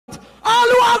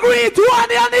agree to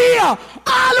one on here.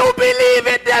 All who believe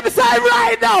in them side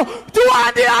right now. To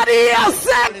one on here.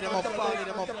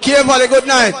 Carefully, good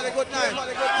night.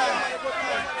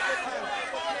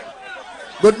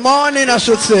 Good morning, I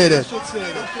should say that.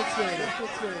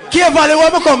 Carefully,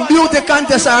 when we come beauty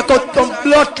contest, I come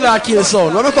blood clot kill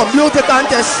sound. When we come beauty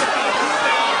contest,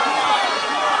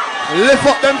 lift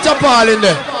up them chapal in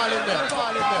there.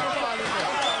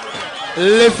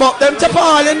 Lift up them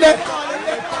chapal in there.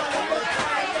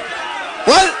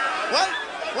 Well,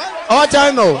 our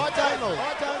time now.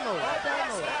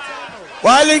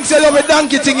 Why Link say love a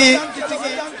donkey thingy?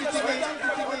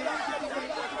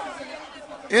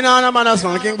 You know, no man has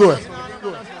one, can go.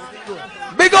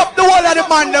 Big up the whole of the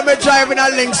man that may driving a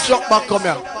Link's truck back come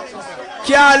here.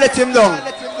 Can't let him down.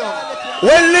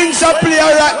 When Link's a player,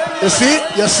 right? You see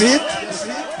it? You see it?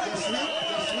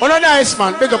 On a nice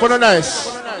man, big up on a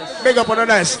nice. Big up on a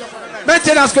nice.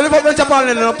 Maintenance, can you lift up the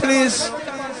Japan, please?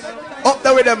 Up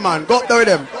there with them, man. Go up there with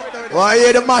them. Why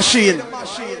hear the machine?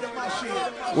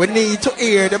 We need to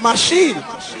hear the machine.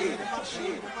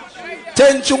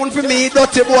 10 tune for me,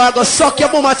 dirty boy. I go suck your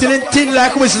mama till it thin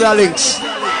like Whistler Links.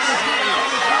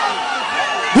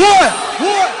 What?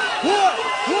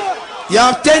 You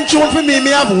have 10 tune for me,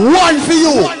 me have 1 for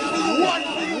you.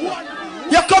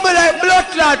 You coming like blood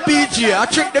clot PG. I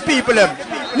trick the people them.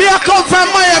 Me I come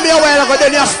from Miami a while ago,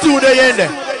 then you studio in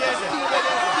there.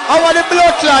 I want the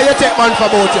blood clot you take man for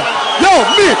about you. No,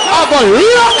 me, I go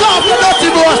lock off the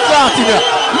dirty boy starting here.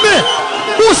 Me,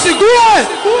 pussy go on.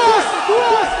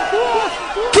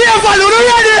 Careful, you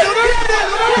ready?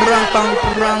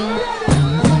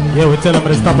 Yeah, we tell them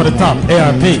at the top of the top,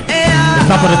 ARP. The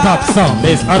top of the top song,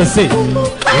 there's ODYSSEY.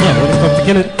 Yeah, when it comes to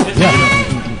kill it, yeah.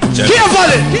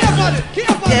 Careful!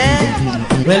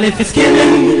 Yeah. Well, if it's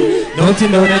killing, don't you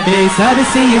know that there's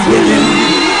ODYSSEY is willing.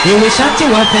 He will shut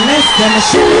you up in less than a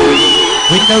shilling.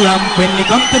 With the ramp when you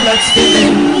come to blood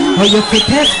spilling. How you fit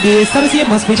test this, ODYSSEY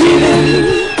must be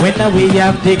chilling. When we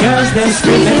have the girls, them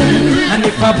screaming. And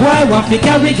if a boy want to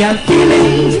carry girl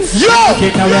feelings, yo!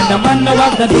 Kick around the man now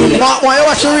have the feelings. Why you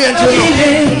watch the range?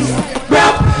 Feelings.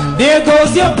 Rap, there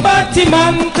goes your party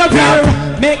man career.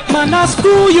 Make man a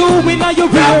screw you in a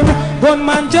your rear. One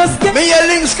man just get me your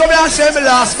links come here and say me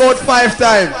last about 5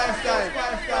 times.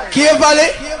 Cave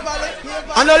Valley.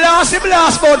 And the last him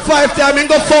last about 5 times. He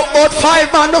go fuck about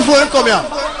 5 man before he come here.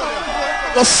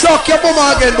 Go suck your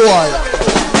mama again, boy.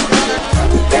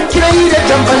 Can I eat a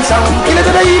jump and sound? Can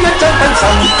I eat a jump and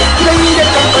sound? Can I eat a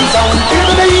jump and sound?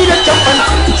 Can I eat a jump and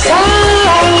sound?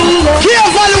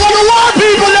 Careful, what the war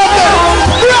people up there.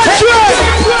 That's right.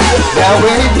 Now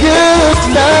we're good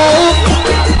now.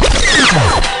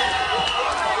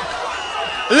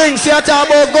 Links, you talk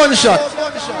about gunshot.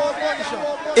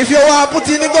 If you want to put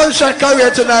in the gunshot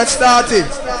career tonight, start it.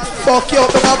 Fuck you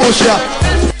up in my bush here.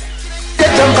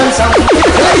 Jump and sound.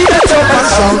 Can I eat a jump and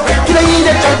sound? Can I eat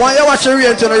a jump? Why you watch the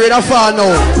rain to the rain far now?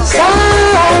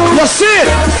 You see it?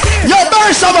 You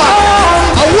burn someone.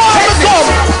 I want to come.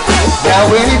 Now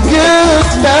we're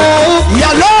good now.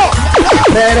 You know.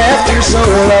 That after so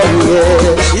long,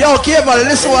 yes. Yo, Cable,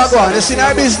 listen what I go on. This in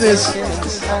our business.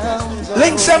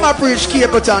 Links them a preach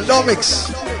Capleton, don't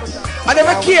mix. And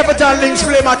every Capleton links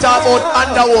play my talk about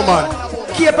Underwoman.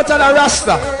 Capleton a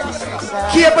Rasta.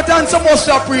 Capleton supposed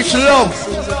to preach love.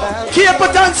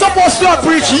 Capleton supposed to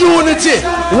preach unity.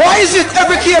 Why is it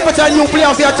every Capleton you play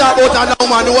off your talk about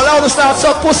Underwoman? You allow to start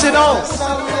some pussy now?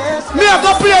 Me I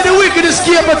go play the wickedest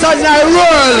Capleton in the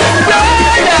world.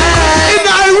 In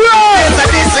the world.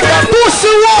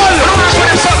 Pussy wall.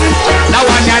 Now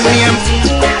on your name.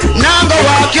 Now go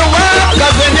walk your walk.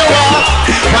 Cause when you walk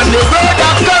on the road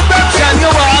of corruption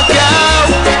you walk out.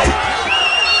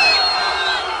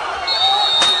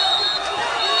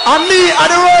 And me and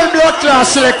the road blood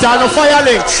class selector and the fire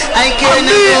links. And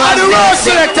me and the road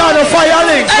selector and the fire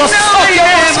links. I know you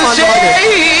never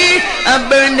say I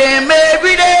burn them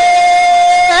every day.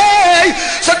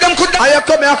 So them could I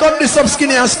come this up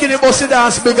skinny and skinny bossy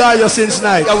dance bigger you since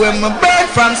night. I when my bird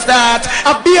from start.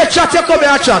 I be a chat, you come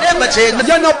here chat.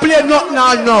 You're not playing nothing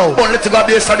now. Only to go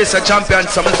base on this a champion,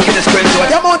 some skinny square to it.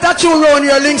 The amount that you run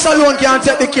your links alone can't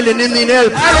take the killing in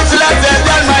help.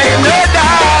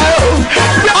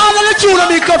 All of the children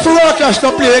be cut for rock clash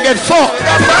to play, they get fucked.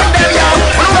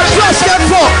 Just get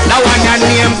fucked. Now on your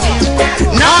name.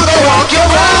 Now go walk your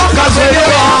walk, cause when you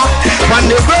walk on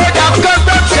the road of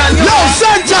corruption you no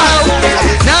center.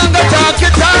 Now go talk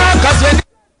your talk, cause when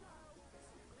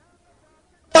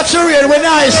Watch your rain, we're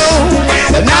nice.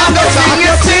 now go sing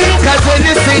your sing, cause when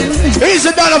you sing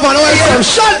Easy Donovan, where you from?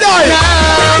 Shut down.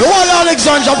 The whole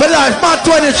Alexandra for life, Mark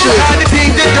 23. all the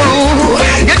things you do,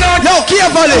 you know No,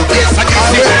 carefully. yes, I can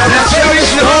see.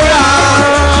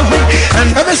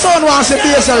 can't say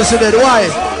BSL today. Why?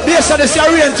 BSL is a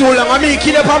rain too long. I mean,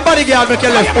 kill up on bodyguard, make you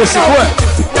left pussy.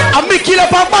 I mean, kill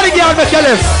up on bodyguard, make you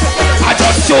left. I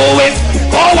just show it.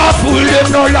 Powerful,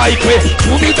 them no like me.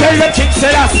 To me tell them King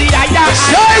Selassie, I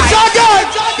Say it again.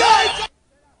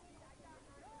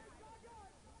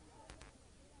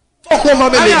 Fuck over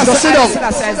me, legs. Just sit down.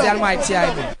 Selassie is the Almighty,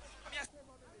 I mean.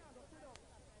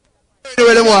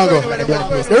 Where them want go?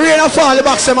 The rain a fall, the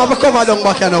box them have a cover down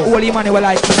back here now. Holy man, will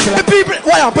like the people,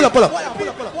 why pull up.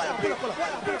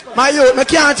 My youth, I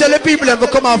can't tell the people them to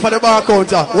come out for the bar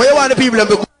counter. Where you want the people them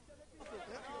to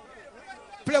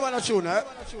play one tune, eh?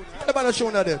 Play one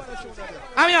tune there.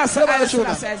 I'm here,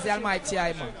 Selassie is the Almighty,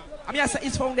 I man. I'm here,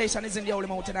 his foundation is in the Holy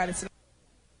Mountain.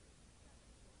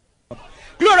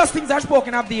 Glorious things are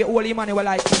spoken of the Holy Emmanuel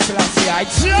like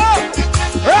Selassie.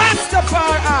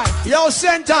 Rastafari. Yo,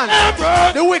 Sentan.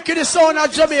 The wickedest son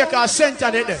of Jamaica,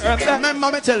 Sentan it there.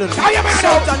 Remember me tell you.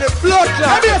 Sentan the blood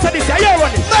clot.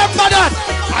 Remember that.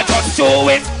 I just show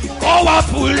it.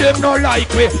 Powerful, them no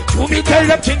like me. To me tell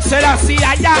them King Selassie,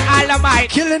 I am Almighty.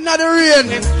 Killing at the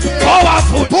rain.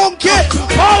 Powerful. Punk it.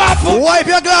 Powerful. Wipe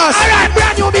your glass. Alright,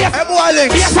 brand new beer. Hey, boy,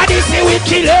 links. Yes, I did say we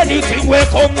kill anything we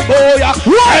come boy.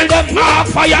 Tell them mark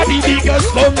fire the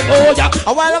biggest gun boy.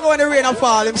 A while ago when the rain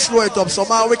fall, him slow it up. So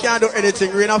man, we can't do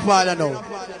anything. Rain fall now.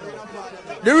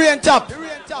 The rain tap.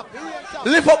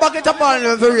 Lift up back it up on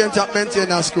the rain tap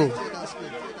maintenance crew.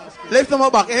 Lift them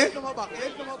up back, eh?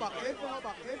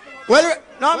 Well,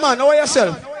 no man, know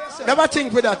yourself. Never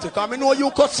think for that. Because I know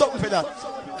you cut something for that.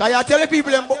 Because you tell the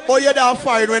people, oh, you're there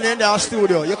fired when you're in the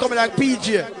studio. You're coming like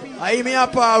PJ. I hear me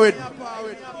up with.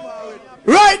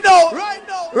 Right now,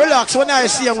 relax when I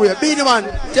see him with. Be the man.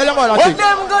 Tell them what I think.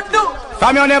 What them gonna do?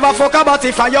 From you never fuck about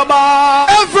it for your bar.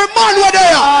 Every man were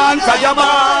there. And for your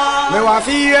bar. Me want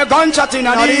to hear gunshot in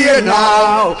the ear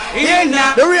now. Ear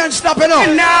now. The rain stopping up.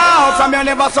 Now. From you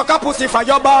never suck a pussy for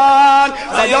your bar.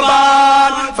 For your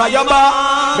bar. For your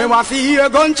bar. Me want to hear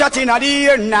gunshot in the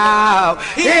ear now.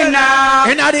 Ear now.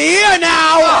 In the ear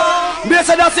now. Me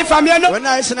say that's it from you. When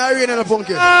I see the rain in the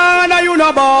funky. Now you know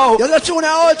about. You're the tune,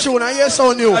 old tune, and you're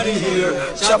so new.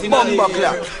 Chop bomba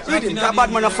clock. Read him. That bad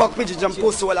man a fuck pigeon jump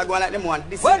pussy while I go like them one.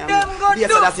 This what them gonna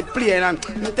do? That's it playing and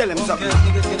tell him something.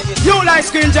 You like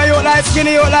skinny, you like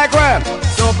skinny, you like where?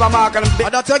 Supermarket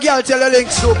and that's a girl tell the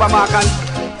links. Supermarket.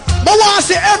 But I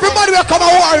say everybody will come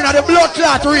and war in the blood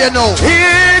clot rain now.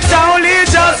 It's only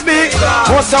just me.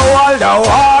 What's the world of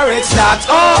war? It's not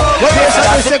all. Yes,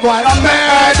 I say go on.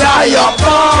 Murder your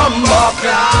bomba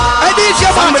clock. Hey,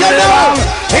 DJ man, tell them.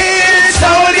 It's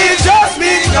only just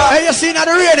me. Hey, you seen that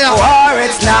the rain now? War,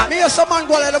 it's not. Me and some man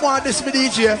go like them want this for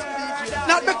DJ.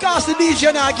 Not because the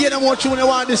DJ now give them more tune, they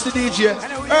want this to DJ.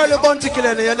 Early bunty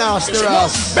killing you nasty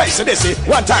ass. Bass to this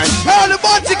one time. Early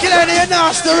bunty killing you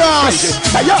nasty ass.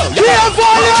 Hey yo,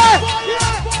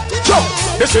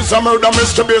 this is a murder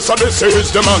mystery, so this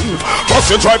is the man.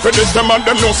 Cause you try for this, the man,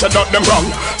 them know say that them wrong.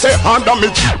 Say hand on me.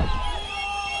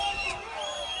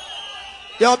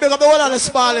 Yo, big up the one of the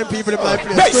smiling people in my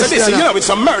place. Hey, so this, you know, it's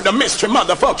a murder mystery,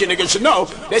 motherfucking niggas should know.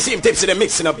 They seem tipsy, they're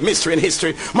mixing up mystery and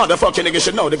history. Motherfucking niggas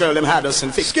should know the girl them had us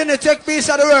and fixed. Skinny take piece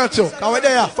of the world too. Come with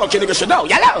there. Fucking niggas should know.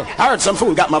 Yellow. I heard some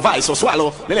fool got my vice, so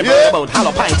swallow. They never heard about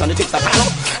hollow pint on the tips of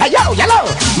hollow. Hey, yo, yellow.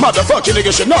 Motherfucking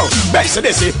niggas should know. Hey, so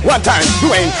this, one time,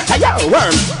 you ain't. Hey, yo,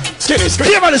 worm. Skinny,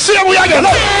 scream. Yeah, man, see how we are going.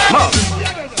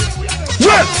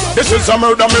 Yeah, this is a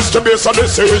murder mystery, so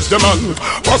this is the man.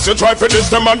 First you try for this,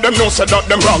 the man, them know say that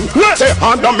them wrong. Say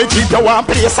hand on me, keep your one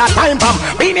place a time bomb.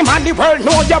 Beanie man, the world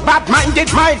know you're bad-minded,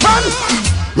 my man.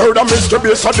 Murder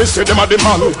mystery, so this is them a the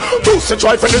man. First you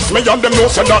try for this, me and them know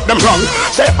say that them wrong.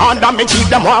 Say hand on me, keep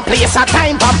them one place a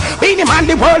time bomb. Beanie man,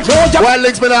 the world know you're well,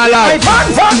 links been all alive.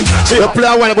 See, you play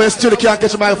one, but you still can't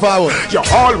catch my forward. You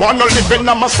all wanna live in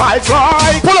a side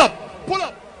right. Pull up.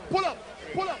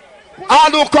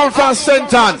 All who come from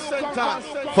Sentan,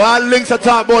 for all links that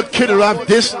talk about Kid Rap,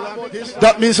 this,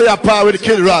 that means you are power with the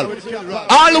Kid Rap.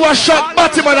 All who are shot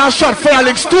Batman and shot Fair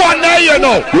Links, 2 and 9 you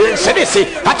know. See this,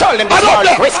 I told them this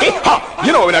morning, risky.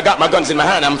 You know when I got my guns in my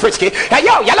hand, I'm frisky. Hey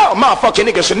yo, yellow, motherfucking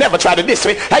niggas should never try to diss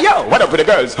me. Hey yo, what up with the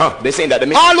girls, They saying that to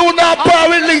me. All who not power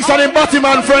with links and the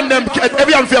Batman friend them,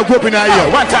 everyone feel go up in a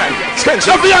year. One time, scrunch.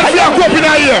 Everyone feel go up in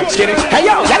a year. Skinny. Hey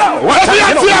yo, yellow, one time.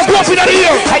 Everyone feel go up in a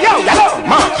year. Hey yo, yellow,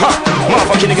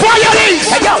 motherfucking niggas. Fire links!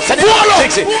 Hey yo, send it.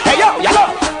 Hey yo,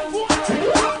 yellow.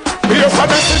 Yes, and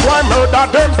this is why murder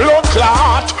them blood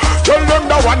clot. Tell them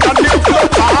the one that live blood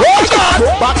clot. Go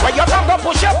back where you never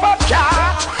push your butt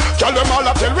cat. Tell them all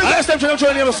I tell me. Let's take them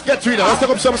trying to get through now. Let's take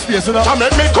up some space, you know. To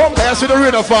make me come. I see the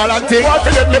rain of fall and take. Why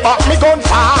to let me back me gun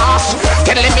fast?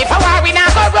 Telling me for why we not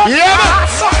go run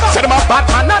fast. Set them up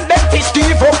Batman and them fish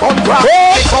thief up on grass.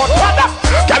 They got what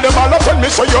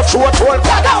so your throat roll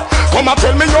father. Come and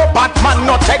tell me your bad man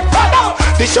not take father.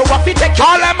 This your waffy take.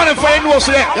 All them man for you know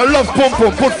say you love pum pum.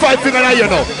 Put 5 fingers on you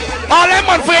know. All them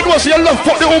man for you know say you love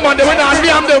fuck the woman. They went and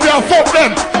name them. We are fuck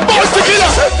them. Boys together.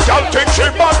 Y'all think she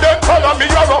bad then follow me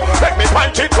arrow. Let me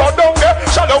point it go down there.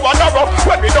 Shallow and narrow.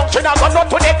 When we don't she not go not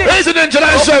to the day. Ladies and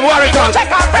gentlemen, say Warrington.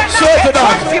 Say to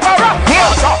them.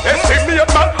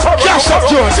 Cash up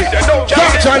Jones.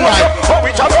 Catch on line.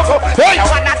 Hey.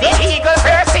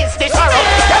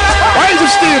 Why is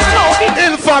it Steve?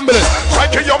 In family.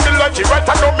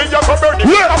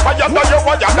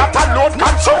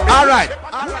 Alright.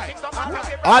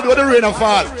 I do the rain and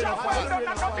fall.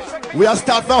 We are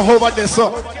starting from over there,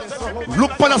 so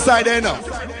look on the side there now.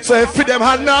 So if them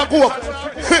hand now go up,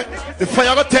 the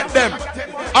fire will take them.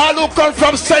 All who come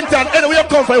from center and anywhere you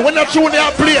come from, when you're true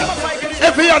they play.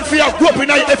 If you hand for your group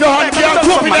in if your hand for your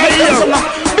group in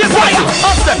here. Be fire!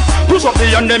 Ask them, push up the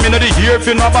hand them in the ear if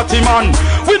you know batty man.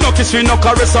 We no kiss, we no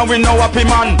caress and we no happy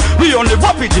man. We only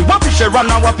wappy share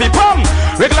and wappy palm.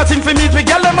 Regular thing for me, we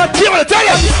get them a Give it, tell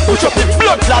you. push up the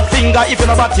blood clot finger if you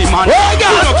know batty man. We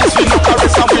no kiss, we no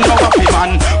caress and we no happy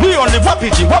man. We only wappy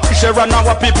share and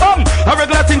wappy palm. A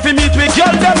regular thing for me, we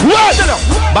get them.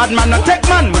 Bad man not take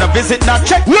man, with a visit not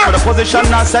check. With a position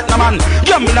not set no man.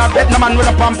 Gamble not bet no man, with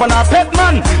a pump and a pet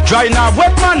man. Dry not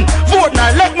wet man, vote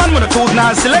not leg man, with a choose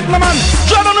not select no man.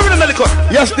 Draw down the rhythm of the cut.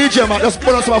 Yes, DJ man, just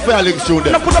put on some fire links through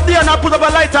there. Now put up the hand, put up a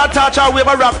lighter, touch, or wave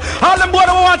a rap. All them boys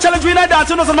who want to challenge me like that,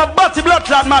 you know some of my body blood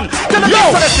clot man. Tell them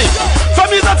this is for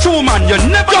me the true man, you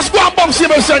never just go and bump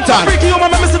Simon Center. freaky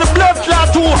human, me see the blood clot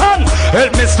two hand.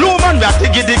 Help me slow man, we are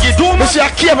diggy do We man. see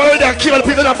a cave already and kill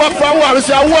people in the back for a while. We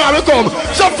see a war will come.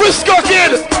 So Frisco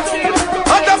kid.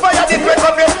 And the fire did wait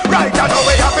for me. Right now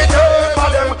we have it for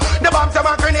them. The bombs and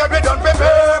grenade we don't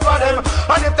prepare for them.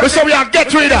 And if We say we are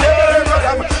get rid of.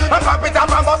 and pop it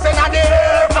up and bust in a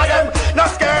day for them.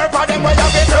 Not scared for them, we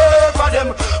have it for them.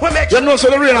 We make You know so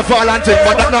the rain and fall and thing,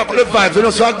 but that's not the vibes. You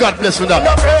know so God bless with that.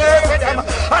 no pray for them.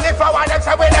 And if I want them,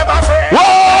 say we never pray.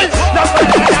 Why? No pray.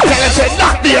 Tell them say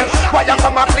not there. Why you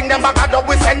come and fling them back and up,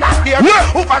 we say not there.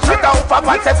 Who for shut down, for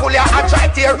one say fully and try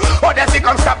here. Or they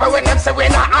come stop it when them say we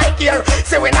not high here.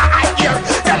 Say we not high here.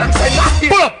 Tell them say not here.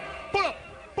 Pull up.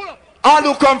 All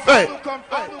who come, hey,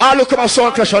 all who come and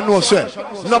sound clash and know, sir.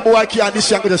 Number one key and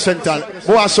this young with the center.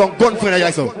 Boy, some gun friend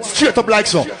like so. Straight up like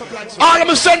so. All of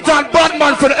them center and bad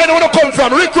man friend. Anyone who come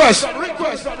from, request.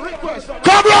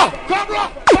 Come on.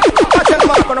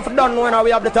 Don't know when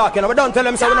we have the talking. We don't tell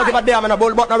them so we don't give a damn in a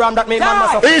bull, but no ram that me man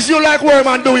myself. Is you like where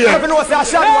man do here?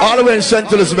 All the way in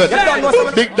St. Elizabeth.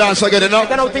 Big dance again, you know.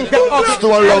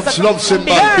 Stuart love symbol.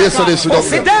 Yes, so this is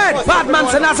sit dead. Bad man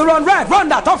say that's run red. Run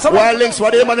that up so while links,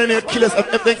 what they man in here kill us.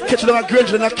 If they catch them at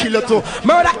Grange, then they kill you too.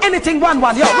 murder anything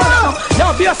 1-1. Yo, run up. Yo,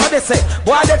 be so they say.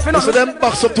 Boy, I dead for So nothing. them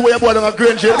box up to where you boy on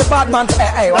Grange. The bad man say,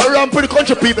 hey, I run pretty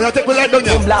country people. I take me like down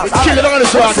here. blast. Kill you down on the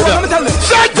sword. Let me tell you.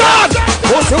 Satan!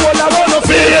 What's the one I wanna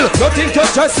Feel. nothing to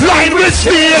just Line with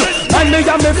steel. and me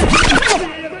and me.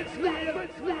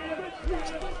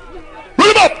 Run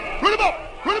him up! Run him up!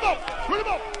 Run him up! Run him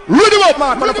up! Run him up!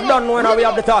 Man, don't know when we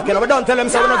have the talking. We don't tell them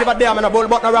so we don't give a damn in a bull,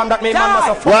 but no ram that me man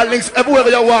myself. While links, everywhere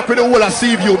you walk with the whole of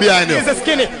sea view behind you. He's a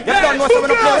skinny. You don't know so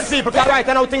we don't play with people. Cause right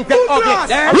now think that ugly.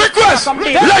 Request!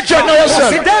 Legend know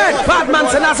yourself. Sit dead. Bad man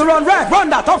say that's run red.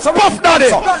 Run that up so Puff daddy.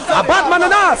 A bad man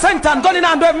and all. Senton, gun in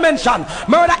hand, don't mention.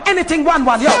 Murder anything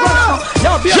 1-1. Yo, run.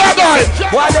 Yo, be Juggle.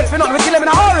 Why they for nothing? We kill him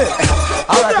in a hurry.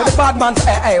 Alright, with the bad man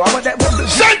say, hey, what about that?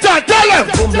 Satan, tell him!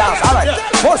 Boom blast. Alright.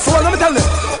 What's the one? Let me tell you.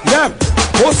 Yeah.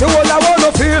 What's the one I wanna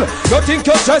feel? You think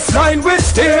you're just line with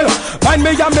steel? Find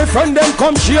me and my friend then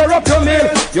come share up your meal.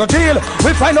 Your deal, we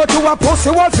find out you a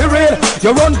pussy what for real.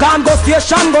 You run gun, go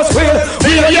station, go squeal.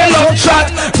 Be a yellow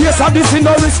shot. Yes, I this in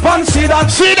no response, see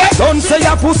that? See that? Don't say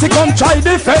a pussy, come try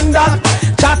defend that.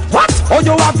 Chat what? Or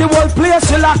you have the whole place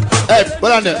you lock. Hey,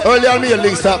 well on there, earlier me and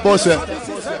links that boss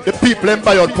the people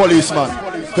empire out policeman.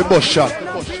 The bus shot.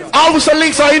 All of the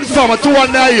links are informer,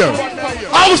 219 here.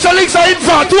 All of the links are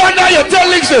informer, 219 here. Tell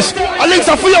links this. A links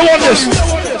are for you on this.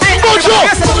 Go Joe!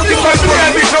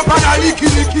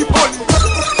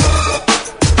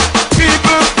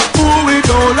 People who we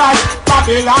don't like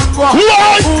Babylon boy.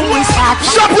 What? Who we start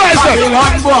Surprise them.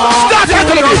 Babylon boy. Start that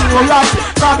to me. Who like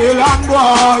Babylon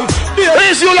boy.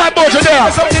 Is you like Bojo there?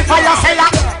 Something fire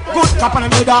seller. Good cop on the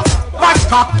middle. Bad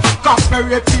cop. Cop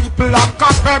very people and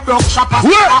cop very broke shoppers.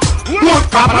 Good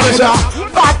cop on the middle.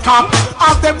 Bad cop.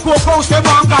 Have them go post them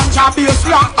on ganja base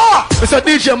lock. Mr.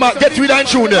 DJ Mark, get rid of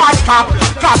tune there. Bad cop.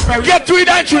 Cop very. Get rid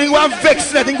of tune. You want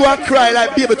vex nothing, go and cry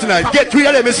like baby tonight. Get rid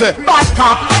of them, Mr. Bad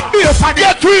cop. Base and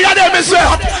Get rid of them, Mr.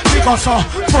 because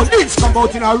police come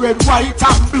out in a red, white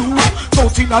and blue.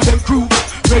 Out in a them crew.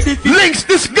 ready for Links,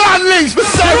 this gun links,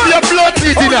 beside your blood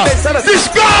eating now. This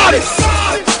gun!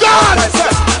 Gun!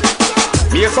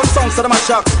 Me hear some songs so them a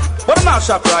shock, but them not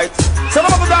shock, right? So them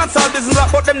have a dance all business,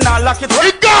 but them not lock it.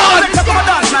 It gone!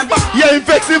 Yeah,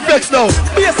 infects now.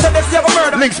 Yes, so they say I'm a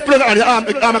murder. Links, plug on the arm,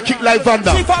 I'm a kick like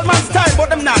Vanda. Keep all man's time, but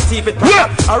them not thief it.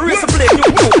 I race to play you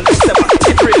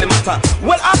it really matter.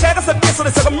 Well, after I said this, so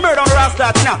they say I'm murder on the last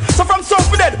that now. So from some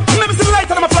for dead, maybe see the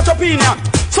light and I'm a flash up in ya.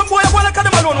 Some boy I wanna cut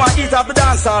them alone, want to eat off the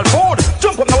dance hall food.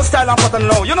 Jump up now, style and button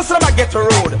low. You know, so them I get the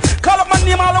road. Call up my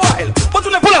name all the while, but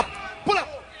when they pull up.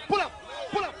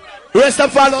 Rest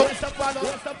and follow.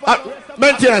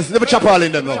 Maintenance, never chop all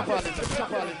in them now.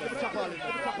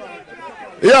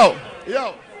 Yo.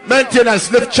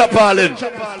 Maintenance, lift chop all in.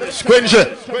 Squinch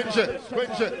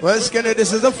it. Well, Skinny,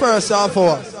 this is the first half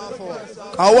hour.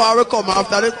 How will come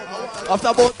after it? After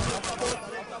about.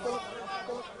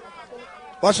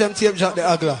 Watch them tape drop the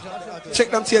agla.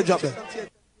 Check them tape drop there.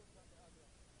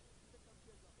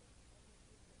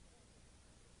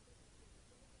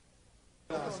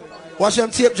 Watch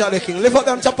them tape drop the king. Lift up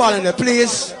them tapal in there,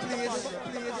 please.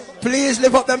 Please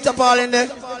lift up them tapal in there.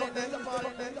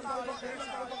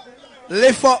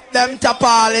 Lift up them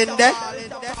tapal in there.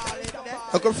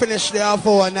 I could finish the half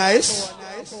hour nice.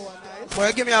 Boy,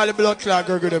 you give me all the blood clot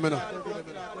gurgle them, you know.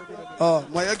 Oh,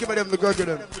 boy, you give me them the gurgle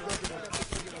them.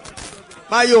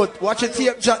 My youth, watch the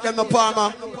tape drop them, no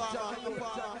Palmer.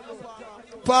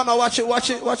 Palmer, watch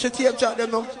the tape drop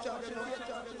them, no.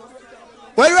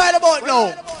 What you right about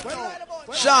now?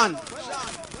 Sean,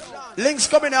 Links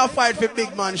coming out fight for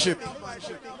big manship.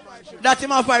 That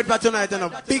him a fight for tonight, you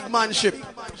know, big manship.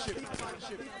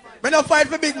 Me no fight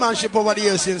for big manship over the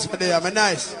years since today, I'm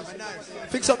nice.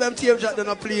 Fix up them tape drop, you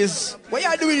know, please. What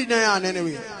you doing in your hand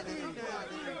anyway?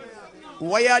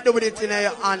 What you doing it in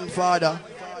your hand, father?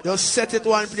 Just set it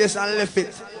one place and left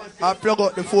it. Or plug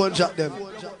out the phone, drop them.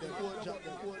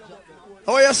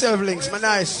 How are yourself, Links? Man,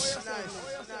 nice.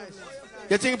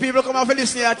 You think people come out for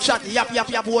listening and chat,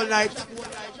 yap all night?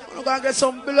 You're going to get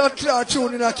some blood clot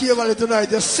tune in a cave valley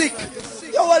tonight. You're sick.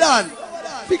 Yo, hold on.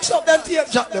 Fix up them tape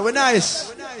drop there. We're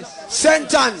nice.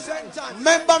 Senton.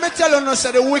 Remember me telling us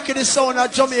that the wickedest sound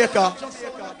of Jamaica,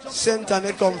 Senton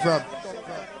it come from.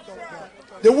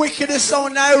 The wickedest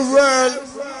sound of the world,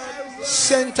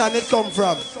 Senton it come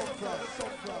from.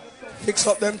 Fix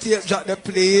up them tape drop there,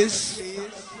 please.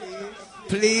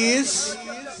 Please.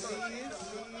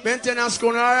 Maintenance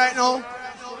going alright now?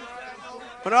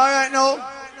 Alright now?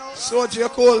 So you're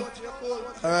cool.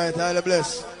 Alright, Allah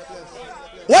bless.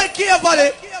 What Cave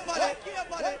Valley?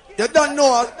 You don't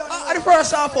know. At the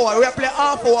first half hour, we play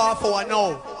half hour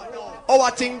now.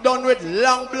 Our thing done with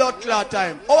long blood clot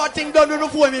time. Our thing done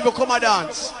before we even come a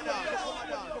dance.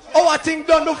 Our thing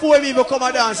done before we even come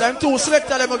a dance. I'm too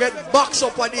selected them to get box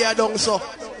up what they are done so.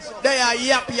 They are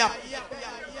yap.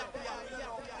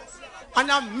 And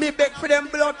I'm me beg for them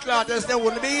blood clotters, they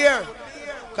wouldn't be here.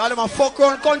 Call them a fuck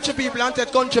around country people and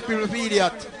take country people for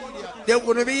idiot. They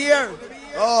wouldn't be here.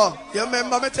 Oh, you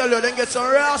remember me tell you, then get some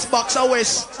rass box of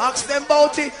West. Ask them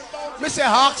about it. Me say,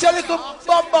 ask your little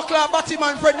bomb buckler, batty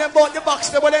man friend them about the box,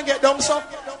 they wouldn't get down so.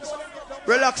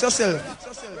 Relax yourself.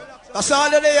 That's all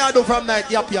that they are do from night,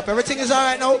 yap. Everything is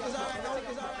alright now?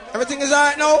 Everything is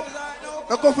alright now?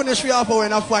 We come finish we half hour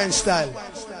in a fine style.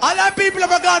 All the people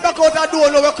have gone back out the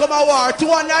door now we come a war. 2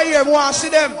 and a year, we want to see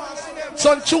them.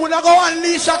 Some tune go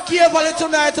unleash a Cave Valley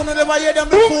tonight and never hear them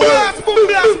before. Boom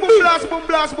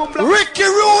blast. Ricky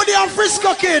Rudy and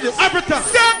Frisco Kid. Everything.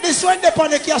 This one they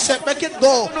on the cassette, make it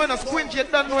go. No, squinch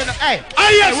it, don't know. Hey.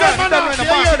 Yes, man.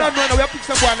 We have picked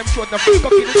some one, I'm sure the Frisco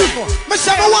Kid is no. I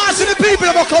say I want to see the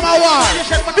people that come a war.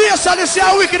 Based on this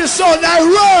how wicked the sound that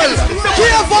roll.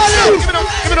 Cave Valley.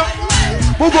 Give it up.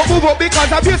 Move up, because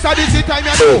I'm here, so this is time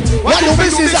you do. What do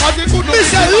this is?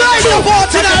 This is light of out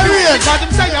in the rain. Because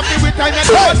I'm saying I'm with time you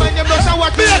do. But man, you don't know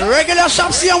what me. Regular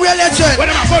shop, see and we're legend.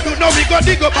 What am I going to do now? We go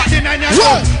dig up at the 9 years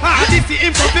old. This is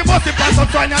him from the most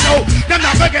important one you know. Them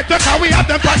not forget to cause we have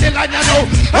them on the line you know.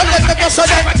 And then they go so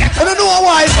them, I don't know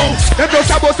why. Them just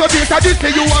supposed to be, so this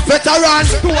is you a veteran.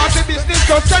 To have the business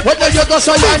just set. What do you go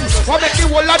so young? What make the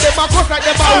whole of them a cross like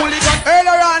them a hooligan?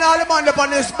 Earlier on, all the man up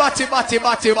on this batty.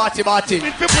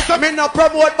 Me no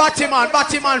promote Batman.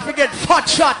 Batman forget fat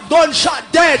shot, gun shot,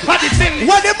 dead. When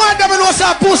the man them knows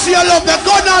a pussy, I love the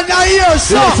gun on the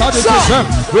ears. So.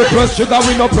 We press sugar,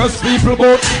 we no press people,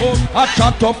 but a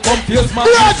chat up confused man.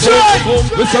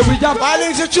 We say we have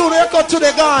violence, the children cut to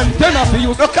the gun. Then I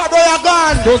feel look at where you're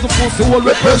gone. Those pussy will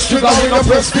we press sugar, we no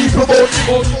press people, but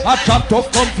a chat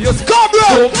up confused. Come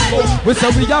bro. We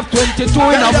say we have 22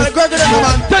 in our.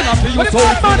 Then I feel so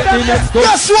in next go.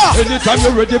 Guess what? Anytime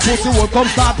you're ready, pussy will come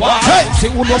start. Hey, see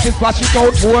who know if splash it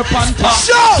out more panta.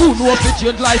 Who know if it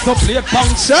change life up play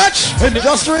punk. Search.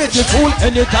 Just read the fool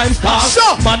anytime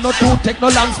start. Man not to take no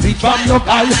long speech from your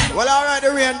guy. Well, alright,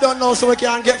 the rain done now, so we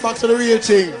can get back to the real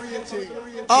thing.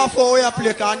 Half hour we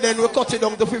play, and then we cut it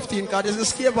down to 15. Because this is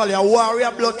Escape Valley, a war, we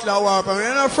are blood clot war. But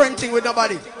we're not friending with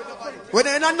nobody.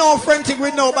 We're not no friending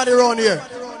with nobody around here.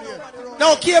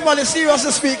 Now, Escape Valley,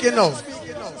 seriously speaking now.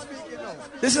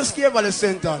 This is Escape Valley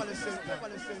Center.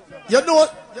 You know,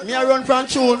 me I run from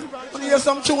tune. When you hear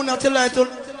some tune till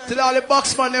all the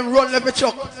boxman them run left a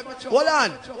chuck. Hold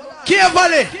on. Escape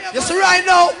Valley, you see right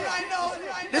now,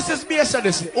 this is base of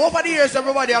this. Over the years,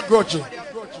 everybody are grudging.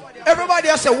 Everybody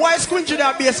has said, why squinch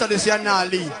that base of this and not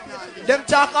leave? Them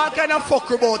talk all kind of fuck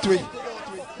about we.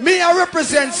 Me, I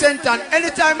represent Senton.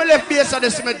 Anytime I left base of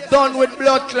this, me done with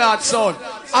blood clot sound.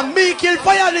 And me kill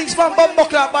firelings from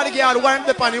Bumbuckler bodyguard. Why am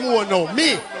the pan him now?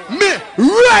 Me,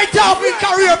 right off in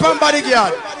career from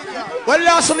bodyguard. Well,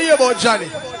 last one hear about Johnny.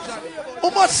 How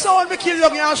much sound me kill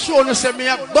young and show you say me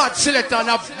a bad selector and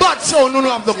a bad sound no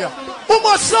have done here. How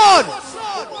much sound?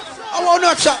 I want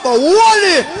to chat about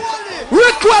Wally.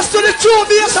 Request to the two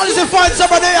base and to find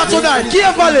somebody here tonight.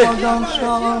 Escape Valley.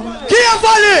 Escape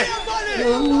Valley.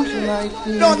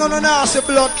 No, I say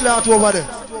blood clot over there.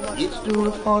 It's true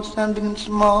of all standing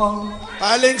small.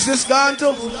 I links this gone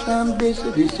to.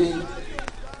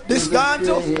 This gone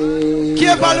to.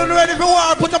 Escape Valley ready for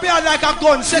war. Put up your hand like a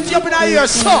gun. Set you up in a ear,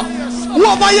 so.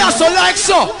 Over here, so like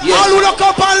so. All who look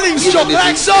up and links jump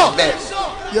like so.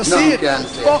 You see it?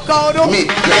 Fuck out of me.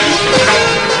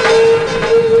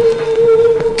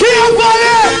 Escape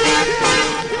Valley!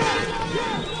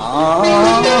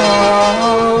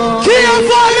 Escape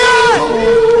Valley!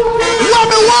 Let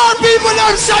me warn people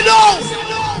and say no!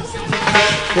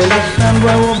 Till the sun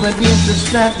will begin to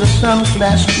strike the sun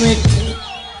flash quick.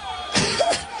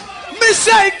 Me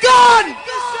say gun!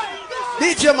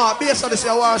 DJ man, based on this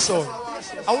war sound.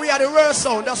 And we are the real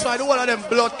sound, that's why the one of them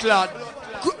blood clot.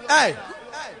 Hey!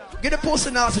 Get the post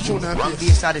in the tune now, please.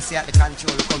 Based on this at the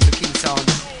control, come to King Sound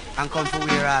and come for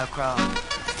wear all crown.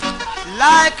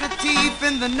 Like a thief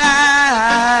in the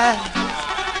night.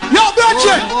 Yo,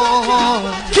 Bridget!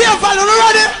 Escape Valley, you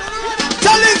ready?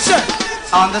 Tell him, sir.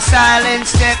 On the silent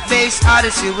step bass,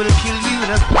 Odyssey will kill you.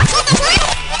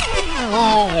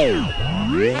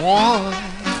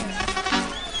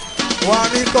 Why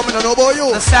me coming on about you?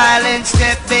 The silent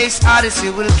step bass, Odyssey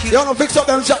will kill you. You don't fix up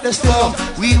them shot this still.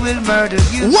 We will murder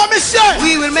you. What me say?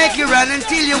 We will make you run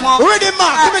until you want. Ready,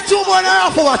 man. Give me 2 more and a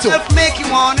half over 2. Make you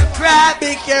want to cry.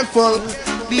 Be careful.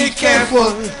 Be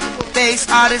careful. Bass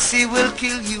Odyssey will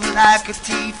kill you like a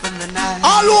thief in the night.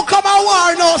 All who come a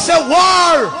war now say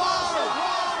war.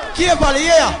 Escape Valley,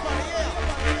 yeah.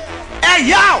 Hey,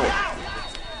 yo.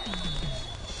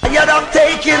 You're not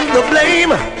taking the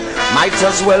blame. Might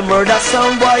as well murder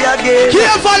some boy again.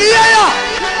 Escape Valley, yeah.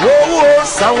 Whoa,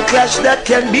 sound clash that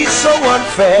can be so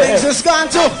unfair. Things is gone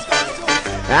too.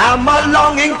 I'm a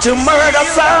longing to murder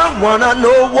someone. I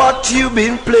know what you've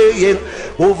been playing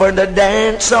over the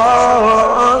dance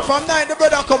hall. From night the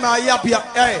brother come out yap.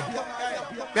 Hey,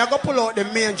 me I go pull out the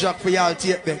main jack for y'all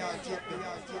tape there.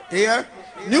 Here,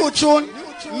 new tune.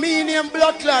 Me name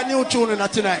blood clot new tune in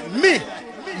tonight. Me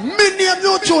name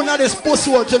new tune at this post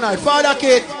world tonight. Father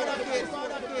Kate.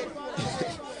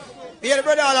 Me hear the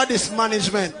brother all of this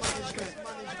management.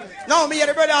 Now me hear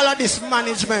the brother all of this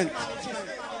management.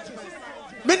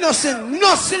 Me no see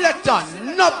no selector,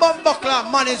 no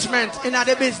bumbuckler management in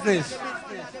the business.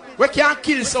 We can't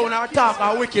kill someone or talk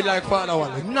or wicked like Father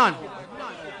Wally. None.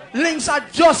 Links are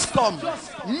just come.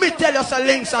 Me tell you some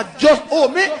links are just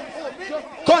me.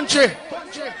 Country,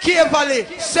 Escape Valley,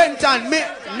 Senton, me.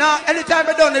 Now anytime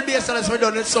we done the bass, we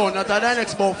done the sound. That's the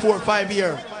next about 4 or 5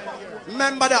 years.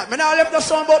 Remember that. Me now left the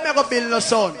sound, but me go build the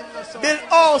sound. Build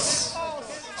house.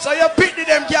 So you pity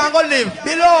them can't go live.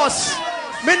 Build house.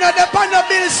 Me not depend on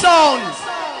build sound.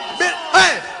 Build,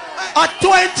 hey, at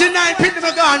 29 people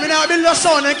me gone, me now build the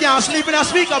sound and can't sleep in a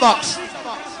speaker box.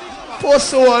 Poor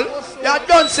soul, you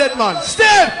done said man.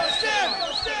 Steve,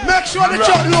 make sure the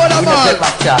truck load of all.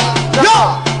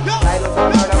 Yo!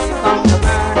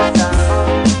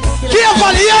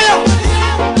 Careful, yeah.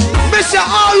 Me say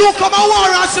all who come and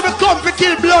war and see me come to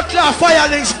kill blood clot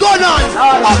firelings. Gun on,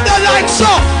 up the lights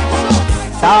up.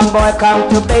 Sound boy come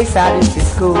to base at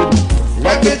this school.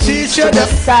 Let me teach you the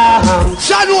sound.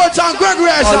 Sean Waltz and Greg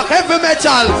Razor, heavy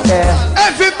metal.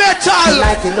 Heavy metal.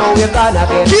 Like you know we're gonna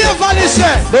get. Careful,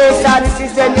 listen. Base at this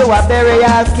is when you are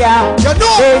burial camp. You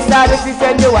know. Base at this is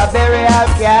when you are burial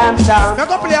camp. Sound. I'm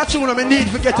gonna play a tune. I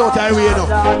need to get out of the way now.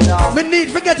 I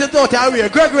need to get it out of the way.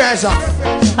 Greg Razor.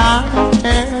 I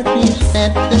heard the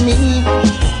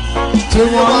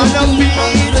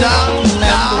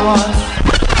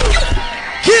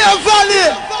Kia Valley.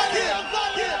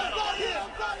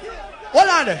 Hold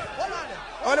on there.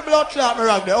 Oh, the blood clot me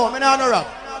rock there. Oh, me not no rock.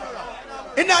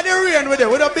 In the rain with them,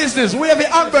 with the business, we have the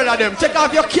umbrella them. Take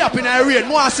off your cap in the rain.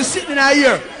 More to sit in the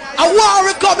here. I want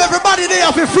to come everybody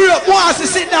there for free up. More to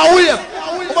sit in the wave.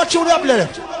 What you up there?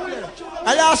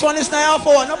 The last one is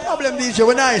 9:04. No problem, DJ.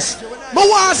 We're nice. But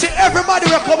want to see everybody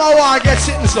will come and want to get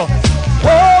sitting so. I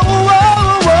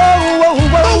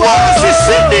want to see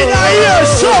sitting in the here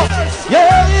so.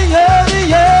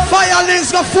 Yeah. Fire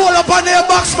links gonna fall up on their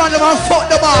box, man. They're gonna fuck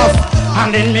them off.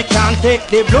 And then me can't take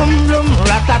the blum blum,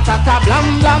 ratatata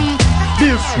blam blam.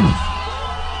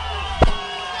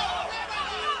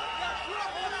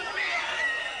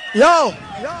 Yo.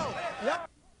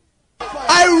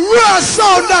 I real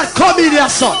sound that comedian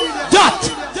son. That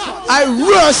I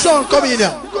real sound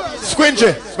comedian.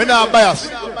 Squingy, me not bias.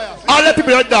 All the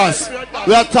people that dance,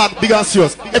 we are talk big and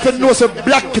serious. If you know some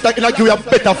black kid in a give you a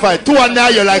better fight, 2 and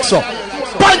 9 you like so.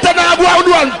 Panther now go out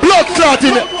one blood clot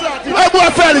in it. I go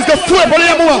and find this the flip on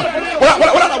the more.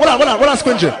 What on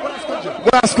Squingy?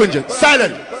 What on Squingy?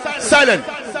 Silent.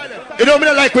 You know me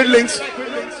not like with links.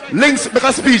 Links make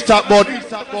a speech talk about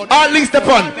all links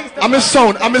depend. I'm a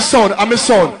sound. And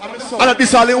that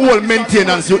this all the whole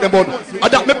maintenance you about.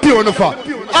 And that me pure enough. All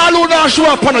who don't show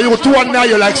up on you 2 and 9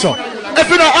 you like so. If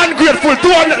you're not ungrateful,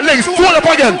 2 links, 2 up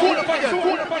again.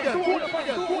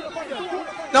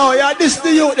 No, yeah, this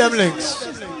the youth them links.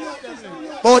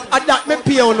 But at that me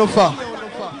pay enough.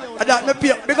 At that me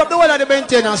pay because the one of the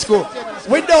maintenance school.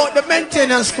 Without the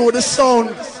maintenance school, the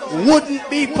sound wouldn't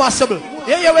be possible.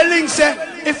 Yeah, well links say.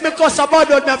 If me cause a bad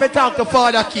word, me have to talk to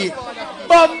Father Keith.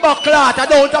 Bumper clot, I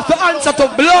don't have to answer to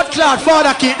blood clot,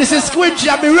 Father Keith. This is Squingy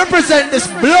and me represent this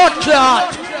blood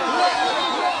clot.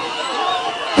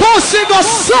 Pussy go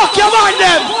suck your man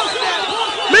them.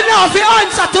 Me not have to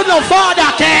answer to no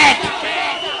Father Keith.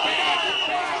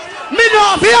 Me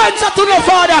not have to answer to no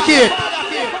Father Keith.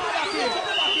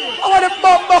 I want the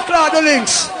bumper clot the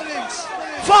links.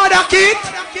 Father Keith,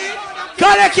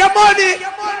 collect your money.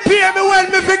 Pay me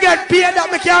when me forget. Pay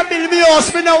that me can't build me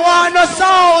house. Me no want no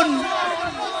sound.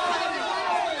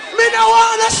 Me no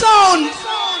want no sound.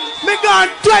 Me got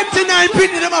 29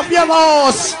 people in my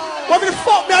house. What the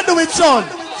fuck me I do with son?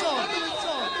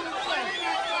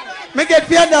 Me get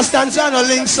to understand son or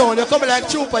link sound. You come like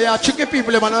trooper. You tricky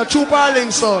people. Man, a trooper or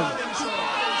link sound.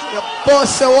 You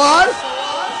pussy what?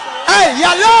 Hey,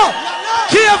 yellow.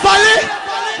 Carefully.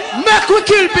 Make we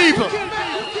kill people.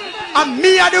 And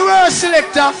me are the worst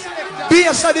selector.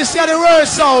 Based on this are the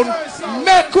worst sound.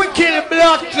 Make we kill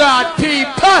blood clot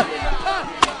people.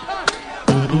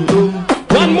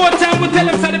 One more time we tell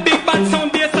them so the big bad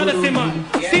sound based on the same man.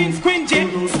 Seen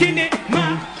Squingy, skinny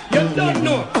man. You don't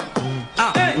know.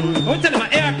 Hey, I want to tell them my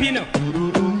ARP now.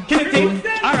 Kill it in.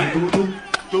 Alright.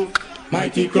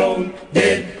 Mighty Crown,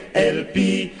 dead.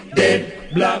 LP, dead.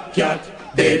 Black Cat,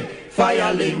 dead.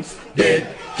 Firelinks, dead.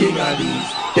 King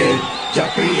Ali's, dead.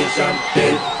 Jack Creation,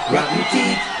 dead. Rotten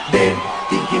Teeth, dead.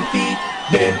 Thinking Feet,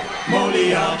 dead.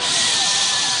 Molia.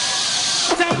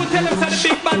 Time we tell them so the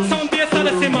big bad sound based on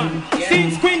the same man.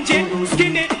 Seen Squingy,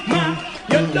 skinny man.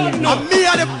 You don't know. And me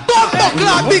are the bumper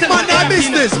clot big man in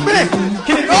business. Me,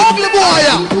 ugly boy.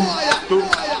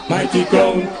 Mighty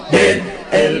Crown, dead.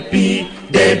 LP,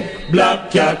 dead.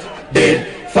 Black Cat,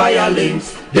 dead.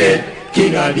 Firelinks, dead.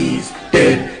 King Ali's,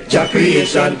 dead. Jack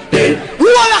Creation, dead.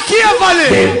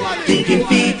 Dead. Thinking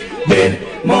Feet, dead.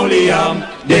 Moliam,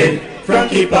 dead.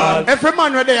 Frankie Paul. Every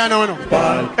man right there now.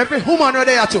 Paul. Every woman right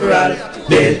there too. Ralph,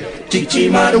 dead. Chichi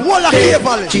man. The whole of here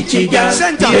valley. Chichi gang.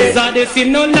 Center. Yes, I they see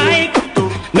no like.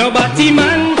 Nobody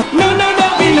man. No,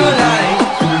 we no like.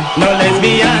 No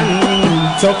lesbian.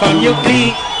 So from you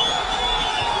please.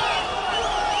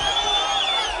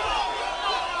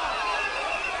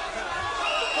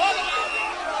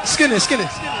 Skinny. Skinny.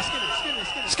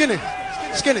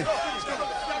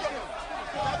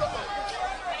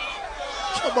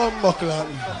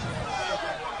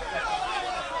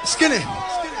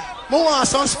 Me want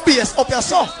some space up your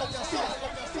son.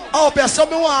 Up your son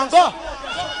me want go.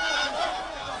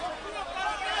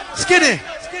 Skinny.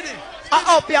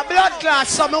 Up your blood class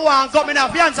so me want go. Me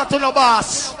not answer to no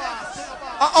boss.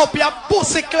 Up your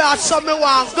pussy class so me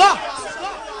want go.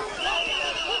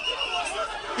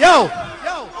 Yo.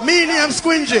 Me name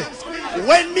Squingy.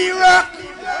 When me work,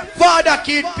 Father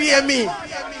Kid pay me.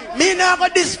 Me not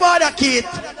got this Father Kid.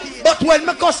 But when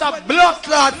me cause a blood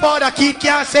clot, Father Kid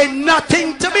can't say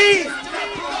nothing to me.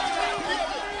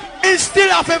 He still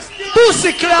have a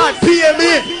pussy clot pay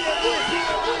me.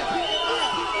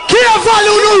 Careful,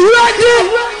 you ready?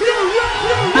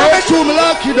 Make sure me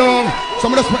lock you down.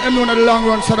 Some of us put them on the long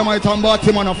run so they might talk about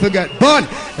him and not forget. But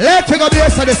let's take a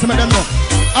base of this, make them know.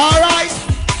 Alright.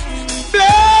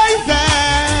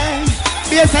 Blazing.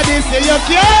 Base of this, you're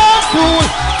careful.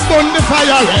 Burn the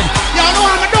fire red. You know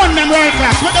I'm done them right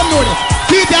class. Let them know this.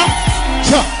 See that?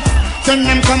 Sure. Turn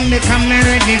them come, they come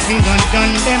ready, see gun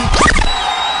done them.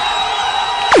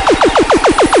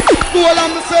 All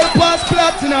of myself past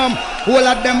platinum. All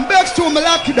of them begs to me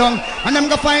lock it down. And I'm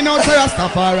gonna find out the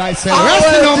Rastafari say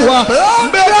Rastinum what?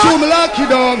 Begs to me lock it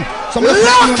down. Some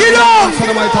lock it down.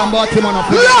 Some of my time about him on a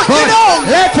play. Lock it down.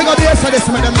 Let's go there so this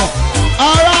make them know.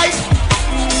 Alright.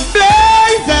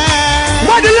 Blazing.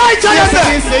 What the light on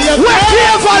there? Where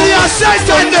careful you set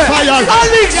on there?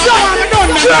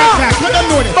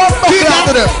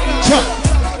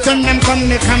 Turn them come,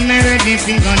 they come ready,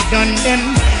 see gun done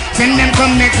them. Send them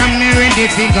come, they come ready,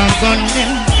 see gun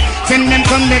them. Send them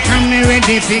come, they come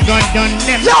ready, see gun done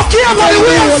them. Yo, careful,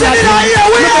 we are sitting out here,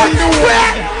 where?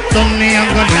 Some me a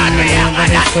go down, me a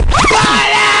go down.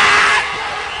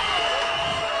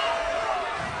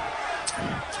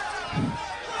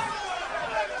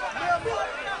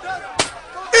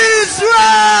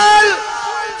 Israel!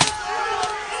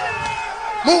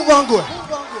 Move on, go.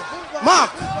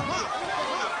 Mark.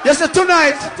 Yes, sir,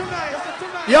 tonight.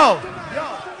 Yo,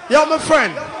 my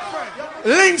friend.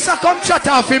 Links are come chat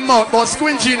off him mouth, but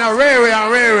squinching a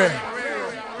rare.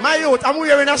 My youth, I'm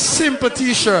wearing a simple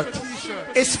t-shirt.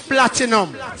 It's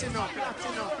platinum.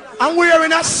 I'm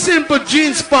wearing a simple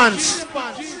jeans pants.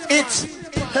 It's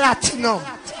platinum.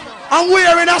 I'm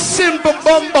wearing a simple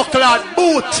bumper-clad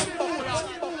boot.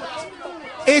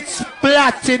 It's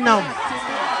platinum.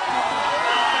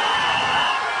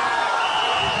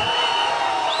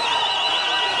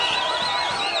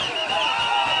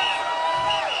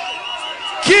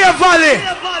 Kia Valley,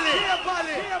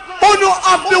 who know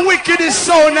of the wickedest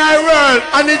sound in the world,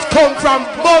 and it come from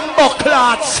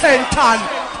Bumbleclad Senton.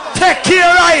 Take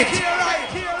care right.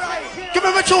 Give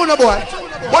me my tune, boy.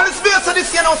 Well, it's based on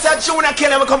this, you know, say Junior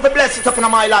Kenny will come to bless it up in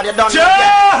my lad, you don't know.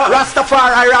 Yeah.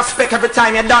 Rastafari, respect every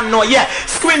time, you don't know, yeah.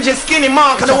 Squingy, skinny,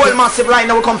 Mark, and the whole massive right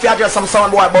now, we come for address some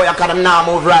sound boy, I can't now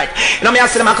move right. You know, me I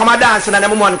say them, I come a dance, and then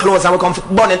them one close, and we come for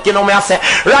bonnet, you know, me I say,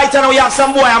 right now we have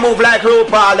some boy, I move like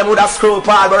RuPaul, them would have screw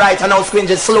Paul, but right now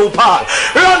Squingy, slow Paul.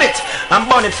 Run it, and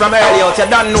burn it from early out, you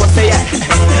don't know, say, yeah.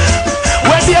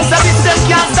 When they say this, them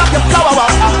can't stop your power,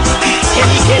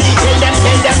 Kelly, tell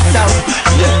them so,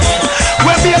 yeah.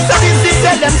 When we are studying this,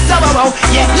 tell them so,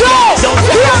 yeah. Yo, don't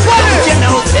you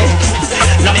know, say.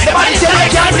 Now everybody tell me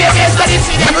can't play this, but it's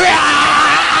them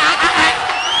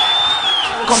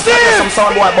come to some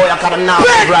sound boy, I can't now,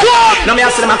 right. Now me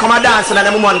I see them come a dance, and then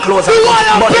them one close and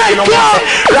come but you know me I say.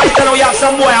 Right now we have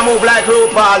some boy I move like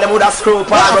RuPaul, them would have screw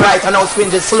Paul, but right now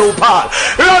Squingy slow Paul.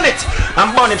 Run it, and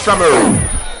burn it from a room.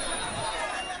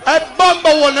 Hey,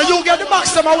 Bumble one, you get the box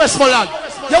from Westmoreland.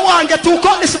 You want to get two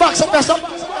cut this box up there, son?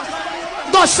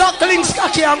 Go suck the links,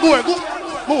 cocky and go.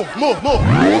 Move. You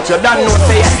don't know,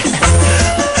 say it.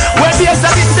 When we are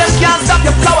service, them can't stop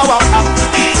your power.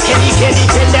 Kenny,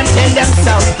 tell them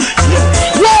so.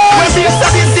 When we are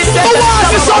service, tell them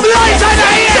so. Some light in the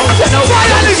air.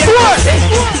 Fire this word.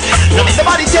 No,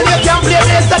 somebody tell you can't play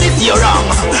this, that is you wrong.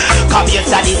 Come here,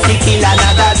 study, kill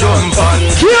another drum fun.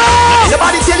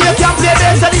 Nobody tell you can't play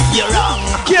this, that is you wrong.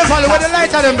 Careful with the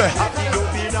light on them, man.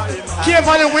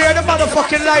 Careful where the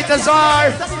motherfucking lighters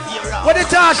are. Where the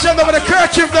torch them, where the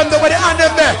kerchief them, where the hand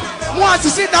them there. Want to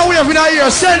sit down wave in our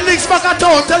ear, send links back at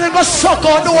town, tell them go suck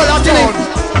on the whole of town.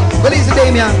 Well, it's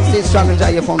Damien, stay strong and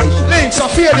your foundation. Links, I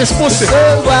fear this pussy.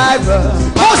 So why run?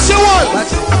 Pussy one!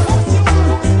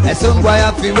 And some boy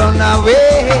have to run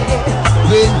away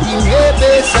when he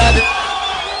beside it.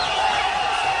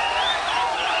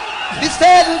 This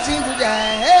doesn't seem to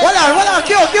die. Hold on,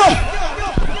 kill.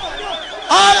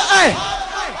 All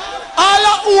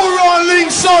who run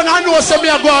links son, I know some me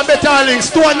a go on better links.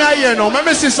 Two and a year now. Let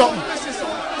me see something.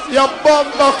 You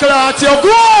bumper clot, you go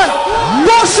on.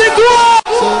 Pussy go on.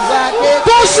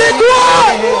 Pussy go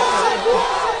on.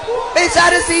 It's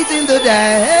out of seats into the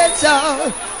head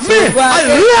song. Me, I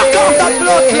look out that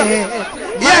blood clot.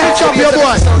 Yeah, chop your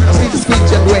boy.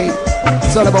 Speech and way.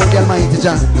 It's all about the Almighty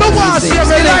John. No one see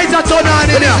every lighter turn on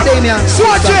in here.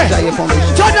 Swatch it.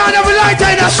 Turn on every lighter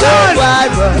in the sun.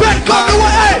 Ben, come the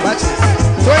way.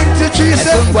 23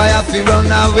 seconds. Why have to run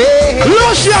away?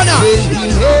 Luciana. When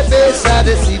he beside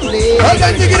the sea play.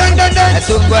 That's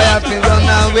why have to run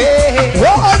away.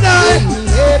 When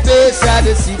he beside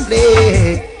the sea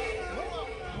play.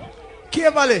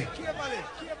 Kia Valley.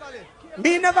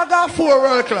 Me never got 4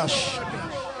 world clash.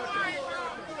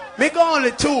 Me go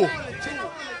only 2.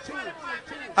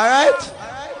 Alright?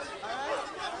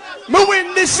 Me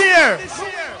win this year.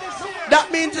 That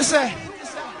means to say,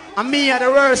 and me are the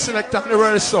world selector and the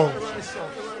world song.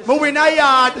 Me win a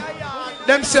yard.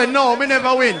 Them say no, me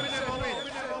never win.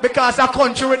 Because a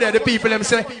country with there, the people them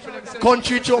say,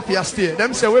 country Ethiopia stay.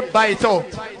 Them say we buy it out.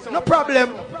 No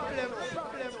problem.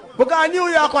 Because New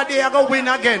York what they are going to win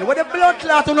again. What the blood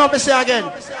clot will not say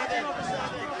again.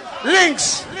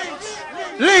 Links.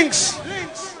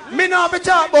 Me not be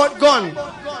talk about gun.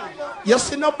 You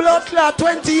see no blood clot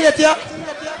 28 yeah?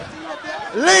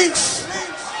 Links.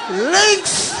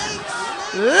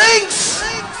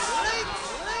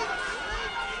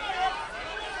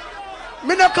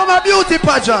 Me not come a beauty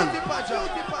pageant.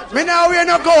 Me not wear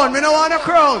no gun. Me not want a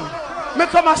crown. Me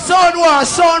come a sound war.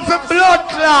 Sound for blood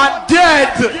clot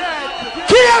dead.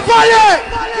 Carefully.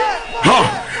 Huh.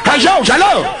 Hey yo,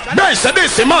 hello!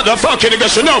 This motherfucking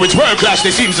niggas should know it's world class.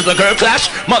 They seems it's a girl clash.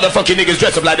 Motherfucking niggas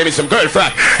dress up like they be some girl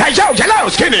frack. Hey yo,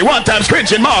 hello! Skinny one time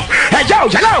cringing moth. Hey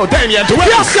yo, hello! Damien to win.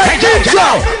 Hey yo,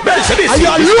 hello! This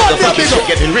motherfucking shit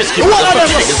getting risky.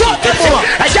 Motherfucking niggas keep tipsy.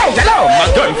 Hey yo, hello! My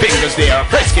gun fingers they are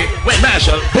frisky. Wait,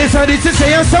 Marshall. This how this is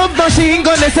say a submachine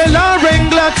gun. It's a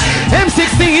long-range Glock.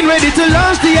 M16 ready to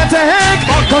launch the attack.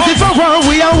 Cause if a war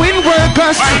we are win world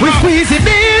clash. We squeeze it.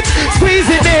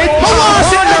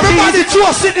 Everybody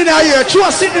trust it in our ear.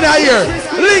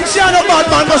 Links, you're no bad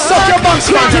man, but suck your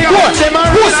banks, man.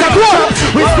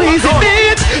 We squeeze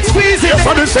it.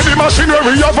 For the city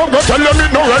machinery, you haven't got to let me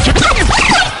know.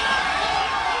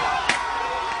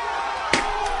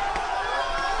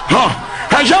 Huh?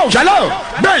 Hey yo, hello!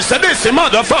 This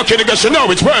motherfucking niggas should know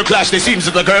it's world clash. They seems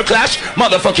it's a girl clash.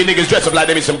 Motherfucking niggas dress up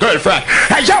like they be some girl frack.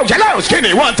 Hey yo, hello!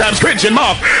 Skinny one time cringing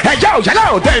moth. Hey yo,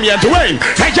 hello! Damien to Wayne.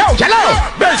 Hey yo, hello!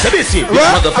 This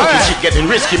motherfucking shit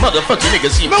getting risky. Motherfucking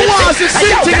niggas seem tipsy.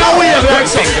 Hey yo, hello! My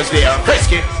fingers they are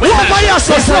frisky.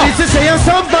 This is say a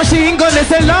submachine gun. It's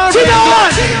a long-range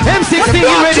Glock. M16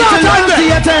 ready to launch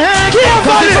the attack.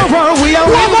 Cause if a war we are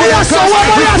win world clash.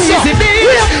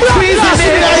 We squeeze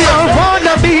it.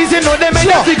 The bees, you know them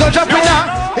enough to go drop it down.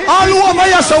 All over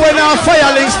here, so when our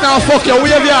fire links now fuck your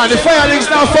wave yard. The fire links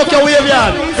now fuck your wave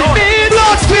yard.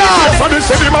 Blood clot. For the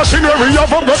city machinery, you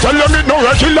haven't got to let me know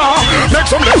regular. Make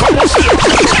some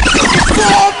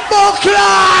Bomb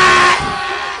clot.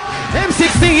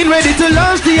 M16 ready to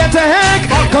launch the attack.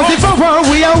 Cause if a war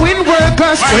we are win world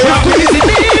clash. We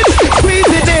squeeze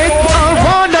it. All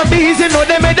round the bees, you know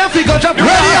them enough to go drop it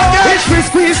down. We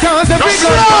squeeze cause the big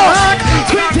blood.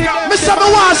 Mr.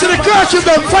 Mawaz in the curtain,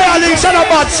 them fire links and a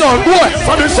bad son. What?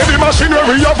 For the city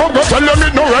machinery, you haven't got to let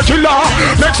me know regular.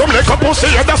 Make some like a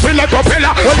pussy and that's feel like a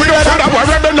pillar. We don't feel that we're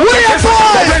rebel, no take it for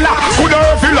a gorilla. Could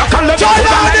I feel like a legend? Turn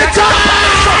down the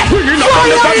time!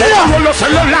 Roll a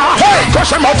cellular.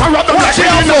 Crush them out and rub them like a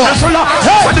cellular.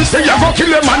 For this thing, you go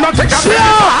kill them and not take a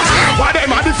pillar. Why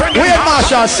them are defending? Wait,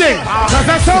 Marshall, sing. Cause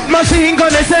a submachine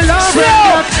gun is a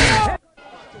long-range.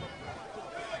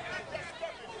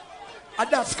 And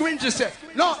that squingy say,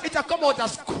 no, it a come out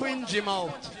as squingy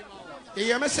mouth. You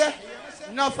hear me say?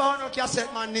 No found no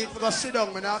cassette man need for go sit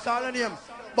down, man. I call on him.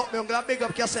 But I'm gonna big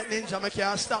up cassette ninja, I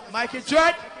can't stop. Mikey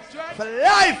Dread for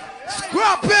life.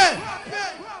 Scrap it.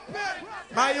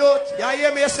 My youth, you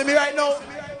hear me? You see me right now?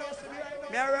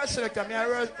 Me a real selector,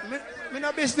 me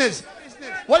no business.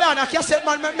 Well on, a cassette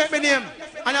man make me name.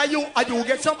 And I do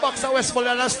get some box of Westfall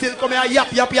and I still come here yap.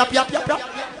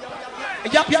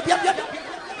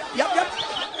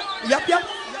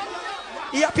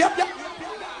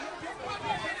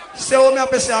 Say what me have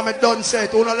to say, I'm done say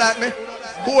it. Who don't like me?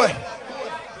 Boy,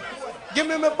 give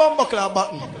me my bumper club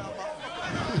button.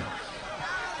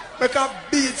 Make I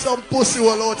beat some pussy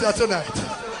all out here tonight.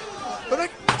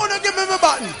 Wanna give me my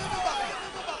button?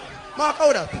 Mark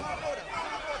out that.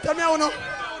 Tell me how no.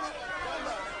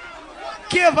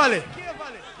 Cave Valley.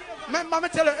 Remember me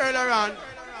tell you earlier on.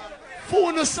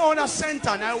 Fool no sound a center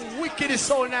and a wicked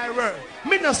sound I world.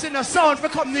 Me no see no sound for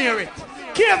come near it.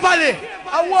 Cave Valley,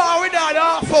 a war with that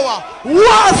half hour.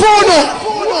 War for no.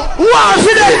 War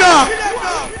for them now.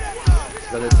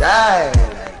 Gonna die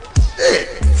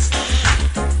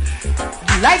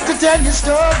like to tell you a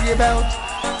story about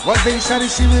what Bass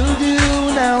Odyssey will do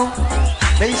now.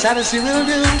 Bass Odyssey will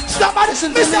do. Stop at this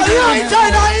and listen to me.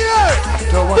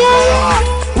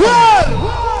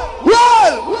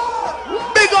 Roll.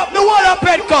 Big up the wall up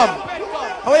head come.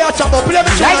 How you chop up? Let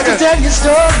me like to tell you a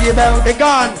story about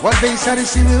what Bass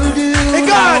Odyssey will do.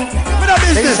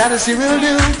 Bass Odyssey will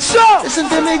do. So listen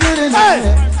to me good enough.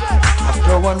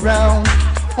 After one round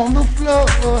on the floor.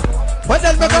 But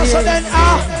then because so then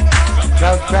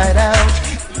crowd cried out,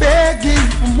 begging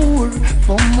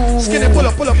for more. Skinny, pull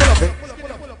up.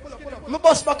 My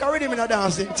boss back already in the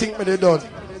dancing. Think me they done.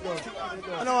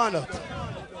 I don't want that.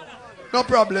 No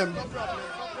problem.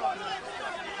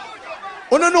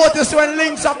 You don't notice when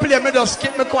links are playing, me just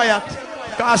keep me quiet.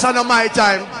 Because I know my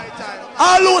time.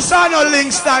 All who say no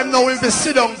links time now will be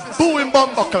sit down, booing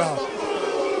bumper club.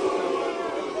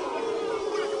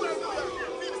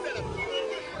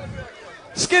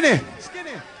 Skinny.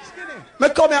 Me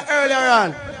come here earlier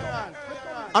on.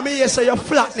 I mean, you say you're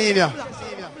flat in here.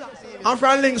 And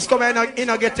from links come here, you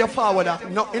know, get your forward.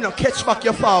 You know, catch back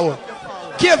your forward.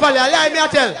 Carefully, allow me to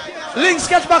tell. Links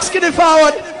catch back Skinny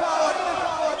forward.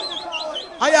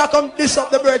 And you come this up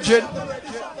the bridge.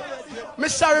 Me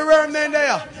sorry where I'm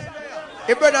there.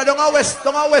 Hey brother, don't go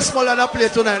Westmoreland and play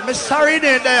tonight. Me sorry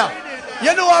there.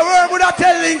 You know what word would I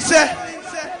tell Links?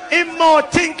 Him more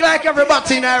think like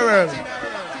everybody in our world.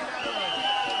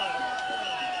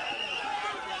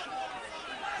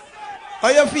 How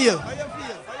you feel?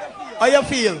 How you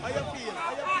feel?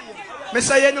 Me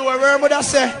say, you know what word would I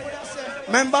say?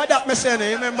 Remember that me say,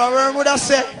 remember word would I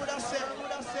say?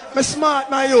 Me smart,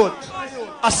 my youth.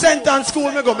 A sentence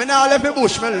school me go. Me now left the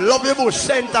bush. Me love the bush.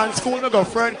 Sentence school me go.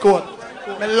 Friend court.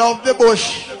 Me love the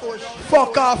bush.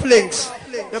 Fuck off Links.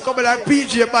 You come like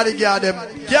PJ bodyguard them.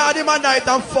 Guard him at night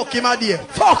and fuck him a day.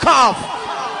 Fuck off.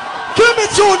 Give me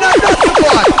John, that's the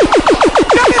boy.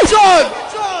 Give me John.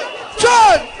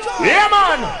 John. Yeah,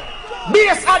 man.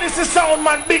 Bass Odyssey sound,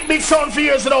 man. Big sound for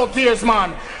years without tears,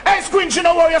 man. Hey, Squinch, you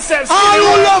know what yourself. All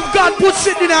who love God, put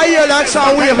sitting in our ear like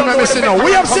some way from everything now.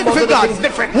 We have sitting for God.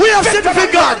 We have sitting for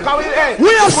God. We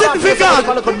have sitting for God.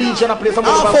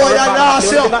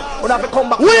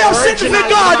 We have sitting for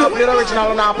God.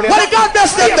 What God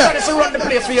does them there?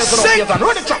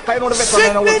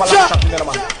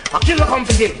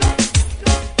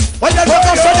 What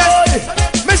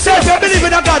myself, you believe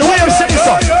in a God. We have sitting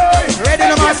so. Ready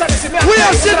now, man. We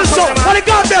have sitting so. What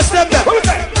God does them there?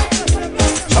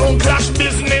 Don't clash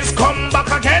business, come back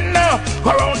again.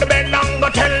 Around the bend and go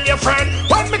tell your friend.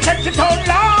 When me check it out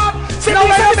loud, see now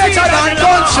we're better than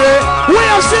country. We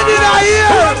are sitting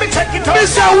here.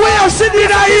 Mister, we are sitting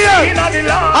here.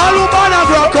 All who man have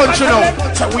our country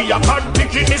now. So we are God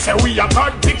picking it, say we are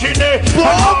God picking it.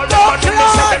 All the country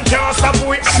say them can't stop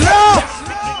we. Slow.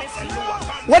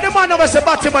 What the man of us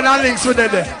about him and Links with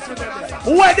it there?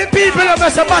 Where the people of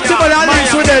us about him and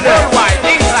Links with it there?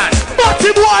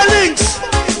 Batty boy Links.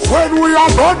 When we are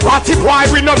born, batty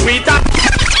boy, we not beat that.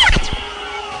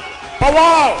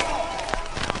 Power!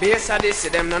 Bass of this,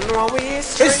 them no know we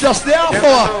it's just there for.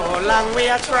 How long we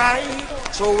are trying.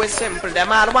 So we simple,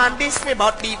 them all want this me,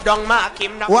 but deep down mark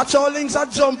him now. Watch how Links a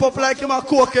jump up like him a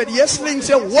cokehead. Yes, Links,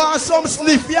 you want some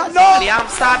sniff, you know? The arm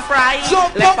start frying.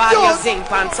 Jump left up, all your zinc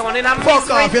pants on in a fuck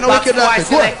off, you know wicked like it.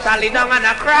 Select all down and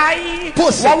a cry.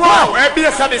 Pussy. Wow, hey,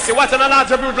 Bass of this, watching a large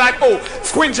build like O.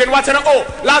 Squinching, watching a O.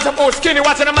 Large of O, Skinny,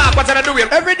 watching a mark, watching a doing.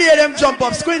 Every day them jump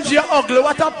up. Squinch, you ugly.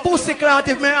 What a pussy clot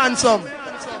if me handsome.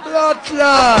 Blood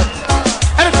clot.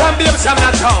 Anytime baby I'm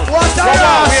not town. What a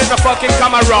ass. Where's the fucking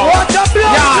camera round? What a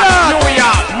blood clot. New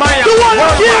York, Miami. You want to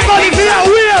keep money for your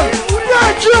wheel.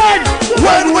 Brethren.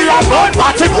 When we are born,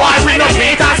 party boy, we no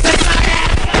beat us.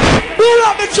 Pull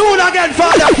up the tune again,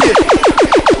 Father Kid.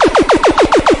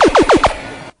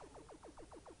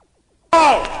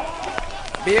 Oh.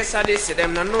 Bass of this,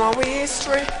 them no know we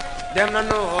history. Them no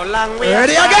know how long we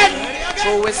ready again.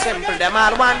 So we simple, them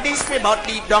all want this me, but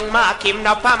deep down mark him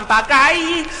no pampa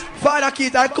guy. Father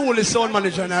Keith, I coolest sound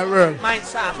manager in the world. Mind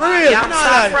soft, real, I'm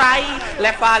so fry.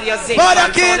 Left all your zinc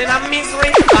and soul in a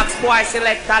misery. Box boy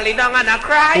select all it down and a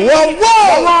cry. Whoa,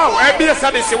 whoa! Wow, hey, Bass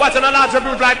of this, watching a large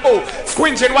build like O.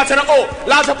 Squinching, watching a O.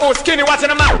 Large of O, Skinny,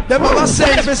 watching a man. Them mama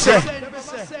saying me say,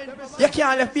 you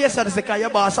can't left Bass of this because your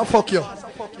boss will fuck you.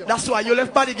 That's why you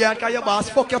left bodyguard because your boss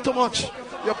fuck you too much.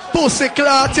 You pussy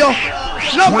clot, you.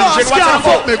 No boss can't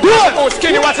fuck me. Good. Oh,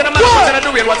 Skinny, watching a man, watching a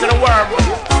doing, watching a worm.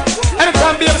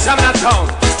 Anytime baby I'm not town.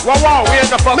 Wow, where's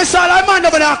the fuck? Mr. I man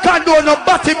over there can't do no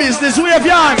batty business. We have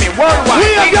your army.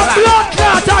 We have your blood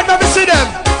clot. I never see them.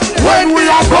 When we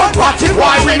are born, batty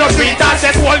boy, we no beat us.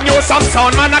 That whole new some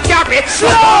sound, man, I carry.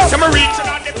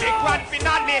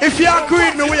 If you agree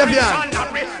with me, we have your hand.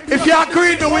 If you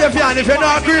agree with me, we have your hand. If you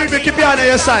don't agree with me, keep your hand on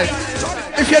your side.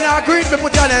 If you don't agree with me,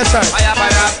 put your hand on your side.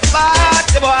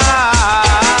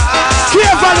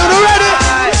 Careful, you ready?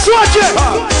 Swatch it.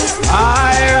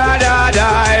 I'd rather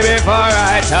die before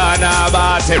I turn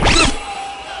about it.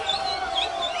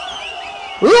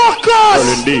 Rockers!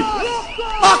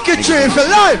 Architecture for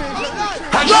life!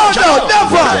 No,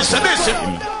 never!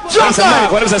 Jump out!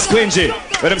 What is a squingy?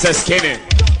 What is a skinny?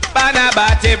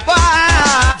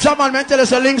 Jaman, man, tell us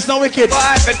the links now wicked.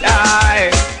 Mr.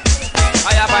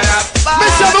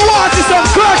 Me want to some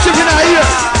kerchief in here.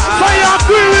 So you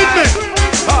agree with me?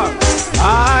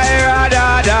 I'd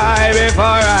rather die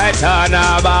on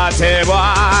a body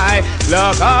boy.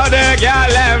 Look how the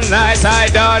girl them nice. I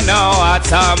don't know what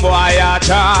some boy I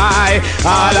try.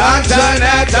 All on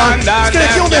internet and down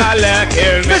them girl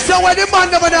kill me. Listen, when the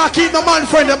man never now keep the man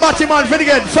friend, the batty man for the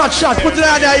game. Fat shot, put it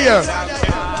on here.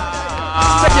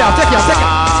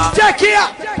 Take here.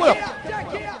 Pull up.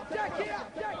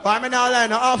 Why me now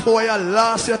line half for you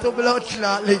lost your two blood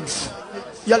clot links.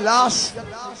 You lost.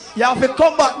 You have to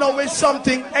come back now with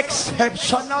something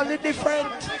exceptionally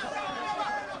different.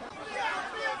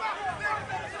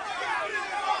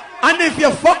 And if you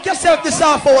fuck yourself this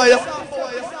half hour,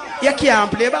 you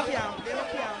can't play back.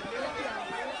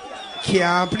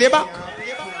 Can't play back.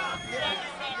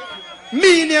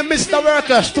 Me name Mr.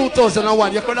 Workers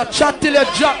 2001. You're gonna chat till you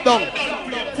drop down.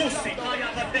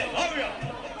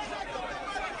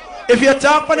 If you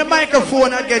talk on the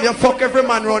microphone again, you fuck every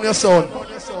man around your sound.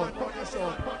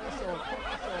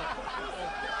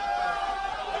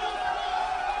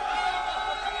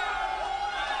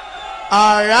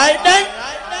 Alright then.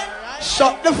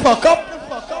 Shut the fuck up.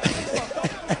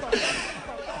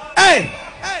 Hey,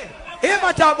 here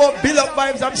I talk about build up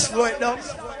vibes and slow it down.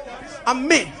 I'm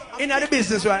me in the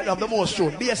business right now, the most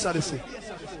true. Be a ODYSSEY.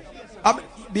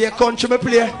 Be a country me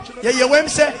play. Yeah, you what I'm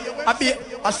say? I be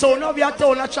a son of your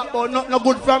town a chat about not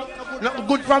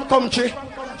good from country.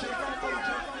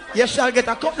 You shall get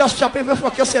a couple of chop if you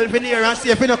fuck yourself in here and see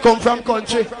if you don't come from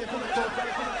country.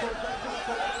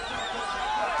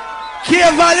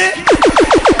 Care Valley,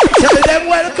 tell them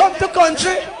welcome to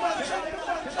country.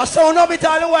 I sound of it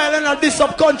all the while and I diss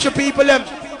up country people them.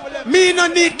 Me no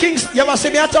need kings. You ever see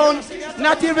me at town?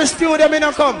 Not even studio me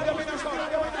no come.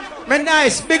 Me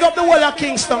nice, big up the whole of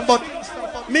Kingston, but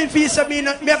me feel say me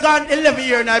gone 11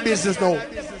 years in my business now.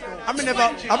 I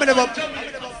never.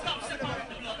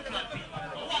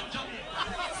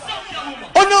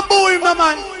 Oh no boy, my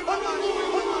man.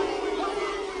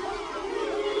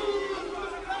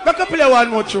 Make a play one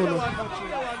more tune.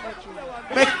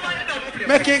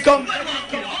 Make him come.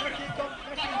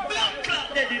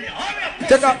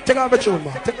 Take out my tune,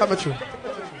 man. Take out my tune.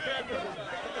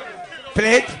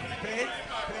 Play it.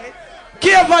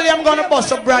 Carefully, I'm gonna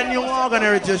bust a brand new organ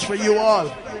heritage for you all.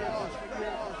 You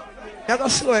gotta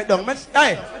slow it down.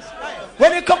 Hey,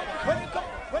 when you come,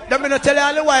 I'm gonna tell you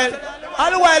all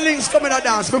the while links come in a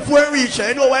dance before we reach here.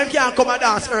 You know why he can't come and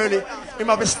dance early? He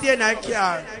must be staying in that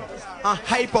car and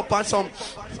hype up on some.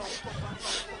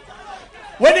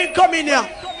 When he come in here,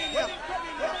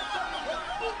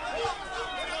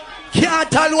 can't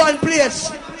tell one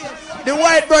place. The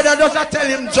white brother doesn't tell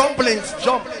him jump links,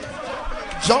 jump.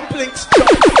 Jump links,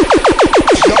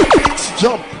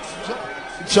 jump.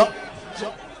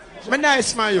 Me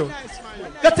nice man you.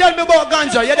 You tell me about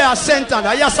ganja, you there sent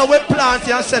on. You saw we plant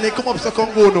and send it come up so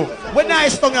come go no. We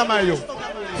nice tongue man you.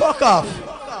 Fuck off.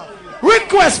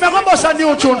 Request me come bust a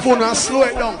new tune for and slow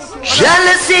it down.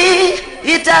 Jealousy,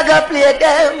 it a go play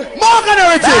them. Morgan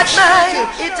Heritage. Batman,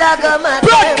 it a go mad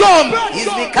Bloodcom. It's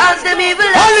because them evil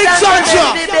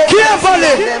Alexandra.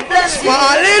 Carefully.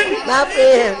 Smiling. My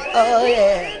friend, oh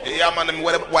yeah. Yeah man,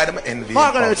 why them envy?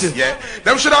 Morgan Heritage. Yeah.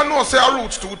 Them should have known say a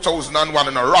Roots 2001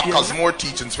 and a Rockers more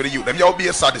teachings for the youth. Them you be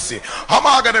a ODYSSEY. How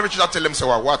Morgan Heritage I tell them say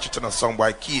well, watch it in a song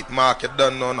by Keith Market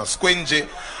done no Squingy.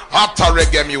 After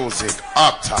reggae music,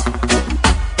 after.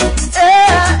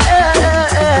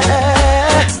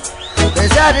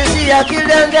 There's ODYSSEY, I kill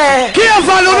them there.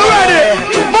 Careful, you ready?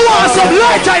 Move on some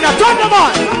light China, turn them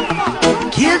on.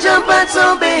 Kill, jump and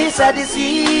some bass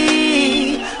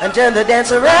ODYSSEY and turn the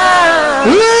dance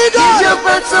around. Kill, jump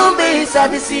and some bass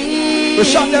ODYSSEY. We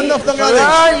shot them enough to for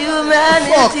all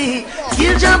humanity.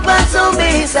 Kill, jump and some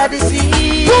bass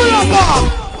ODYSSEY. Pull up,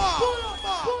 man.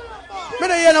 I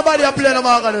don't hear nobody play no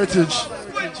Morgan Heritage.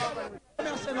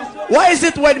 Why is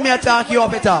it when me attack you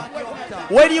up attack?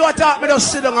 When you attack me,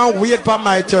 just sit down and wait for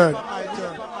my turn.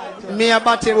 Me a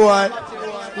batty boy.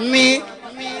 Me.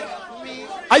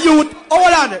 A youth.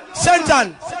 Hold on.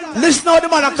 Sentan. Listen how the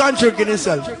man a contradict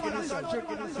himself.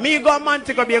 Me go man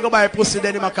take a go buy pussy,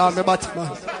 then him a call me batty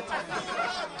man.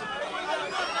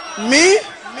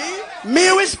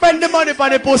 Me will spend the money for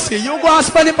the pussy. You go and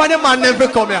spend it for the man never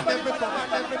come here.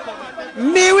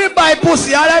 Me will buy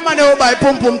pussy. All I man will buy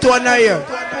pum pum to an ear.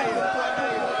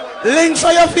 Links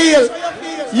how you feel.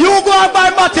 You go and buy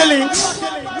batty links.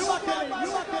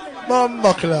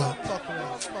 Bumbleclap.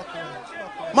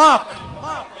 Mark.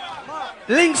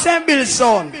 Links and Bill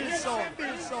son.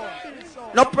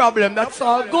 No problem. That's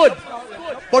all good.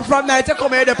 But from night to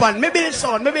come here depend. Me Bill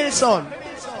son.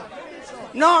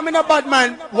 No, I'm not bad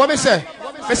man. What me say?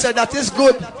 Me say that is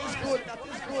good.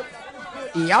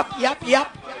 Yap.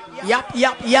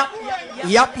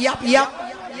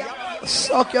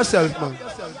 Suck yourself, man.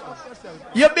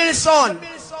 You build son.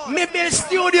 Me build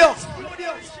studio.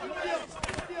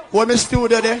 When me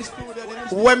studio there?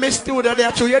 When me studio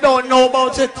there too, you don't know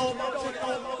about it.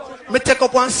 Me take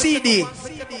up one CD. You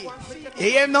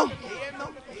hear me now?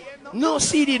 No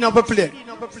CD never play.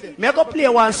 Me go play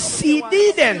one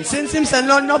CD then. Since him say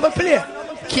no never play.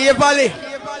 K Valley.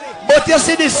 But you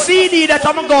see the CD that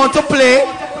I'm going to play.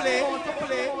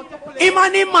 Him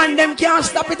and him man them can't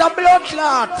stop it a blood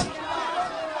clot.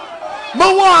 Me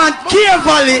want K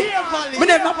Valley. Me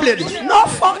never play this. No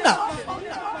fuck that.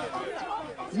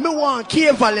 Me want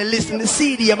K Valley listen to the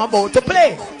CD I'm about to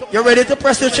play. You ready to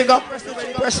press the trigger?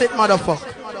 Press it,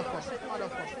 motherfucker.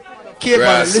 K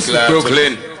Valley, listen.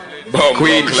 Brooklyn.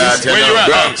 Queen, where you at?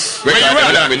 Bronx. Where you at?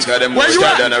 Where you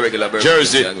at?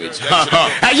 Jersey.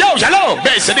 Hey yo, hello.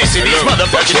 Bass of this in these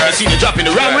motherfuckers. Never seen you drop in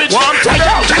the round ridge. Hey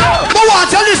yo, hello. Me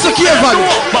want to listen to K Valley.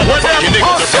 But what the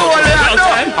niggas are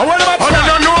doing? I want to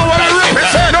know what I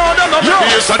represent.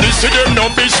 Yes, I this to them no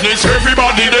business.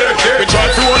 Everybody there. We try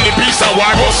to only peace and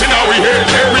war. What's in our head?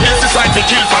 We just decide to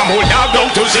kill from whole now down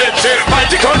to Z.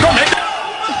 Mighty can't come make.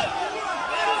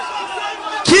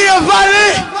 K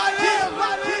Valley.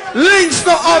 Links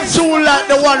not up too like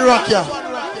the one rock here.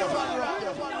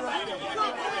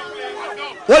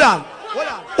 Hold on.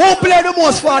 Who play the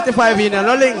most 45 in here?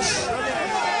 No links.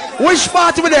 Which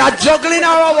party they are juggling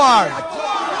or a war?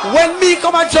 When me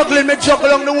come and juggling, me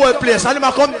juggle on the whole place. And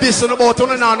I come this on about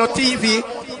on no TV.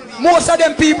 Most of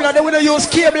them people they will use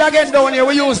cable again down here.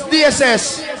 We use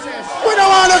DSS. We don't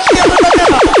want no cable.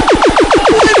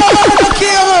 We don't want no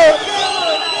cable.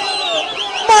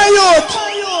 My youth.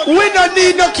 We don't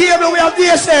need no cable, we have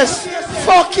DSS.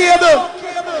 Fuck cable.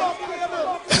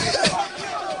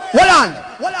 Hold on.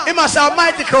 He must have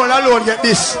Mighty Crown alone get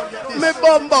this. Me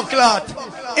bumbo clot.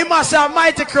 He must have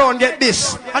Mighty Crown get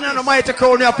this. And I know Mighty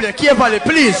Crown you play. K Valley,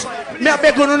 please. Me a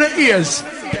beg on the ears.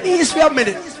 Please for a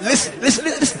minute. Listen,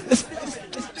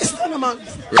 man.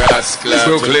 Rascal.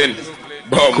 Brooklyn.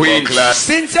 Queen class.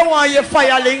 Since you want your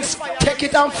fire links, take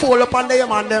it and fall up under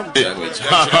your man them.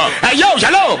 Hey yo,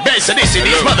 hello. Bass of this in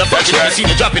these motherfuckers. Never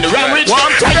seen you drop in the round ridge.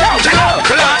 Hey yo, hello.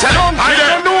 I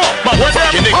don't know. But what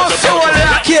the niggas are doing?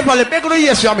 K Valley, beg on the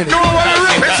ears for a minute. No,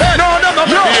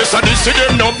 yes, I this to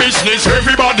them no business.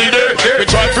 Everybody there. We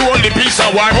try to only peace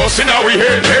and war. What's in our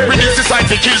head? We just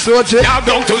decide to kill. Now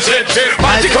down to Z.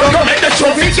 Mighty come make the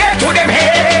trophy get to them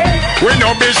head. We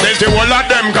no business. The whole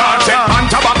of them can't set on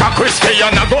tobacco Christie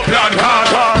and a go plan card.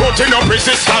 Putting up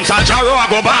resistance and Jaro a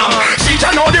go bam. See ya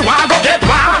know the war go get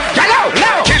bam. Hello,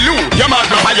 kill you. You mad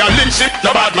no fire Lindsay, no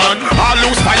bad man. All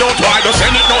loose by your why don't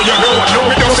send it no you know. No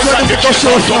we don't decide to kill.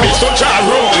 So be so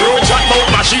Jaro. Road chat mouth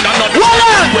machine and not.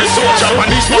 We so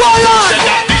Japanese man. Said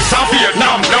that this a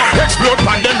Vietnam. Explode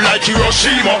pan them like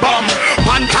Hiroshima bomb.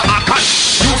 Panta Akash.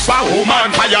 Use for woman.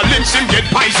 Fire Lindsay get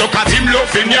paiso cause him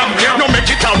loving yam. No make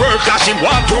it a work cause him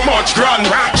want too much grand.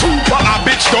 Super a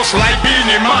bitch just like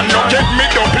Beanie Man. No get me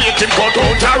to play him cut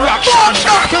out a rock.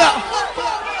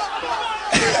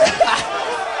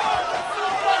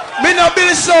 Me no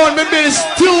build sound, me build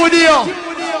studio.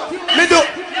 Me do.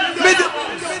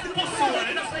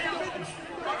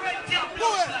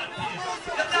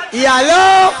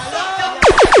 Hello.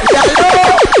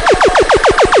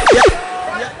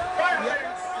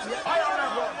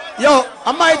 Yo,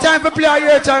 am my time to play or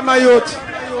your time, my youth?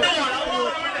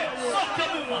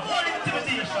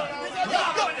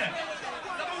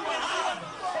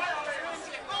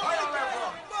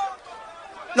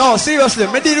 No, seriously,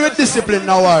 me deal with discipline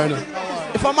now, Warren.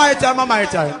 If I'm my time, I'm my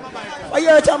time. A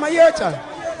your time, a your time.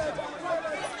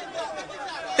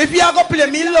 If you are going to play,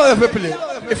 me love you play.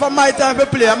 If I'm my time to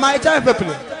play, I'm my time to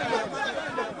play.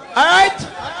 Alright?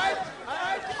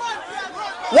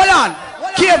 Hold on.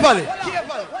 K Valley.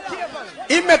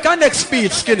 He make a next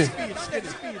speech, skinny.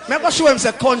 Make a show him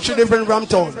say country different from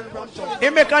town. He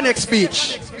make a next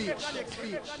speech.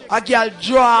 A girl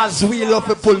draws wheel up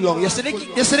a pull long. You see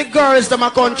the girls in my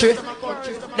country?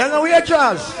 They know where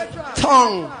draws.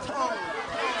 Tongue.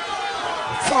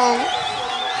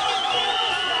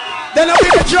 They know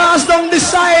where draws down the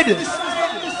side.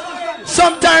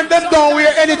 Sometimes they don't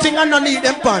wear anything underneath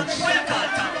them pants.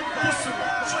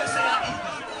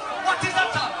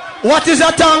 What is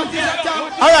a tongue?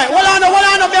 Alright, hold on,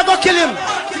 I'm going to kill him.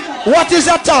 What is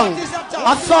a tongue?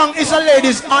 A thong is a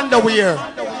lady's underwear.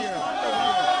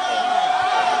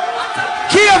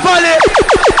 K Valley.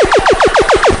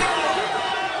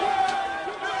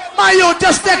 My youth,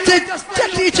 just take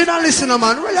teaching and listen,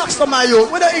 man. Relax to my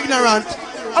youth. We're ignorant.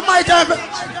 I might have.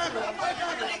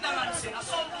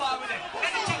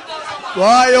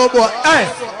 Why, oh boy. Hey.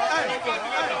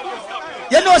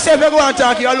 You know, say if you go and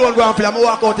talk, you alone go and play. I'm going to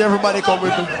walk out, everybody come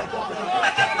with me.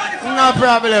 No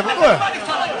problem. Go.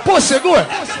 Pussy, go.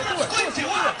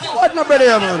 What my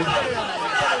brother, man?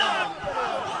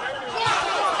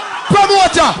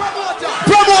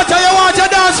 Promoter, you want your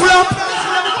dance floor?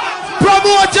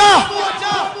 Promoter.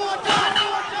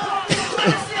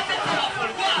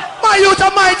 My youth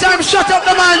of my time, shut up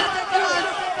the man.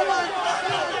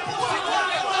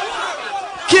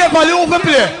 Carefully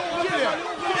overplay.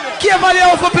 Carefully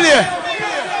overplay.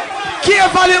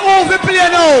 Carefully overplay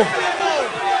now.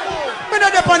 We're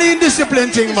not up on the indiscipline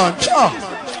thing, man. Sure.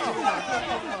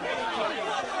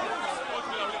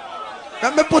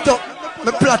 Let me put up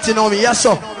my platinum on me, yes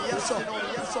sir.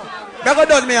 I got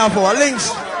done me here for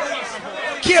links.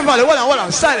 Carefully, hold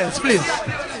on, silence, please.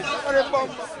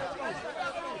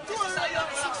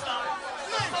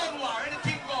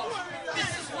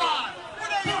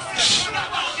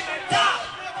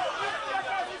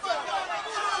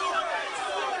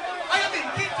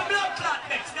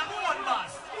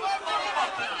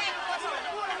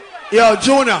 Yo,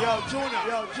 Jonah.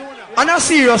 On a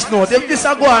serious note, if this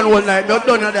a go on all night, not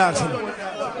done your dancing.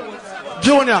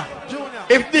 Jonah,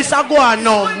 if this a go on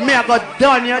now, me I got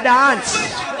done your dance.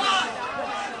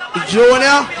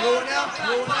 Jonah.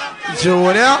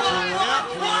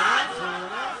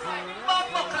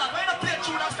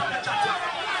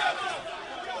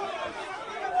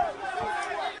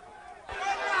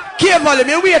 Carefully,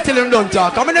 me wait till him don't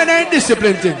talk. I'm in a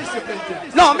discipline thing.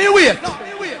 No, me wait.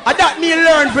 And that me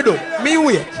learn for do. Me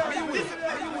wait.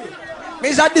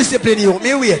 Me's a discipline you.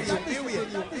 Me wait.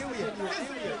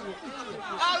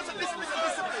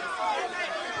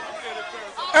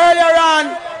 Earlier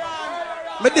on,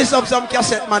 me diss up some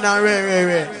cassette man and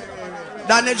Ray.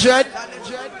 Danny Dread,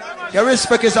 your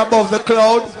respect is above the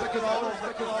cloud.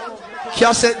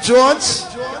 Cassette Jones,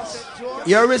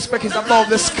 your respect is above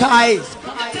the sky.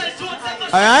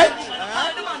 Alright?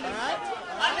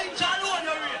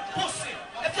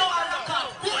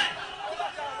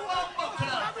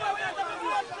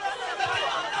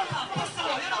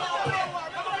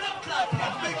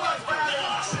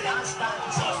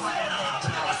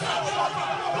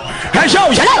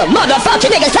 Hello,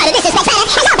 motherfucking niggas try to disrespect Hello,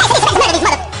 these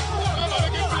mother.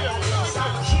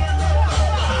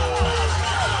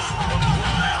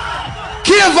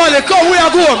 Carefully, come, we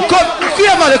are going. Come,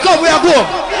 carefully, come, we are going.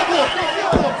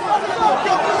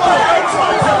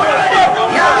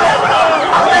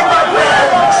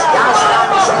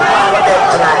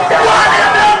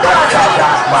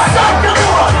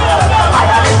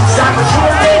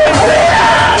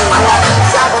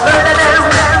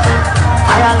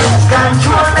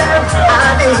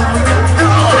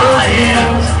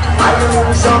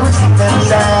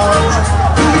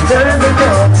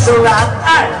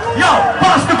 Hey, yo,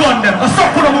 pass the gun then. Let's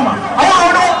stop for the woman. I want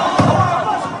to know.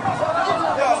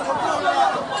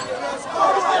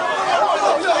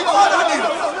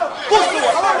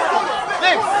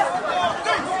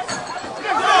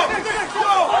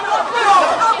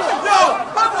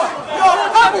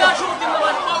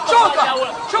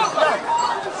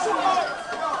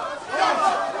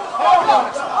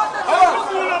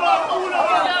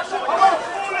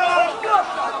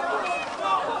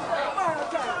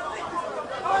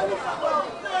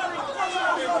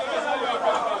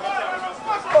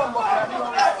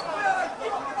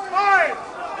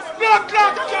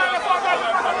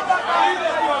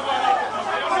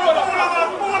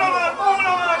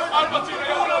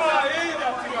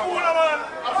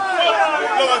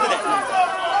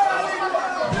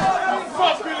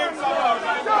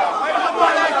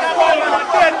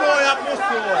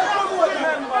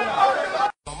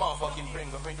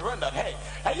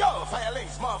 Hey yo, fire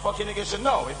links, motherfucking niggas should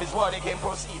know if it's war they can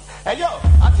proceed. Hey yo,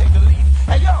 I take the lead.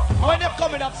 Hey yo, when they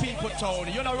coming up people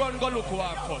town, you know run go look who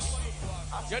are cuss.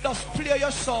 You just play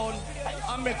your sound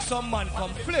and make some man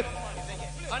come flip.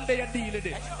 And then you deal with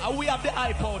it. And we have the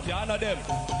hype out here, I know them.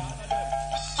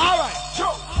 Alright,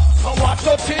 sure. So what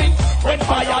the thing when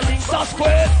fire links are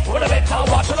squared? When I better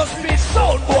watch the speed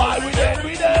sound boy we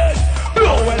dead.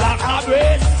 Blow well like a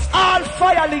brain. All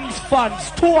fire links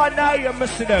fans, 2 and 9 you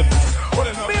missing them.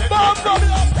 Me bomb them.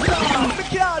 Me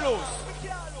can't lose.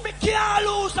 Me can't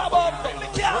lose about them. Me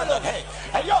can't lose.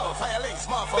 Hey yo, fire links,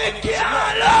 motherfucking niggas. Me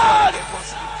can't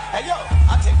lose. Hey yo,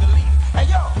 I take the lead. Hey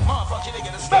yo, motherfucking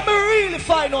niggas. Let me really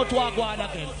find out what going on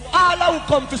again. All who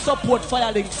come to support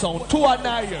Firelink sound, 2 and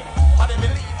 9 years.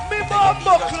 Me bomb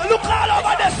buckle, look all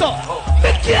over there, so.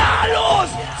 Me can't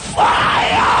lose.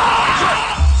 Fire!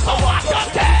 So what you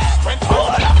take?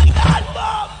 Pull up that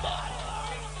bomb.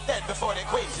 Dead before they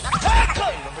quit.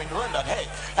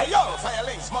 Hey yo, fire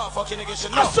links, motherfucking Fucking nigga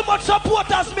should know. How so much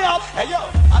supporters me have? Hey yo,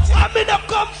 I mean I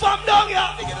come from down here.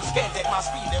 They get a scared, take my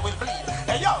speed, they will bleed.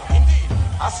 Hey yo, indeed,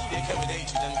 I see they came with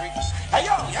hatred and greed. Hey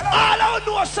yo, all I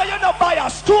know say you're not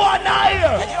biased. Two and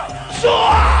here. Hey yo,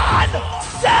 John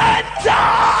Center.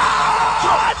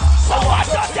 So what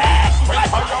you think?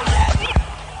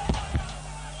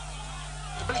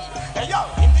 Hey yo,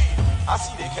 indeed, I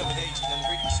see they came with hatred and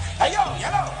greed. Hey yo,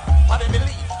 but they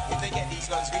believe if they get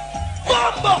these guns free.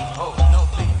 Bumbo! Oh, no,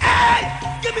 please. Hey!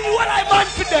 Give me what I'm on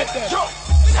for that then. Sure.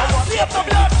 Save the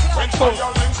blood. When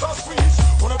your links are squeezed,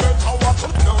 wanna better watch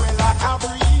them know it like a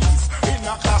breeze. In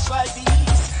a class like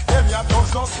these, them ya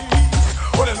does not cease.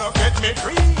 Wanna not get me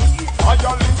free. All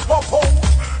your links pop out,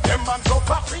 them man so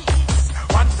patries.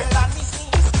 One fell on his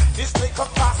knees, this lick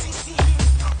of classy seas.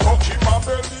 Don't keep my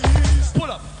bellies.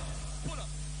 Pull up.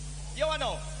 You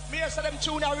know, me say them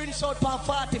tune a rinse out for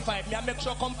 45. Me I make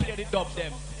sure come play the dub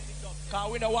them. Cause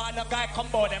we don't want no guy come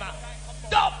bout them.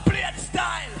 Dub plate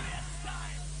style.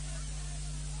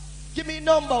 Give me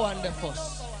number one the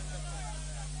first.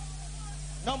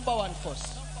 Number one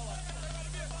first.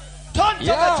 Turn to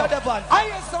the van. I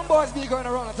hear some boys be going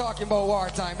around and talking about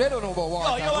wartime. They don't know about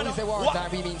wartime. When we say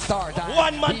wartime, we mean star time.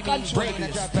 One man we mean brain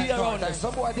and trap time.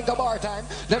 Some boys think of bar time.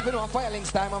 Them know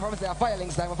filings time. I'm from say a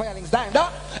filings time. A filings time. No?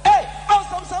 Hey, how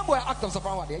some boy act up so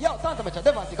from what day? Yo, talk to me,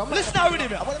 Devante, come listen now with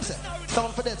him. What I'm saying?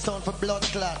 Sound for dead, sound for blood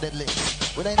clot deadly.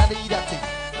 We ain't gonna eat that thing.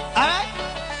 Alright.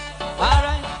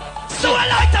 So I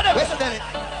like to them. Where's the belly?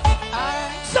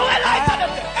 So I like to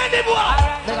them. Anymore.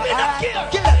 We don't care.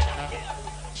 Kill it.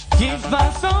 Give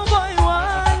us some boy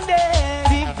one day,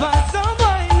 give us some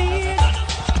boy need.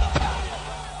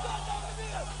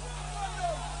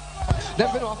 Them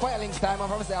know a filings time. I'm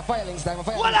from say a filings time. A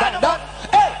filings What time. on?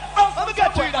 Hey, let me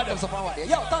get to you that.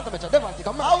 Yo, talk to me, Devante,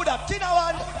 come on. How that? Tina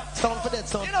one. Sound for dead,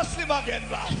 sound. You know slim again,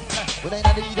 man. We ain't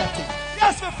gonna eat that thing.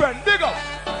 Yes, my friend. Big up.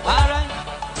 Alright.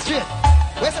 Straight.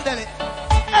 Where's the belly?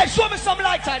 Hey, show me some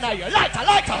lighter now here. Lighter.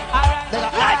 Alright.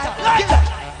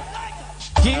 Lighter.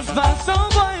 Give us some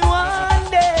boy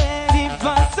one day, give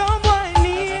us some boy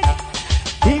need.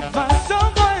 Give us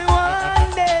some boy one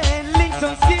day, links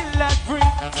on still at free.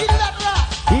 Kill that rat.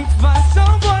 Give us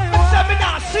some boy one day,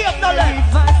 Seminar, save no left.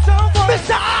 give us some boy.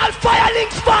 Mr. All Fire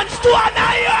Links fans to an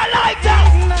here like that.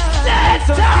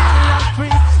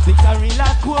 It's a real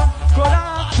cool, scroll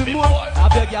up to more.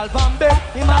 Have your girl from bed,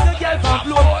 him have your girl from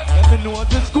floor. Let me know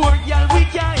the score, girl, we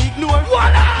can't ignore.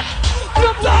 Voila!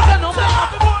 Look like no more.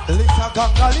 Links are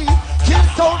gangali. Kill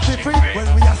sound for free when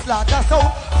we are slaughter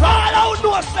sound. All out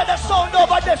know say the sound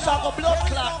over there so go blood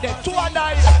clot there. To an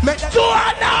here. To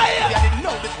an here. You didn't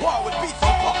know this war would be so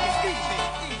fucking easy.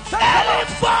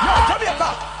 Elephant. Yo,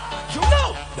 Jamaica, you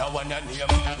know that one and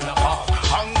him in a park.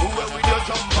 Hang where with your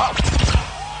jump up.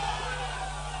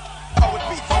 I would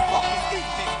be so fucking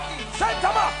easy. Santa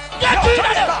Ma. Get to it.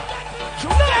 You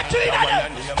know that one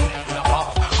and him in a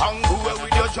park. Hang where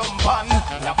with your jump on.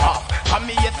 In a park. And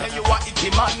me you say you are itty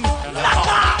man. In a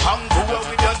park. Hang where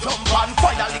with your jump on.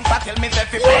 Fire links that tell me that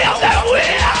people are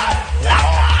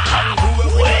hang where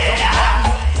with your jump on.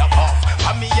 In a park.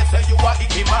 And me you say you are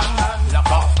itty man. In a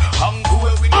park. Hang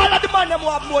where with all of the man them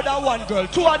have more than one girl.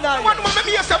 2 and 9. one woman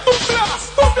me say boom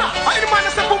blast, boom blast. Any man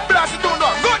say boom blast, you don't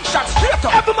know. Gunshot straight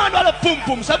up. Every man will have boom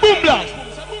boom. Say boom blast.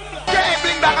 Yeah,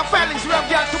 bling back and filings. We have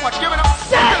girl too much. Give it up.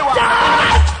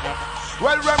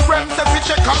 Well, Rem said we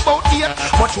check about 8,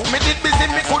 but who me did busy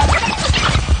me could.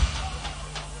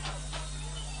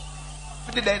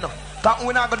 Did they know? That we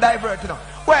not go divert, you know.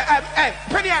 Well, hey,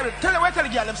 Penny Harry, tell the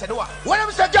girl them say do what? When them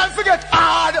say girl forget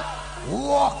hard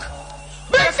walk.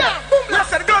 Big girl, boom blast.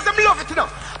 The girls them love it, you know.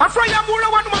 And from your moon,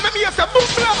 one woman me say boom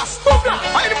blast, boom blast.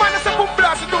 Any man say boom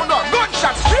blast, you don't know.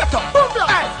 Gunshot straight up, boom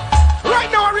blast. Hey, right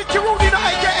now Ricky Rudy, no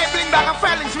AKA bling back and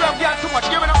filings. We have girl too much.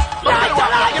 Give it up.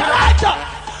 Lighter.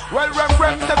 Well,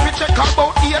 Rem said we check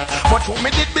about 8, but who me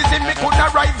did busy, me could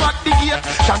arrive at the gate.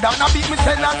 Shandana beat me,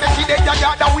 sell and say she dead, the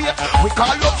other way. We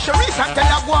call up Sharice and tell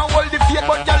her go and hold the fate,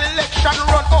 but your election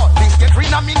run out. Things get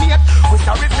re-nominate. We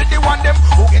sorry for the one them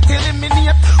who get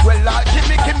eliminate. Well,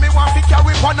 Kimmy want to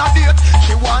carry on a date.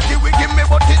 She want it, we give me,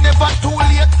 but it never too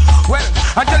late. Well,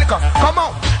 Angelica, come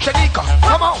on. Shanika,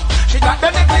 come on. She got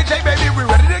the negligee, baby, we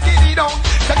ready to get it on.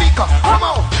 Shanika, come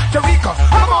on. Sharika,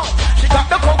 come on. She got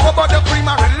the cocoa, but the cream,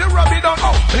 I ready to rub it on.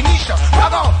 Oh, Linisha,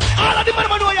 come on. All of the men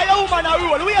know you're woman a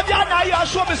rule. We have your now here,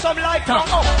 show me some lighter.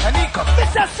 Oh, Anika.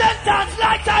 Mr. Sentence,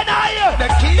 lighter now here. The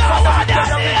key for the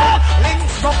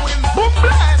links from him. Boom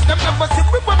blast. Them never see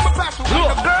me when we pass. The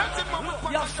girls in my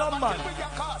you have some man.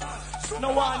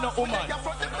 No one, no woman.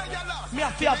 Me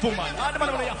a fear woman. All the man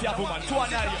know you fear woman. 2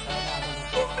 and 9.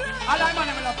 All I man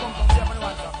them love come from here for the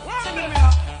one. Sing me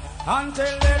now.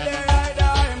 Until the day I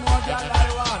die, more than I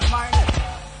want mine.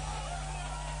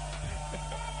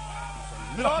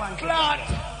 Blood clot.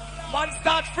 Man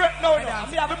start fret now.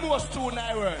 Me have the most tune in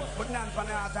the world.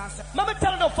 Let me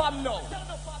tell you fam now.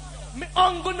 Me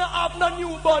ain't gonna have no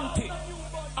new bunty.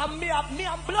 And me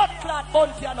and blood clot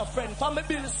bunty and a friend. For me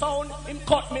build sound, him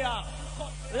cut me off.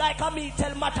 Like a me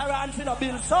tell Mataran to no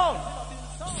build sound.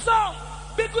 So,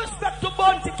 big respect to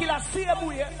bunty killer same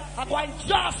way. I'm going to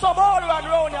draw some all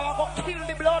around here. I'm going to kill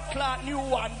the blood clot new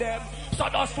one them. So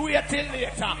just wait till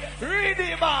later. Read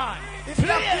it, man. If you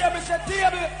have table, say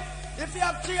table. If you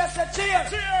have cheers, say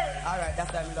cheers. Alright,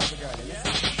 that's time we love the girl.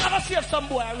 I'm going to see some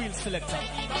boy a real selector.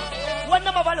 When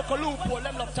them have a look a loophole,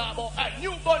 them love talk about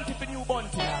new bunty for new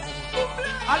bunty.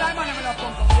 All I man them love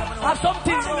come from here. Have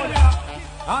something on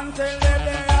until the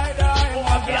day I die. Oh,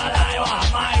 girl, I want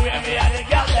my way, me and the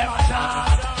girl them a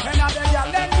chance. And I the girl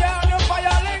them girl, you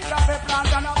fire links up a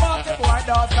plant and a bunty boy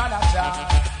does stand a chance.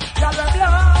 Girl we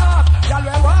black, girl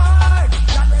we white,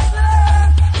 girl we slim,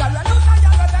 girl we look and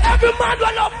girl we bend. Every man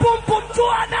will love boom boom to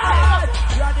a night.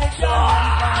 You are the girl.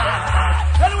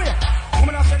 Anyway,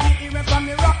 woman I say me even from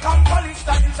the rock and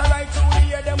Palestine. So right through the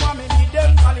year them want me need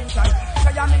them Valentine.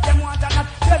 Say I make them want and not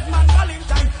dead man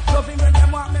Valentine. Loving when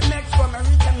them want me make sure me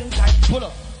reach them inside. Pull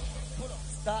up.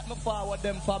 Start me forward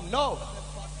them from now.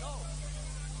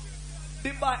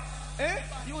 The boy,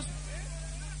 use.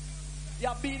 You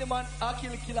be the man, I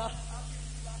kill killer.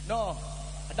 No,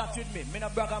 that's with me. Me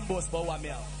not brag and boast about what me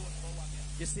have.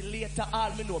 You see later,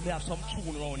 all me know me have some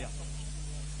tune around here.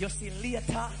 You see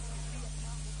later.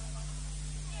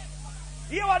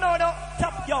 You want to know?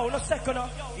 Tap, yo, no second, no.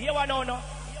 You want to know?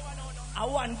 I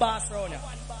want boss around here.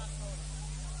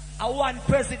 I want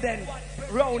president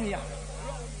round here.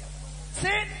 See?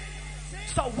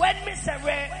 So when me say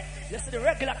red, you see the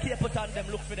regular people on them,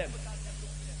 look for them.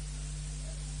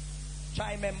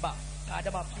 Try remember,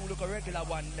 them a few look a regular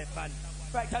one left and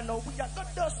right now we just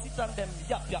got dust it on them,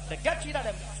 yap, they get rid of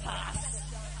them fast.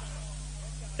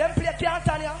 Them play can't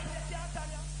on ya.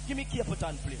 Give me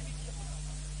Caputan play.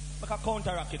 Make a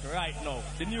counteract it right now,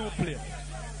 the new play.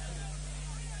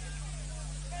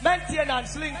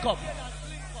 Maintenance, link up.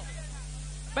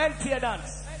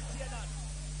 Maintenance.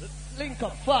 Link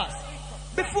up fast.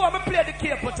 Before me play the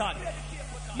Caputan,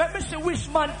 let me see which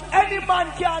man, any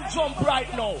man can jump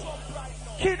right now.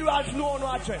 Kid Ralph know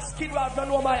no address. Kid Ralph don't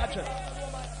know my address.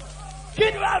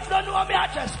 Kid Ralph don't know my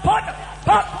address. Pop.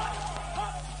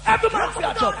 Every man for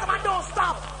your jump. Don't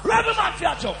stop. Every man for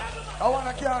your jump. I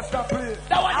wanna can't stop playing.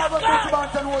 That one I have a big man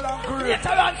and hold on great. Later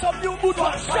on some new good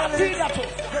ones. Shut in that too.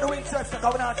 Get the Winchester,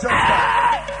 coming out Chester.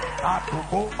 I could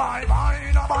go my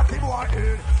mind about the boy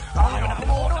head. I wanna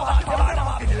promote about the man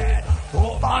about the head.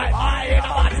 Go my mind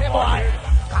about the boy.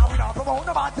 I wanna promote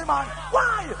about the man.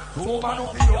 Why? So man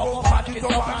don't feel no party, so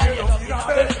man don't feel a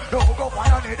bed. Don't go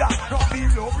fire neither, don't feel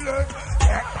no blood.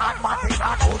 Take that matic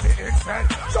that goes in instead.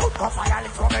 Shout go fire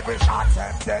links from every shot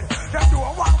tempted. Them do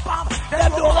a one bomb,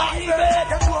 them do a one even.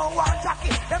 Them do a one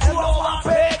jacket, them do a one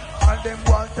peg. And them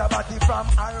want a body from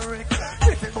Eric.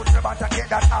 This is good about to get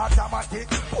that automatic.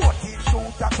 14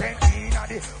 shooter 10 in a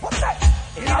day. What's that?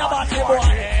 In a body boy.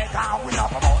 Now we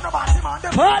not promote the body man.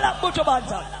 Pull up Butcher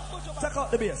Banter. Check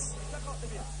out the bass.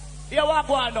 Here what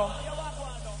go on now.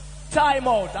 Time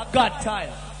out. I got time.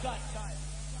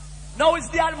 Now it's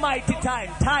the almighty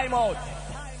time. Time out.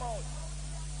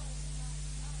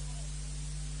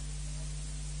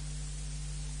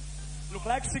 Look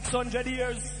like 600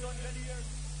 years.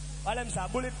 All them say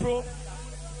bulletproof.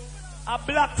 A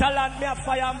black talent, me a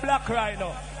fire and black right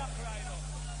now.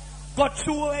 Got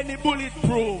through any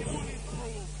bulletproof.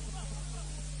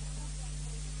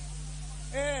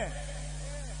 Eh.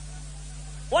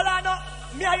 Well, I know,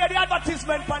 me I hear the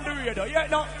advertisement on the radio. You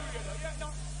know?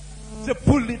 The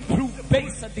bulletproof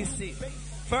base of this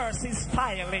versus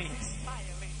fire links.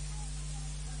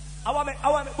 I want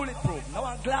me bulletproof. I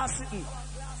want glass sitting.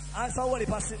 And so what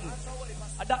if I sitting?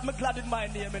 And that me glad with my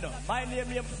name, you know. My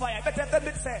name fire. Better than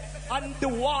me say, and the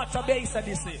water base of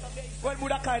this. Well,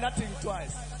 would that kind of thing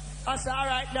twice. I say,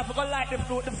 alright, I forgot to light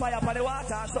the fire upon the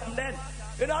water or something then.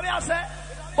 You know what I say?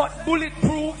 But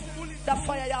bulletproof, the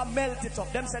fire you melt it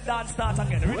up. Them say dance start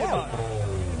again. Read it back.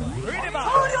 Read it back.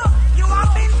 Hold up, you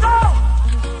have been told.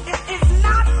 It is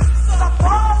not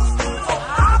supposed to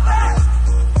happen.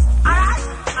 Alright?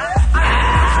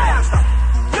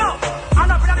 No, I'm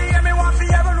not gonna hear me want to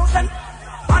evolution.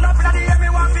 I'm not gonna hear me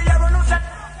want to evolution.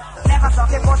 Never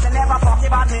suck your pussy, never fuck your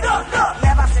body.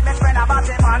 Never see me friend about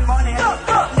him on money.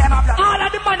 All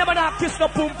of the man are gonna kiss the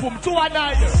pum pum to an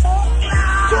eye.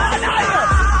 To an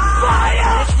eye.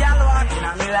 Fire! This girl walking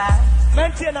on me like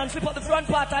Maintain and slip out the front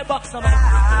part, I box them.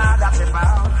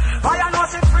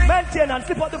 Maintain and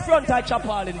slip out the front, I chop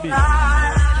all in beat.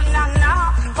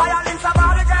 Violence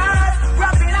about the girls,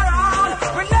 we've been around.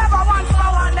 We never want to go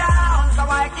on down, so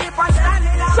I keep on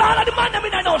standing up. So all of the man, I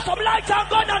mean, I know some lights are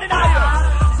going on in here.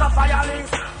 So violence,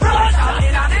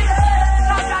 standing on the air.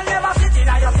 I can never sit in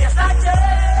your face like that.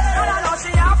 And I know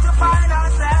she have to find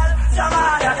herself.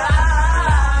 Jamaica,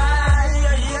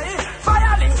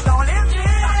 violence don't live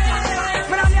here.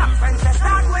 Me and young princess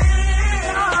that way.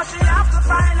 I know she have to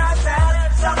find herself.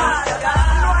 Jamaica,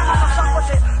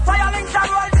 violence and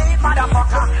roll deep,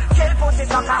 motherfucker. Kill pussy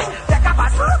sucker. Take a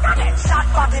bazooka, then shot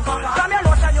body fucker. From your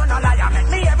lotion, you no liar. Make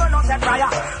me ever not a crier.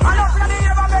 I love you,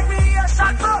 never make me a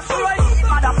shot first. Roll deep,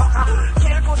 motherfucker.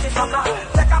 Kill pussy sucker.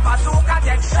 Take a bazooka,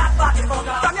 then shot body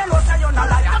fucker. From your lotion, you no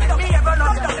liar. Make me ever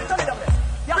not a crier.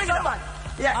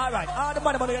 Yeah. All right. All the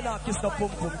man want to knock kiss the pum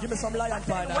pum. Give me some lion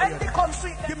pie now. When they come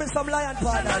sweet, give me some lion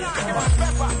pie now.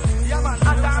 Yeah, man.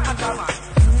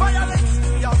 Violence,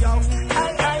 yo, yo.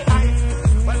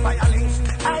 Well, violence,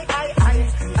 violence.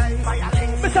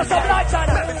 Mr. Some lights on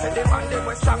let me say the man, they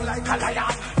were strong like a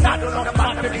lion. Now do not the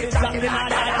man, they be strong in a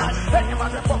lion.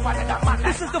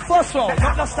 This is the first round,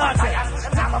 not the starting.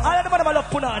 All of the man love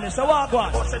punani, so walk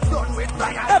one.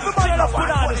 Everybody love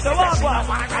punani, so walk one.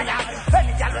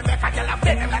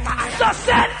 The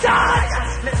center!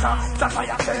 Listen, that's why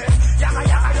I say, yaga,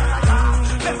 yaga, yaga, yaga.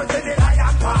 Let me say the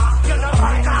lion paw, you know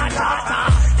my God, yaga,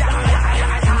 yaga, yaga,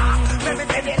 yaga. Let me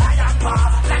say the lion paw,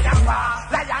 lion paw,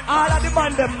 lion paw. All of the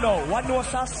man them know, one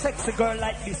knows a sexy girl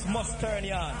like this must turn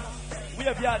you on. We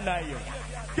have your now you.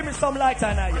 Give me some light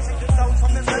on now you.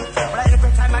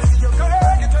 Every time I see you,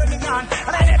 girl, you turn me on.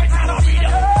 And every time I see you,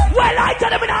 well, light on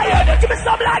them in here. Give me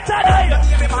some light on now you.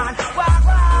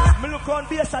 Me look on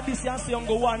base at this and see you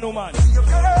go one no man. You girl,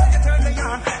 you turn me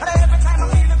on. And every time I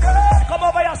feel you, girl. Come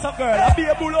over here, some girl. I'll be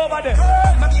a bull over there.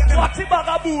 What's the bag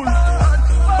of bull?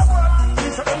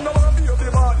 These of them know I'm be a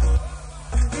big man.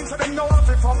 These of them know I'm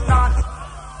be from down.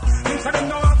 These of them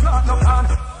know I'm plant no can.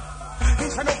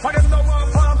 These of them for them know I'm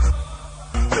farm.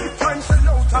 Big time sell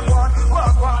out of one.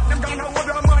 Walk one. Them gonna hold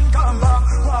a man come back.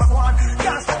 Walk one.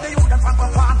 Can't stop the youth them from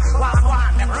farm. Walk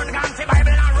one. Them run guns to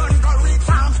Bible and run go read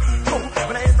Psalms.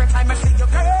 But every time I see you,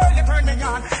 girl, you turn me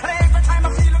on. And every time I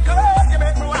feel you, girl, you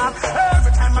make me warm.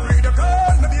 Every time I breathe you,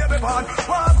 girl, me baby born.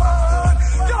 Walk one.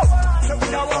 Yo, so we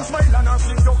don't want smile and our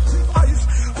flick up deep eyes.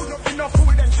 Who don't be no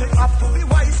fool, then she have to be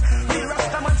wise. We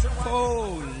rasta man say,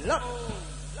 oh, look.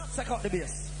 Check out the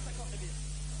bass.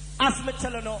 As me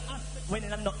tell you now,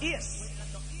 when I'm not ears,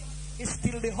 it's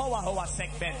still the hour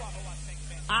segment.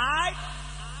 Alright?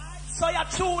 So you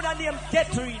tune and name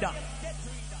Death Reader.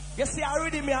 You see, I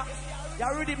read me, I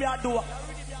do what?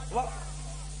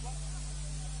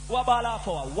 What about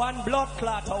for? One blood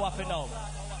clot hour for now.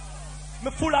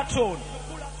 Me full of tune.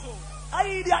 I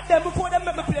idiot them before them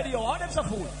make me play the hour. Them so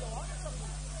fool.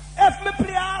 If me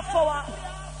play half hour,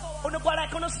 you go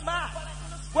like on smart.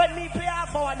 When me play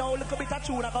half hour now, look a bit of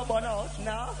tune I go burn out.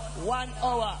 Now, 1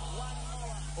 hour.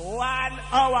 1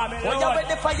 hour, man. When you bet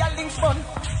the fire links fun,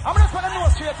 I'm just gonna know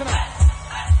straight tonight.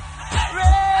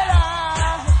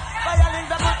 Fire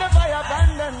links, I put the fire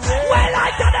abandon. Well,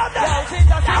 I tell them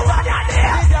that. Now what you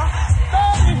there?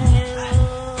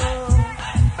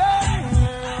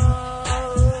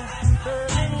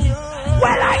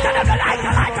 Well, I tell them that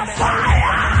like a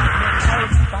fire.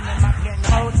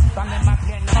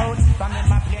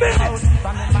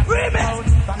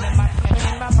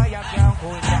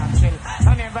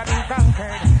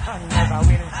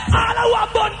 All I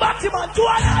want bun back him and do a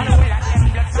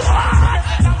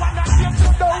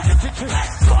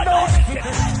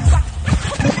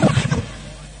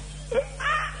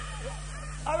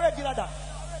regular that.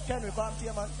 Can we come to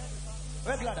you, man?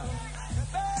 Regular that.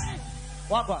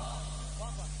 Walk one.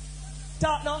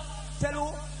 Talk now. Tell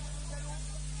who?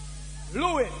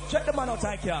 Louis, check the man out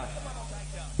I can.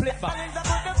 Play it back.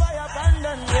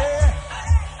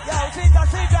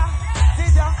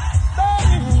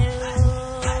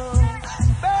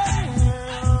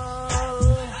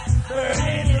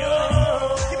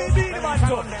 Give me beat him and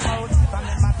turn.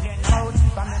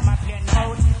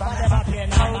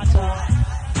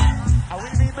 I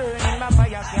will be burning my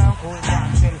fire, can't cool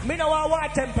down. Me no want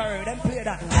white temper, them play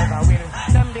that. Never will.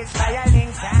 Them this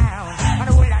firing sound. And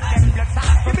the whole of them blood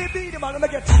sound. Give me beat him and let me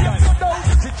get to you.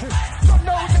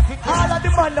 All of the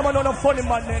man, them are not a funny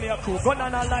man in your crew. Gun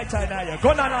on a light in here.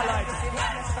 Gun on a light.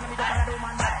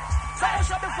 So I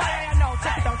show the fire now.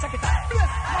 Check it out, check it out. Yes,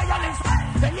 violence.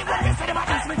 Then you want me for the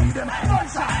madness, we give them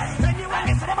gunshot. Then you want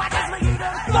me for the madness, we give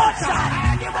them gunshot.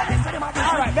 And you want me for the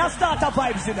madness, we give them gunshot. Alright, now start a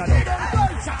vibes in it.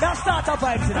 Now start a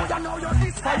vibes in it. I know you're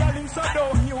this firing, so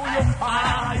don't you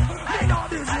fight. Me know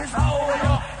this is how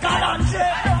you Galanche.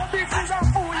 No, this is a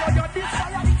fool, you're this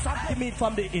firing. Give me it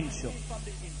from the intro.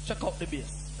 Check out the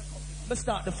bass. Let's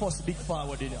start the first big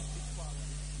forward in here.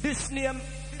 This name,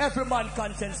 every man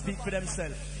content speak for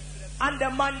themselves. And the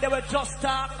man they will just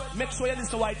talk, make sure you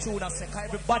listen to white tune and say,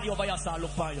 everybody over here start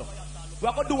look for you.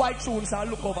 We're going to do white tunes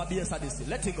and look over bass at this.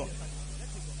 Let it go.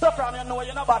 So from you know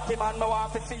you're not batty man, I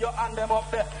want to see you hand them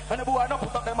up there. When the boy don't put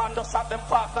up them hand, just shot them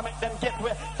fast and make them get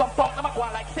way. Some punk them a go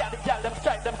on like say the girl them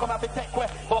strike them come up and take way.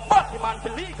 But batty man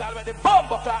feel legal when the bomb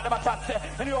buck like them a chat say.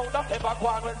 And you out of ever go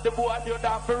on when the boy you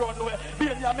down for run away.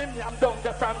 Being your mim yam down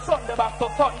there from Sunday back to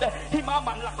Sunday. Him a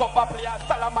man lock up a player,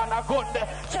 Salaman a gun there.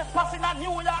 Chest passing in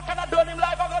New York and I done him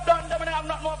like I got done them and I have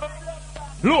not more.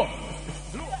 Look.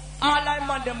 All I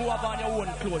man them who have on your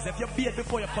own clothes. If you beat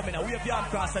before you come in, wave your arm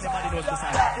cross and everybody knows the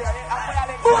sign.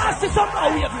 Who wants to see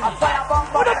something waving?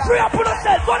 Put a prayer, put a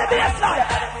self on the baseline.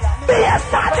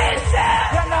 Baseline is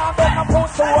there. You're not going to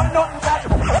post so nothing that.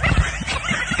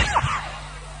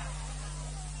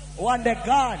 One day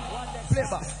gone.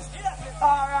 Flavor.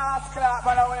 Alright, clap,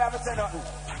 but I will have to say nothing.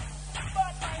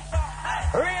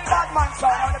 Real bad man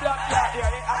sound on the blood clot here.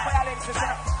 A fire links, you see.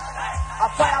 A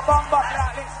fire bomb back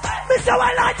like this. Mr.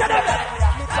 White lighter them.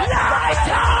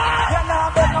 Lighter. You're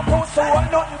not going to post so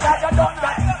nothing that you done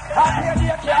that. I'm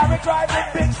here to carry driving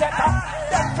big setup.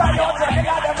 Them try out to hang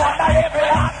out them under every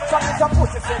hand. Some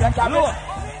pussy say they carry. Look.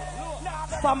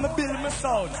 From me build me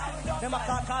sound. Them a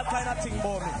talk all kind of thing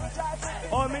about me.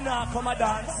 Oh, me nah come a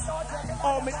dance.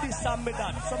 Oh, me this and me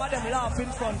that. Some of them laugh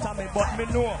in front of me, but me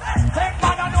know. Take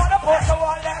man I know the post so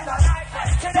all them the night.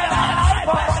 See them all hype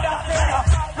up on that thing.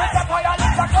 With the fire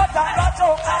lips a cut and got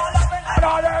choke. All of it and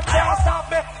all them can't stop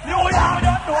me. New York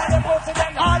don't know the post to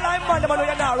them. All I man them know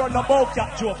you nah run no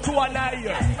bowcat joke. 2 and 9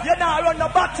 years. You nah run no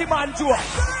batty man joke.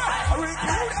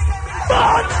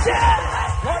 Bunches!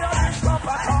 What are these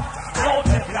proper talk? Don't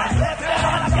let me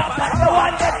the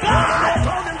one that gone.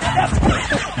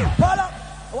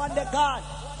 One that gone.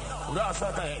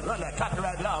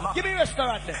 Give me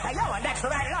restaurant there. Hey, yo, next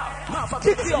right now.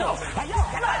 Kick you out. Hey, yo,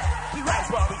 get out. We rise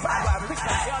well, we find well, we fix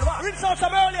rinse out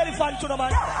some early elephant to the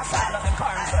man. I started up in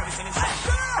car and service in his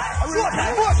More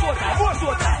water.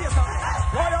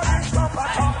 Why are these proper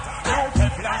talk? Don't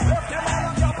take plans, left them all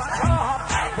on your back.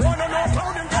 Wanna know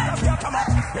how them get us here, come up.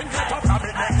 In get up, I'm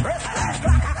in next rest.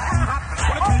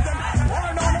 Wanna kill them,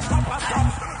 wanna know the stop us stop.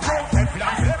 Don't take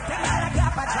plans, left them all on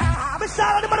your back. I'm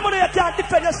sorry, the money you can't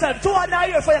defend yourself. 2 and 9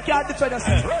 years for you can't defend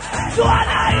yourself. 2 and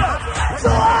 9 years. 2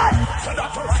 and. So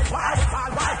that's right, why?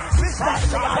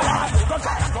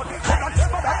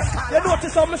 You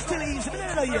notice how I'm still easy.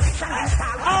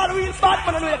 All real bad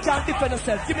man know you can't defend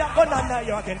yourself. Give me a gun on 9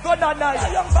 years again. Gun on 9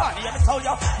 years. Young body, let me tell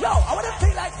you. Yo, I want to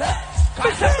feel like that. Gun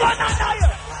on 9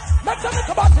 years. Make some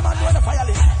little about him and doing the fire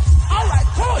leak. Alright,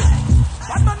 cool.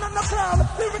 One man on the crown,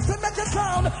 lyrics will make you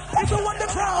drown. People want the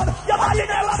crown, your body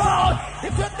never found.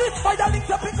 If you this fire links,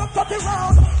 you pick up 30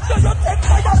 round. Do you take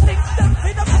fire links, them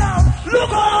in the ground?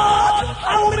 Look out!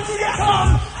 I want to see you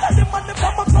come. Let the man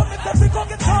come up from it, we go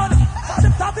get on. For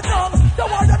them start it on, the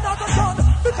war you're not gonna turn.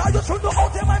 Because you should know how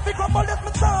they might become a left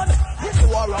me son. If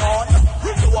you are on,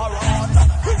 if you are on,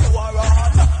 if you are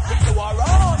on, if you are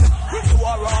on, if you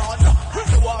are on, if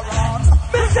you are on.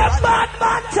 Mr.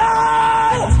 Batman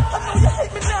time! I know you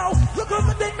hate me now, the girls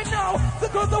are dating me now. The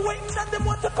girls are waiting and they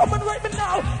want to come and rape me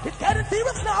now. It's getting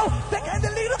serious now, they can't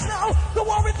delete us now. The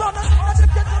war is on and they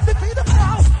can't defeat us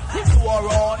now. If you are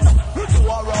on, if you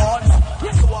are on,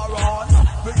 if you are on,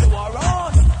 if you are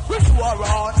on, if you are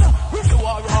on, if you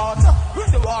are on,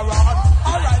 if you are on.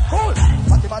 Alright, cool.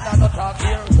 But the man not talk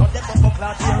here, don't them bump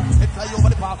class here. It's fly over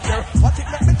the park here. What it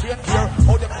make me change here?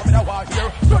 How them come in a war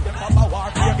here? Don't them come a war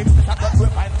here? Give me that gun to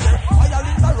find here. Fire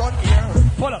links are run here.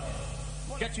 Pull up.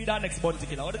 Get you that next bounty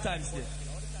killer. All the time still.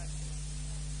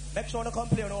 Make sure no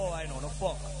complain. Oh, I know. No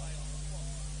fuck.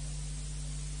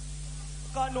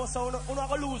 Can't know so you're not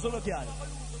going to lose on the girl.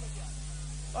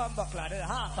 I'm back like that.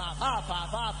 Half.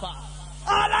 All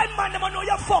I man, them know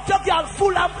you fuck your girl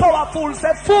full and powerful.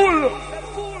 Say full.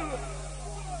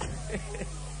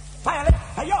 Fire,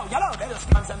 hey yo, yellow, they just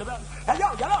can't send the bell. Hey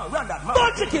yo, yellow, run that.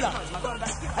 Bounty killer.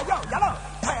 Hey yo, yellow,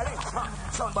 fire,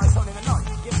 sound by sound in the noise.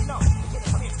 Give me no, get it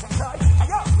from me to enjoy. Hey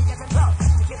yo, he gets proud, to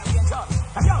get it enjoy.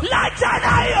 Hey yo, like an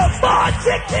iron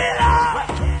bounty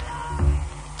killer.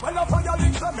 Well, up on your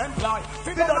links and employ.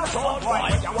 Feed on the soul boy.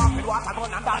 When you walk with water gun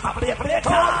and that's a play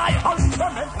toy. All links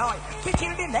and employ. We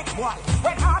kill the next boy.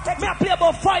 When I take me a play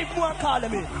about 5 more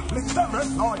calling me. Links them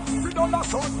rest boy. We don't know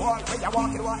short boy. When you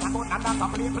walk in water, go and not a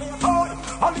play boy.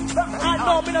 Links them rest. I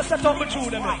know me not set up with you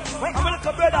them. I'm gonna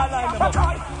come better line them up.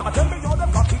 Tell me all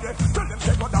them cocky there. Tell them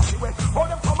say go dash away. All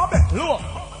them come a bit. Look,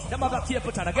 them have a tape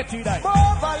put on. I get to you die.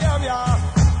 More volume, yeah.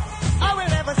 I will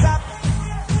never stop.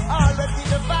 Always keep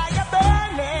the fire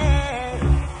burning.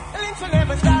 Links will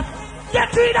never stop.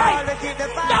 Get to you die. Always keep the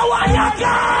fire now I am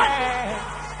gone.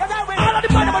 All of the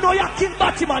man know you kill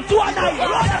Batman. Do I know?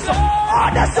 Oh,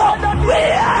 that's all.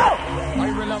 I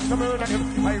will have to murder him.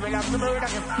 I will have to murder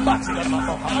him. Batman,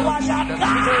 motherfucker. I will have to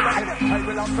murder him. I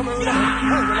will have to murder him.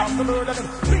 I will have to murder him.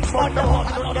 Big man, I will have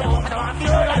to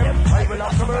murder him. I will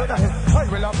have to murder him. I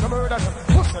will have to murder him.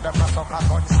 Push to them, motherfucker.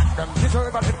 Gun them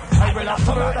deserve it. I will have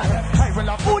to murder him. I will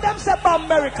have to. Who them say from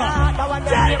America? Tell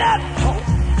them.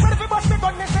 What if we bust me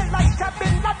gun, me say like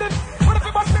Bin Laden? What if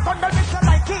we bust me gun, me say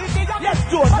like Kid? Yes,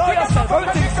 Joe. No, yourself.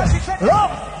 Everything said.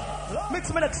 Love.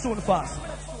 Mix me next soon fast.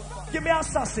 Give me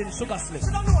assassin, sugar slick.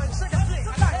 Assassin.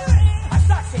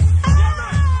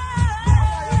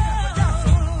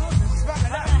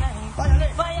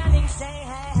 Violin say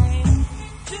hey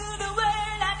to the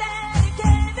world. I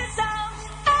dedicate this song.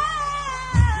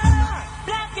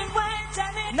 Black and white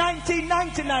and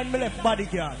 1999 me left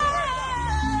bodyguard.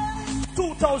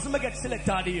 2000 me get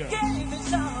selected of the year.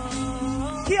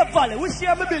 Cape Valley, we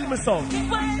share me build me song.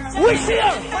 We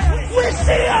share.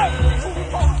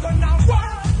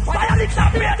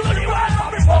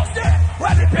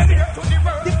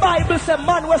 The Bible says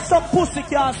man with some pussy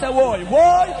can't say why.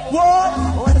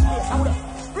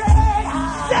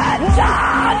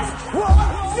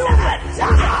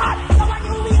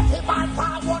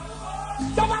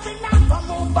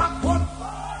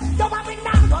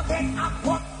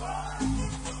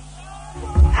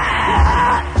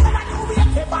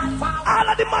 All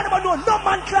of the man know no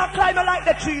man can climb like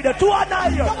the tree. The two are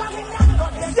not here.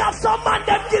 You have some man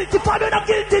them guilty for me not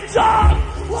guilty job.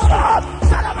 Stop.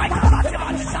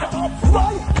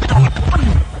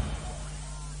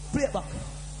 Play it back.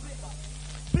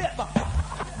 Play it back.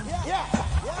 Yeah,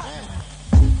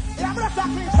 I'm gonna talk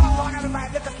to you song on everybody.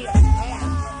 Look at you.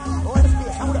 Oh, the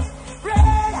space. I'm gonna.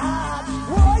 Red hot.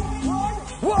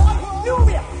 Why? New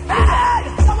me. Hey!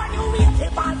 Come on, new me.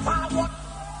 Keep on forward.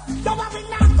 Don't have me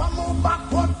now to move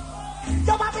backward.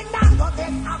 Don't have me now to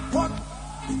get upward.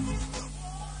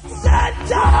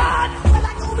 Satan! Well,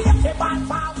 I know we keep on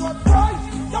forward, boy.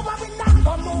 Don't have me now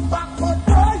to move backward,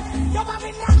 boy. Don't have me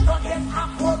now to get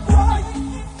upward, boy.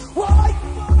 Why?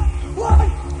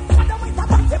 I don't wait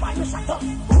about them and you shut up.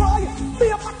 Why? Be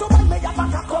a fat woman, me a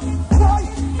back up. Why?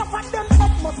 No for them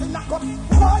head must knock up.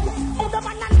 Why? Oh, the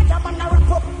man and the man a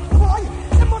wrap up. Why?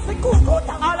 They must be good go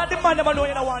down. All of the man never know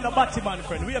you don't want a Batman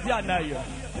friend. We have your now here.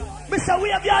 Mr. We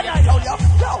have your now. Yo,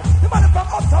 the man from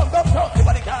uptown, downtown, the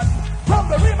money can. From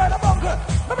the river and the bunker.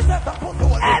 Let me set the put to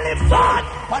one. Elephant!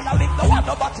 When I lick the one,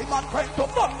 the Batman friend to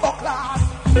bumbo class.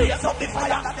 Blaze up the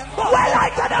fire and them bumbo. Well,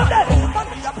 like that out there.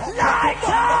 Like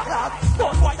that.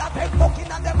 Don't why I take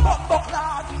fucking and them bumbo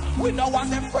class. We don't want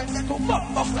them friends to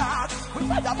bumbo class. We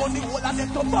fire on the whole of them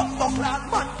to bumbo class.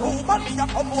 Man too, man me a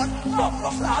come one bumbo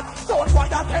class. Don't why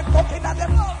I take fucking and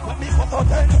them. When me go to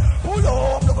 10, pull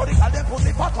up, look how they call them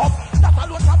pussy pot up. That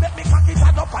alone can make me cocky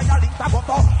stand up. Fire link to go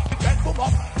to. Get boom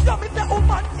up. You me the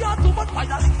woman, you're too much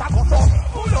fire link to go to.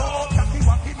 Pull up, cocky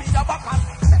one give me a back and.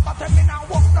 Never tell me now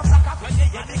walk the black when you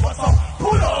hear me go so.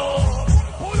 Pull up.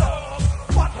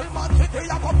 What we man today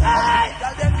I come. Hey,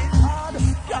 girl them is hard.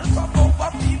 Girl from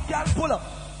over feet, girl pull up.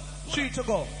 3 to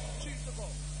go.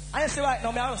 I say right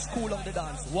now, me out of school on the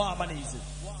dance. Warm and easy.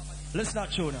 Listen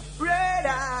to tune. Red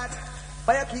hot.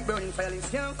 Fire keep burning, fire links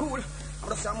can't cool. I'm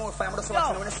just saying more fire, I'm just saying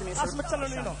when you see me. That's me telling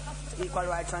you, you know. Equal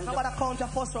rights and nobody count your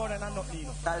first round and not you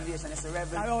know. Salvation is a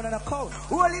reverend. Around and a count.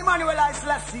 Holy Emmanuel I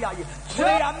Selassie are you.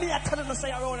 Today I'm me, I tell you to say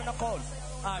around and a count.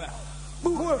 Alright.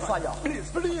 More fire.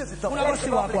 Please it up. Let's see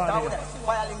what going on.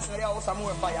 Fire links in the house and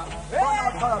more fire. Burn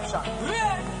out corruption.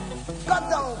 Cut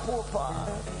down Pooper.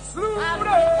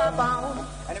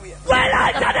 Anyway. Well,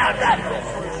 I tell them that.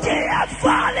 Keep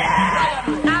falling.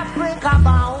 Africa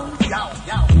bound. Yo.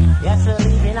 Yes, we're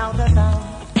leaving out the town.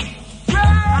 I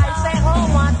say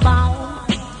homeward bound.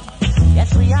 Yes,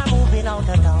 we are moving out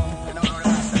of town.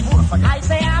 I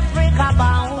say Africa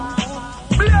bound.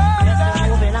 Yes, we're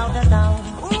moving out of town.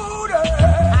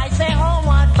 I say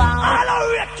homeward bound. I don't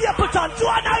really keep it on. Do I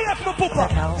know if my papa?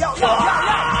 Yo.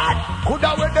 Could I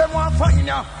with them one find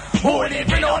ya? Who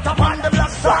living out upon the black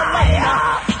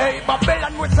fire? Hey,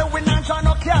 Babylon with the wind and John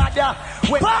O'Cada.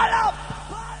 Pull up.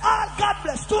 All God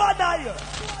bless. Do I know you?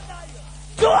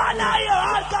 Do I know you?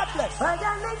 All God bless.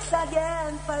 Fire links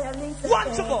again. Fire links again. One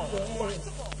to go.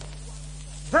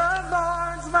 The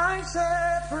Lord's my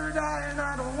shepherd, I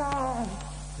not want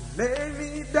to lay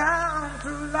me down to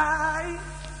lie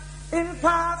in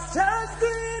pastures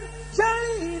green,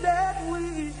 shaded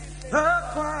with the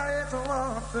quiet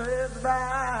waters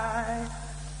by.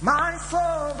 My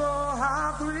soul thou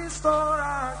hath restored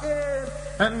again,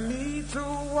 and me to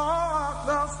walk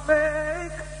the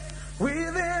snake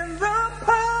within the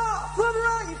path of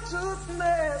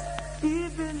righteousness,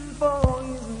 even for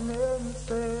his name's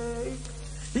sake.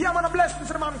 Yeah, man, a blessing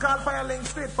to the man called Firelink,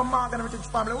 straight from Morgan Heritage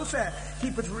family. Who say,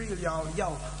 keep it real,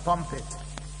 yo, pump it.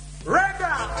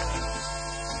 Reggae!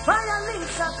 Firelink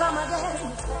shall come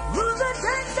again.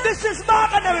 This is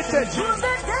Morgan Heritage.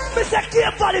 Mr.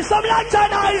 K-Body, some light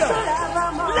on higher.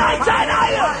 Light on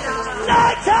higher.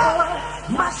 Light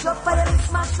on. Mash up Firelink,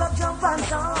 smash up, jump and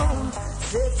down.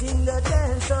 Setting the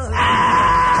dance on.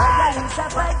 Firelink shall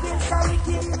fight against the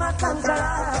wicked, my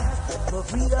conqueror. For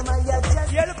freedom I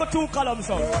just. Yeah, look at 2 columns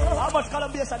on. How much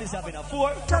column base are this having?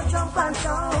 4? Jump and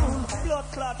down. Blood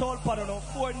clot all part of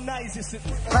 4 nice is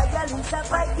sitting. Firelink shall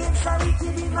fight against the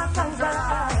wicked, my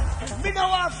conqueror. Me no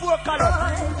want 4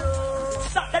 columns.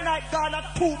 Saturday night gone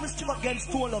at 2 mischief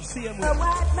against 2 love same way.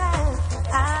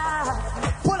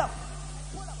 Pull up.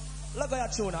 Look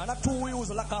at your tune now. Not 2 wheels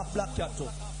like a black cat too.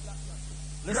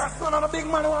 Yes, son of a big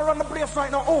man who run the place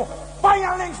right now. Oh,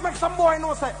 Firelinks make some boy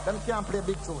know say them can't play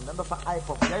big tune. Them just a hype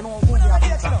up. They know who they are.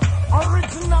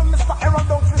 Original Mr. Aaron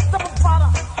Donkey, step up,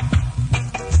 father.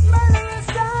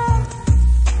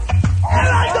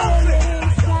 Aaron Donkey.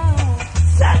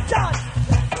 Satan.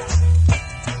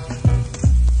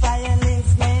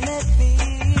 Firelinks may not be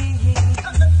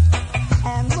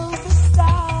a movie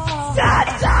star.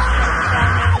 Satan.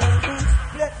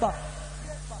 Play back.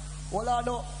 Well, I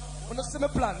know. Wanna see me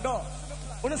plan, no?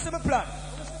 Wanna see me plan?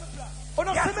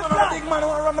 Wanna see me plan? Big man who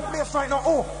run the place right now.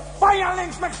 Oh,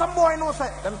 Firelinks make some boy know say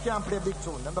them can't play big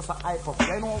tune. Them just a hype up.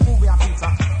 They know who we are,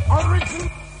 Peter. Original.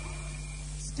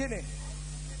 Skinny.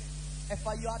 If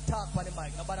you attack on the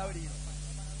mic, nobody will you.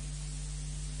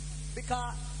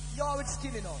 Because you're with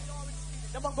Skinny now.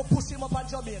 Them going to push him up on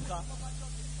Jamaica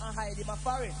and hide him a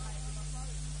foreign.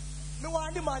 Me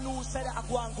want the man who said that I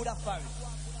go and good at foreign.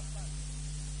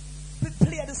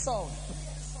 Play the sound.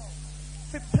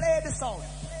 Play the sound.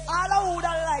 All of who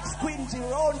that like squinty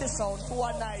round the sound for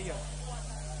 1 night.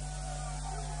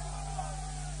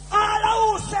 All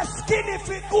of who say Skinny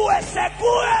fi go say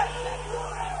go.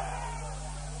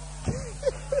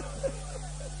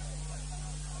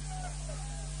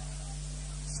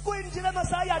 Squinty them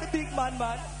say you the big man.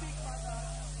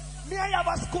 Me I have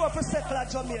a score for settle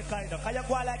at Jamaica. Because you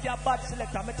go like you're a bad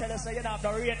selector. Me tell you say you don't have the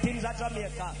ratings at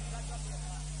Jamaica.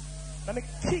 Let me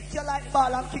kick you like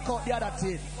ball and kick out the other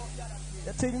team.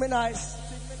 You think me nice?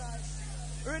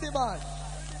 Ready, man?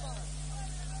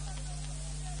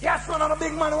 Yes, one of the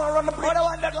big man who run the place. What the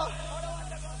one that go?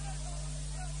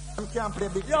 Them can't play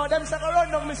big. Yo, them say go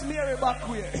run down Miss Mary back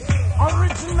way.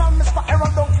 Original Mr.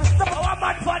 Aaron Donkey, step up. Our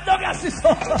man for dog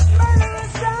sister.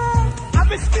 I'm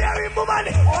Miss Mary, woman.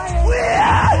 We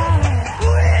are.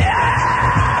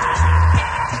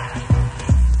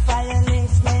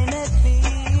 Firelinks may not be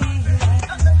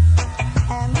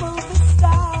a movie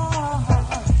star,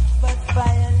 but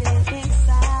Firelinks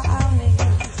are me.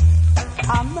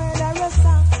 A murderous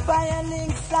sound,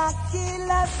 Firelinks are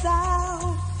killer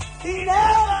sound. In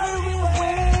every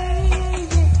way.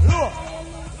 Look,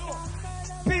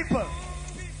 people,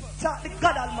 talk the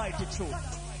God Almighty truth.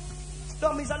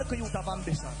 Don't mean a little youth of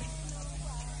ambition.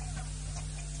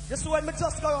 Just when me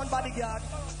just go around bodyguard,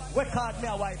 work hard me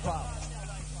a wipe out.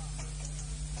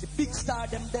 The big star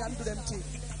them there and do them thing.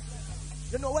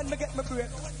 You know when me get my break,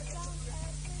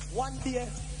 one day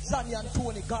Zanny and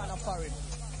Tony gone foreign.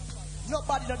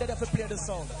 Nobody know there to play the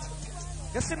song.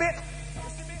 You see me?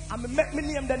 And me make me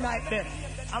name the night then.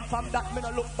 And from that me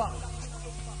no look back.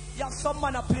 You have some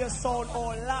man a play sound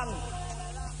all long.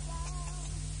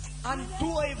 And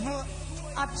do even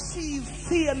achieve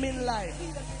fame in life.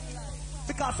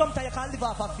 Because sometimes you can't live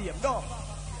off of fame. No.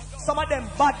 Some of them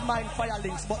bad mind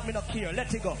Firelinks, but me not care.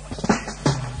 Let it go.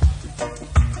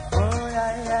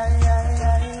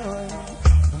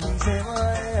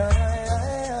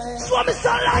 Show me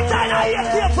some light and I hear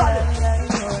carefully.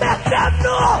 Make them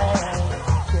know.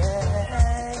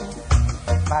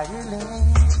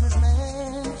 Firelinks was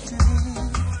meant to be.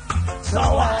 So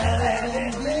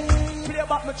play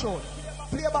back my tune.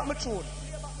 Play back my tune.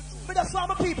 But that's why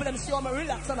my people them see how I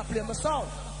relax and I play my sound.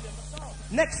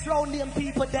 Next round name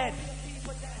people dead.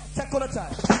 Take all the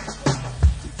time.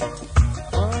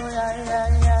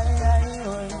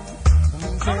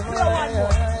 I'll play one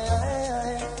more.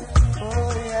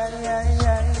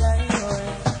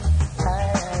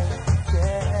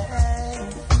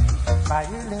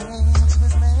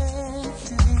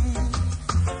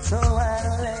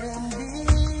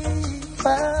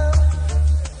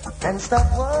 and stop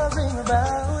worrying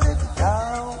about it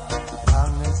now.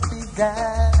 Honestly,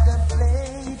 got the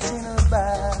plates in our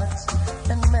backs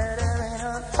and murder in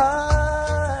our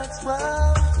hearts.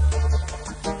 Wow,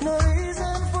 no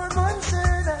reason for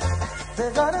concern.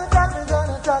 They're gonna talk, they're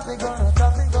gonna talk, they're gonna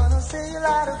talk, they're gonna say a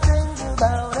lot of things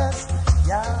about us.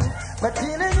 Yeah, but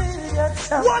till an idiot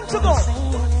sound to go.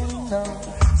 No.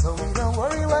 So we don't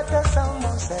worry what the sound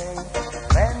will say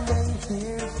when they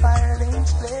hear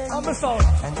firelings play. I'm a sound.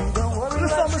 And we don't worry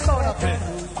what the sound up here.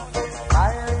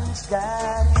 Firelings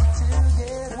got it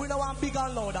together. We don't want big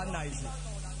and loud and noisy.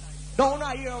 Don't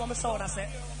I hear what my sound I say?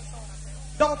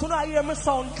 Don't I hear my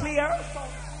sound clear?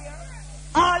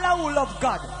 All I who love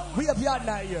God, we have here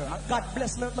now here. And God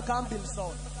bless me if I can build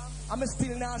sound. I'm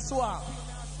still now swap.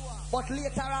 But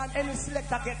later on, any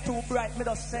selector get too bright, me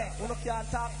just say, you can't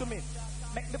talk to me.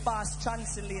 Make the boss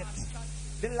translate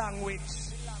the language.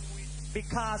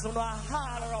 Because you know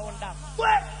all around that.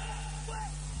 What?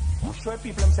 I'm sure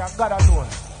people say God alone.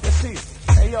 You see,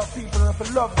 hey yo, people if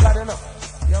you love God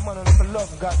enough. Yeah man, if you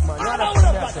love God, man. I don't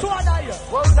love God, two other here.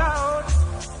 Well down.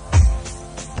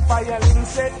 Violin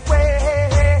said when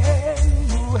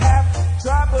you have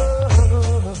trouble.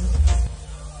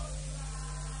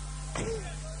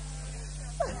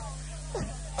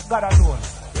 God alone.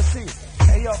 You see,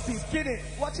 hey yo, people. Skinny,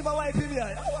 watch my wife in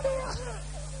here.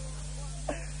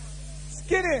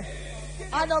 Skinny,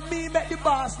 I know me make the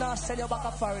boss now send you back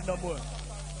a foreign no more.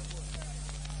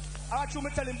 Alright, you me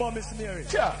tell him about Miss Mary.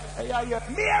 Sure. Hey, yeah.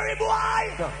 Mary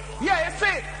boy! No. Yeah, you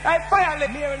see, I finally.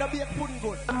 Mary no be a pudding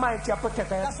good. The mighty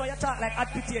protector. That's why you talk like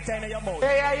hot potato in your mouth.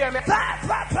 Yeah, me. Pa,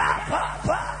 pa, pa, pa,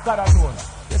 pa. God alone.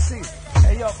 You see,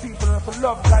 hey yo, people if you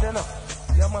love God enough.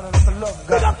 Yeah, man, if you love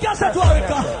God. Big up yourself, Warwick.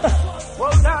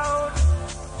 Well down.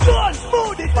 Go on,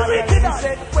 smooth it, do it, do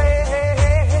said when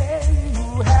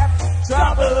you have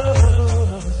trouble,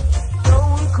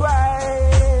 don't cry.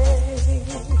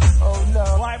 Oh no.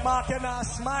 Why Mark you not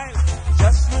smile?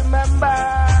 Just remember.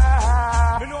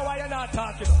 You know why you're not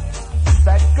talking?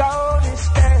 That God is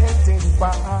standing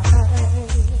by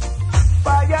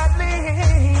your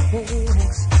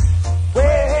lips.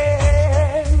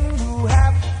 When you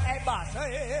have. Hey, boss.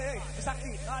 Hey. It's a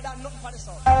key. No, that's nothing for the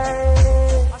song.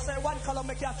 I say one color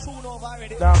make you tune over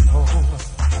already.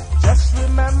 Just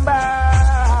remember.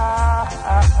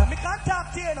 Me can't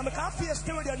talk to you now. Me can't face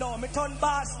to you now. Me turn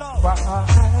bass now.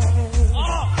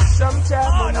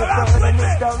 Sometimes when you're turning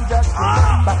it down, just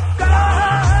remember.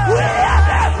 We are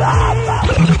the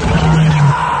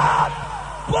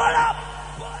pull up.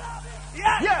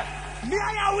 Yeah. Me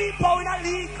and you weep out in a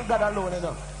league. God alone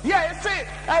enough. Yeah, you see,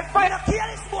 I find a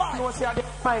careless boy. No, see, I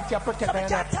find you protect me.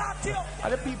 Talk to you.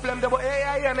 And the people them double,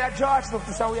 hey, me a George look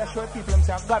to say we are showing people them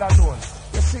say God alone.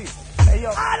 You see, hey yo.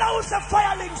 All those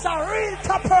firelings are real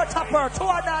topper. 2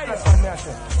 and 9. That's what me I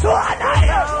say. 2 and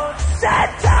 9.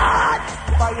 Satan.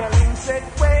 Firelings said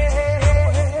when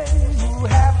you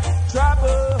have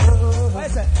trouble. What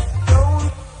is it?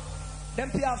 Don't. Them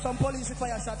pay have some police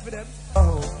fire shot for them.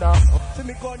 Oh no. To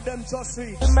me gun them just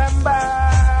reach. Remember.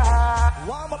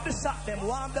 Warm up the shot them.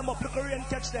 Warm them up. Look at rain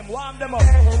catch them. Warm them up.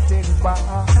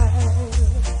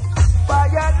 By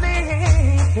your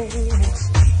lips.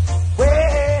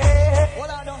 What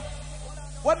I know?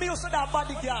 When me used to that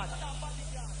bodyguard,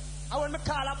 and when me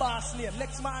call a boss name,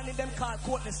 next morning them call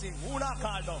Courtney Singh. Who not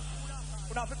call now?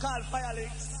 Who not call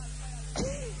Firelings?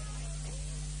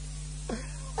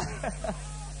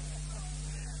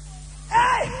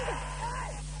 Hey!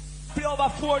 Play over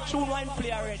 4 tune, one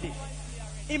play already.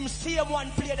 Him same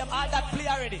one play them, all that play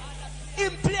already.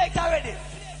 Him play it already.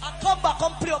 I come back,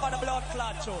 come play over the blood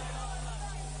clot show.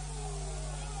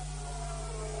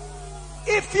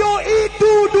 If you eat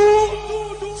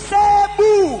doo-doo, say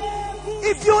boo.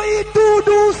 If you eat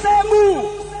doo-doo, say boo.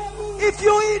 If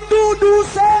you eat doo-doo,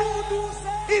 say.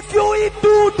 If you eat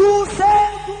doo-doo, say.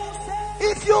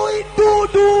 If you eat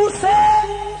doo-doo, say.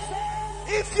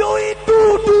 If you eat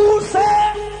doo-doo,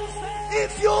 say.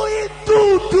 If you eat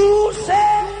doo-doo,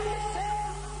 say.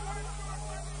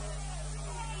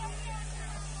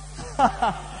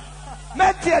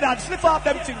 Men tear that, slip off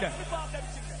them thing there.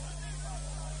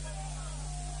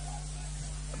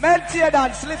 Men tear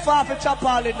that, slip off and chop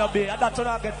all in the bay. And that's when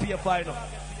I get paid for, you know.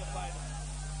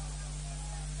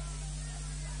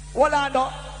 Hold on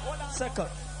now. Second.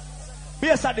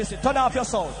 Based on this, turn off your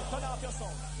sound.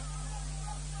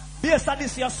 Based on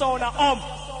this, your sound are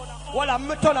Well, I'm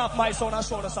going to turn off my sound and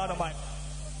show the sound of mine.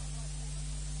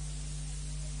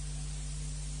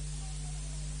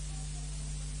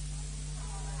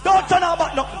 Don't turn off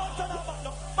back nothing.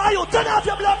 You turn off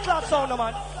your blood clot sound,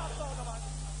 man.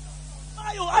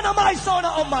 I know my sound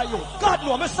on my you. God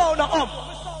know, my sound on.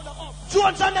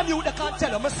 Jones and them you they can't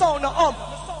tell them. My sound I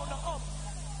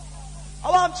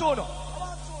want to know.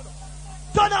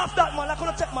 Turn off that man. I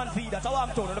couldn't take man feed that. I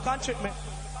want to know. You can't trick me.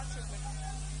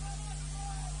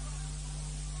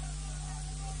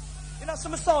 You know,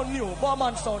 some sound new, but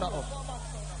man sound up.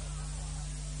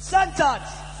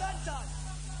 Sentence.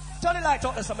 Turn the light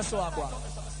out there, some so I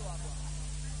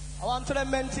want to them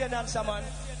maintenance, man.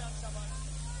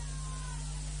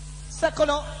 Second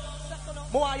up,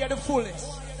 more I hear the fullness.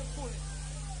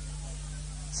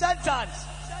 Sentence.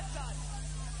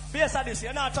 Based on this,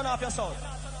 you're not turn off your sound.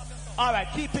 Alright,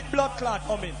 keep it blood clot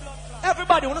coming.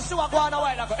 Everybody, want to see what going on a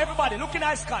while ago? Everybody, look in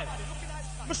the sky.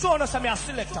 I'm showing us I'm a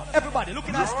selector. Everybody, look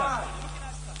in the sky.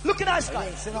 Look in the sky.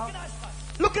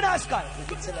 Look in the sky.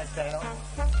 Look in the sky.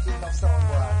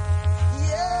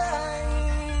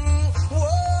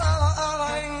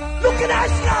 Look in the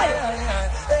sky.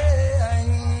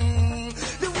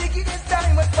 The wickedest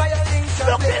time was firing.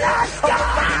 Look in the sky.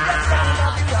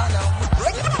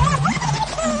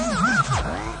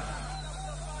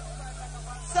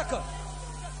 Second,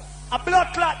 a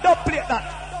blood clot, don't play that.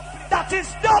 That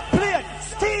is not played.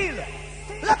 Steal.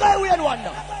 Look how weird one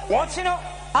now. What you know?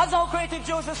 As our creative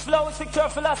Joseph Slow with picture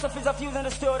philosophies of using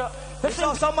the studio. You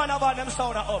saw some man about them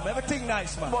sound at home. Everything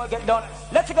nice, man. Boy, get done.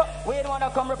 Let's go. We ain't want to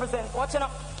come represent. What you know?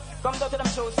 Come down to them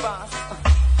shows fast.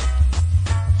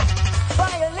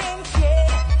 Violence, yeah.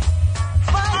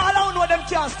 I don't know them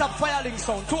can't stop firing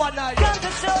sound. 2 and 9. Come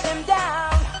to show them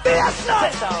down. Be a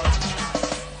snap.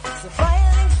 So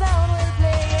violent sound will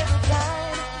play every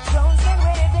time. Drones get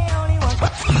ready, they only want.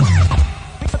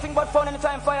 Nothing but fun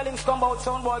anytime firelings come out,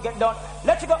 sound boy get done.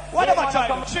 Let's go. Whatever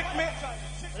time, trick me.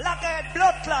 Like a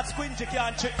blood clot squinty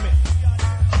can't trick me.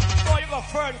 Oh, you got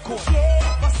fern coat.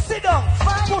 But sit down.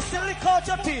 Pussy lick out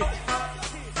your teeth.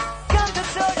 Come to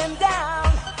show them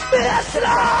down. Be a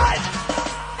slide.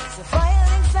 So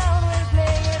violent sound will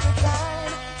play every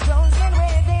time. Drones get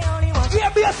ready, they only want. Yeah,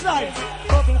 be a slide.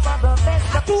 Hoping for the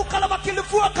best. 2 column, I kill the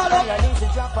 4 column.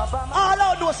 All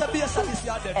I know is a base of this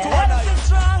year. 2 and 9. Let us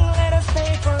strong, let us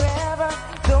stay forever.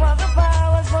 Don't have the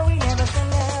powers, but we never say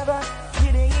never.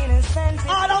 You're the innocent.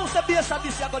 All I know is a base of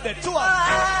this year. 2 and 9.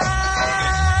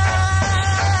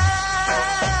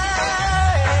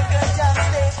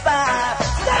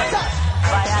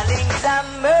 Violence and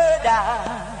murder,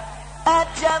 a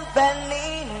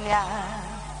jambalina.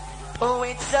 Oh,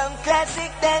 it's some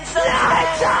classic dance of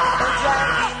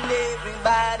driving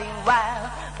everybody wild.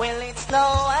 Well, it's no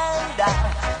wonder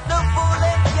the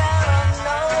bullet can run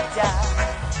no doubt.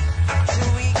 So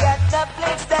we got the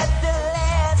place that the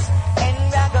last, and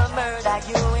we're gonna murder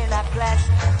you in a class.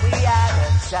 We are the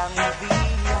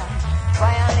champion.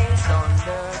 Violence don't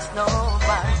hurt no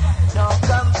one, no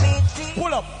competing.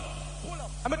 Pull up.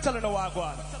 I'm telling you what I go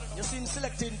on. You seen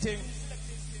selecting thing.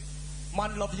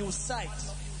 Man love you sight.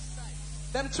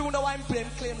 Them tune now I'm playing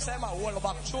claims I'm a wall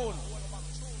back tune.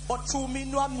 But to me,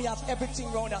 no me have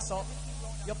everything round us up.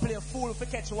 You play fool for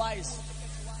catch wise.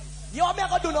 You want me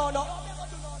to do no?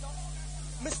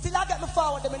 Me still I get me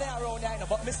forward them in there around here,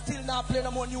 but me still not play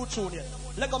no more new tune yet.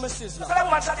 Let go me sizzler. So that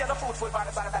woman said the food for the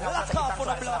Lock off for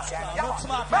the blood. Look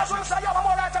smart. That's what I say. You have a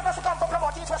more right to come to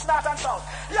promote east, west, north and south.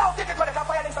 You have to get the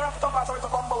firelings around for some so it's a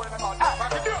combo in the mouth.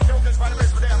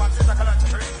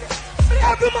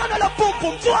 Every man on a boom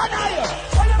boom, 2 and 9.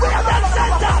 We have that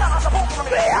center.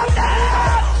 We have that.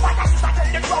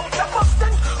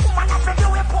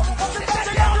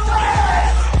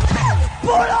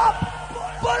 Pull up.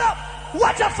 Pull up.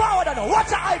 Watch a forward now.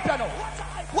 Watch a hype now.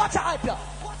 Watch a hype now.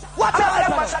 Watch a hype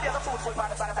now.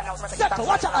 Second,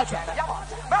 watch a hype now.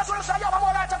 That's what I say. You have a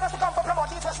more right to come to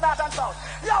promote east, west, north and south.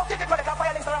 You have to get the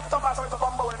firelings around for some so it's a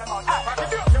combo in the mouth.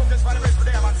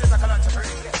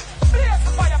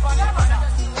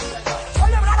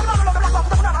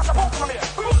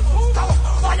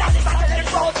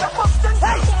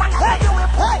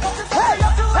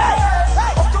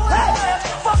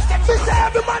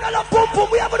 Every man on a boom boom,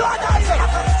 we have no idea.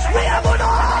 We have no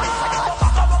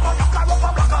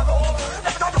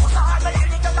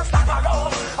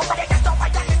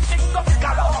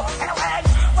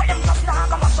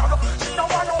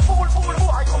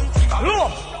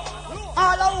look,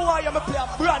 all I want you to play a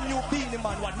brand new Beanie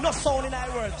Man. What no sound in our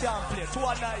world can't play. 2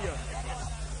 and 9 years.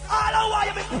 All I want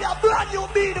you to play a brand new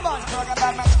Beanie Man.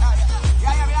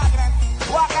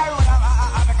 Walk around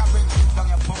and make a bring shit down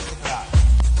your pump.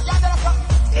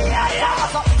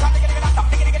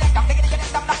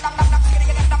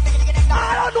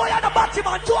 I don't know you're the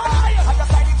Batman. 2 and 9 years.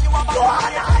 2 and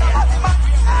 9 years.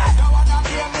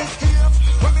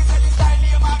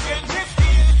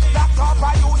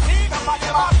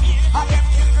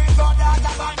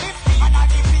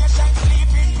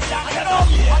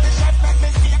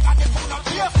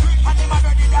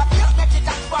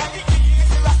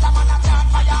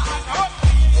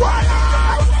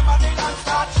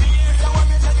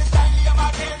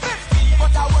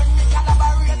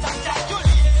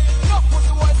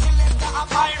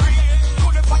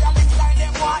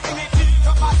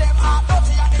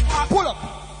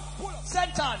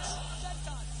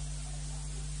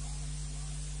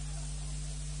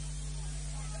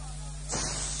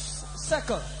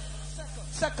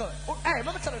 Second, hey,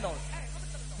 let me tell you now.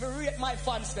 Me rate my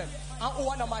fans them. And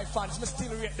one of my fans, me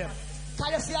still rate them.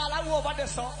 Can you see all I over there,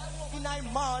 so? In a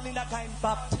morning that I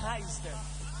baptize them.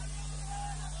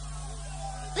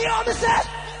 You know what me say?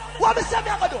 What me say me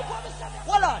I gonna do?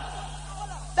 Hold on.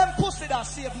 Them pussy that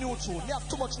save new tune. They have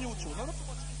too much new tune. No?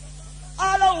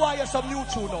 All I want is some new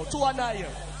tune now. 2 and 9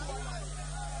 years.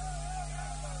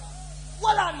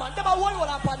 Hold on, man. Them are one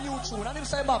up a new tune. And them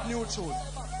say have new tune.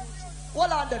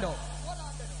 Hold on there now.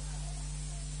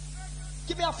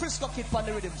 Give me a Frisco kid for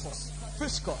the rhythm first.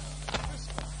 Frisco.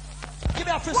 Give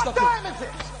me a Frisco kid. What time is it?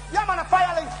 Yeah, man, a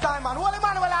fire links time, man. Holy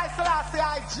man, well, I Selassie,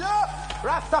 I Jew.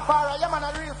 Rastafari, yeah, man,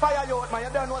 a real fire youth, man.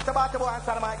 You don't know what's about the boy and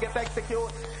son might get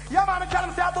executed. Yeah, man, I tell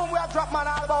them, say, boom, we have drop, man,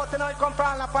 all about, you know, you come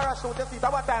from a parachute, you see,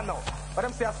 at what time now? But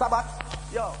them say a Sabbath,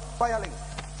 yo, fire links,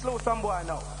 slow some boy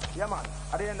now. Yeah, man,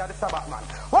 at the end of the Sabbath, man.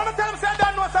 When I tell them, say, I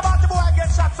don't know what's about the boy get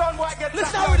shot, son boy get shot.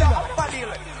 Listen with him,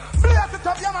 man. Blaze it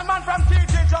up, yeah, man, from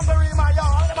TJ Jungle, man, yo,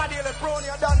 all them a deal with prone,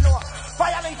 you don't know.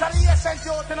 Fire links are the year sent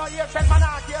you out, you know, year sent man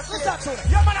out, you see.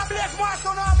 Yeah, man, I blaze more, so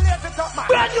now I blaze it up, man.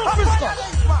 Brand new Frisco.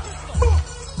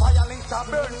 Fire links are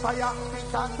burn fire, we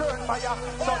can turn fire.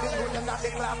 So the good and the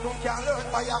classroom can learn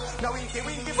fire. Now winky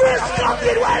fire. Frisco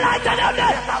kid, well, I tell them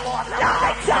that.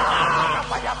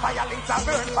 Fire links are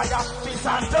burn fire, we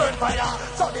can turn fire.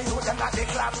 So the good and the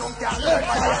classroom can learn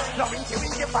fire. Now winky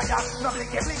fire, now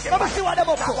blinky fire. Let me see what them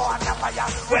up to. Fire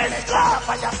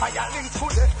links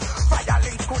good. Fire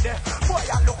links good. Boy,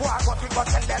 I look what I got, we got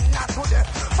tell them not good.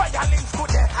 Fire links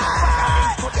good. Fire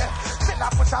links good. Still I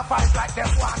put a fight like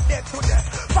them one dead today.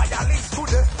 Fire links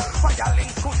good. Fire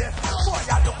links good. Boy,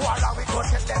 I look what we got,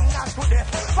 tell them not good.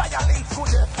 Fire links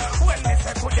good. When they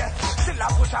say good, still I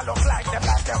push a look like them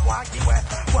one give way.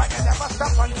 Boy, you never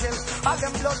stop until all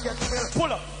them blood get spilled.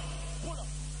 Pull up.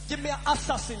 Give me an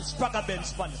Assassin's Praga Benz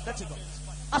Spanish. Let it go.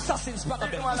 Assassin's Praga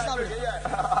Benz.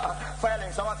 Fire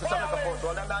links, I want to tell you the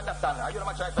photo. Let them understand. Are you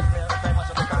not trying to play very much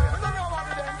of the career?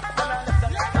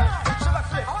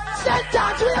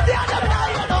 Sentence, we have the end of now,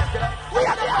 you know. We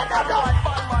have the end of now.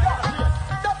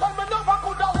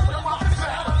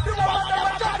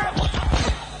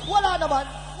 Well, on, man.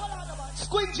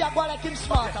 Squint Jack, while like him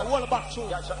smart, I wall back through.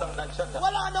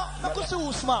 Well, on, no, could see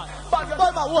who smart. Boy,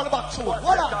 my wall back through.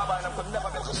 Well, on.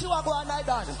 Could see what go on like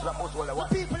that. The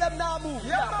people them now move.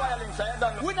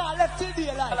 We not left till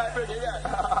daylight.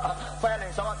 Fire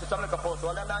links, I want to tell you the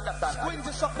photo. Let them understand. Squint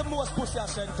is up the most pussy and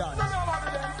sentence.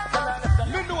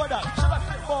 Me know that.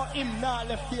 For him now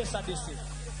left base at this.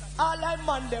 All I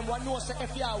man them want know say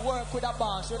if you work with a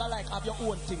boss, you don't like have your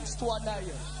own things. 2 and 9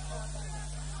 years.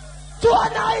 2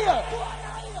 and 9 years.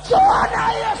 2 and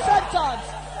 9 years sentence.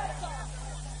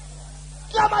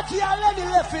 Yamati and Lenny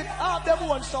left it. Have them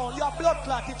one sound. Your blood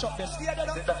clot each up there. See you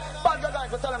know? Bad guy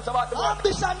to tell them about the boy.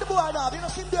 Ambition the boy now. You know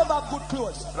see them have good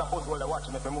clothes. Suppose while they watch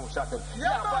me if they move shot him.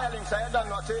 Yeah, fire links, I don't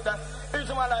know. See that. Each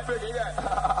man like big, yeah.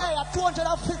 Hey, at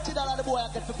 $250 the boy I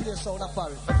get to play sound of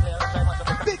Paris.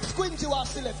 Big squinty was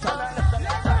selected.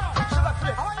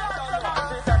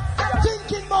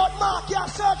 Thinking about Mark, you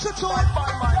search it through.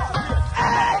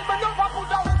 Hey!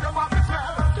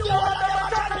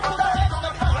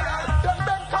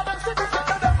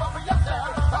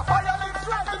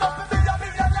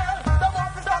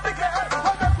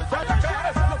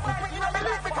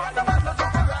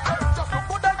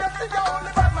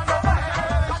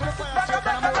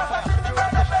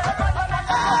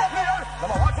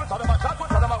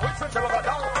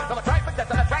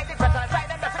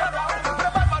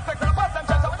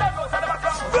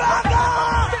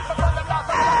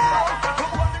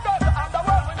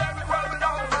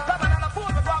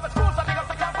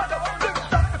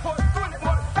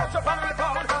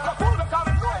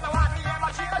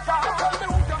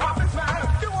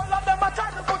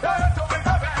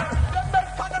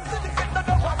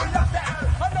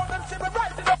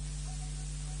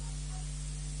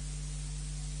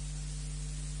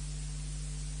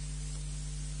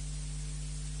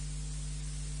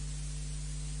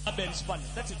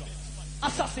 That's it.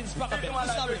 Assassin's Praga Benz.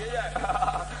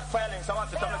 Fire links, I want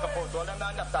to tell you the photo. Let them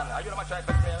understand. Are you not trying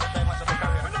to play very much of the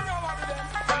career?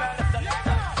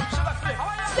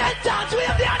 Sentence, we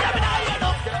have the end of it now, you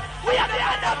know. We have the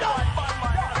end of it now.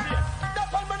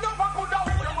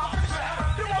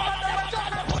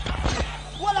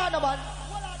 Well, on, man.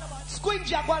 Squint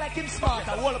Jack, while like him smart,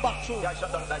 I wall back through. Well,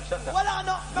 I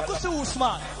know. I could see who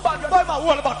smart. Boy, my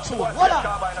wall back through. Well, I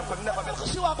could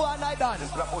see what go on like that.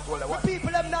 The people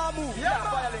them now move.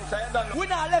 We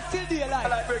not left till daylight.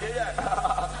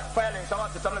 Fire links, I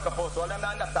want to tell you the photo. Let them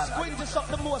understand. Squint is up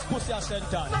the most pussy and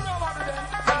sentence.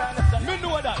 Me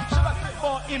know that.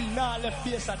 For him now left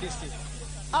base at this thing.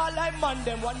 All I man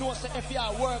them want know say if you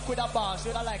work with a boss,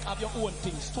 you don't like have your own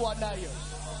things. 2 and a year.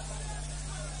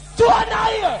 2 and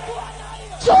a year.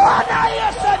 2 and a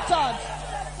year sentence.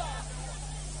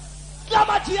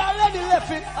 Clamity already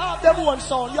left it. Have them one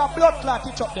sound. Your blood clot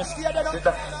it up there. See them?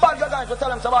 Band of guys will tell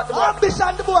them about the boy.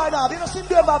 Ambition the boy now. You don't see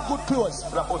them have good clothes.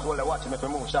 The post will watch him if he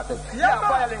move shot him. Yeah,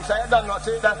 violence, I don't know.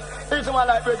 See that. He's one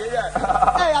like Briggy, yeah.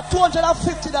 Hey, at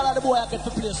 $250 the boy I get to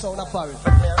play sound of Paris.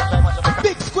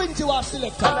 Big squinty was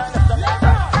selected.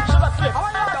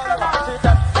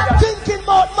 Thinking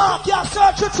about Mark, you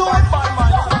search it to him.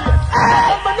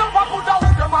 Hey!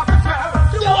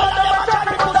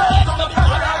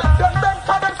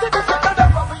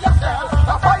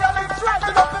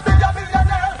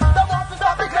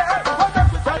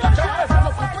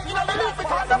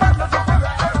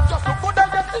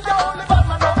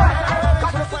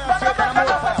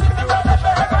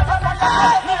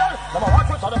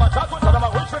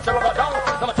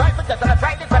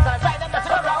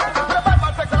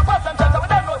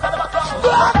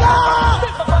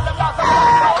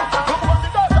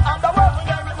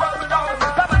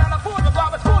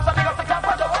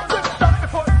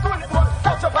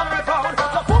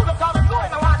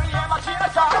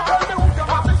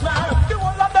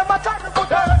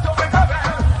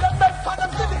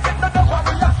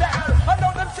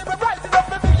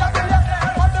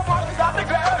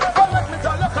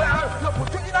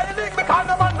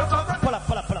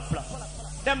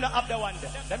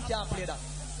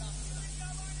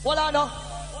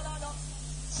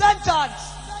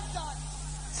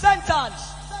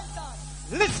 Sentence.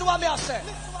 Listen to what me I say.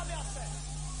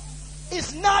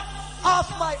 It's not of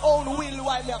my own will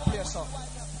why me I play so.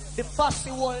 The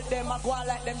festival them I go on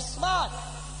like them smart.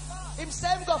 Him say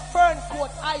him go fern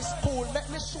coat ice pool. Make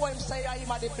me show him say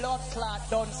him a the blood clot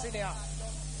done in here.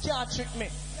 Can't trick me.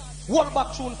 One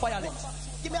back tune fire links.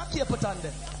 Give me a cape it on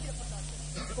them.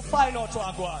 We'll find out what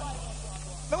I go on.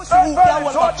 Let me see who can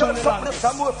one back tune it on.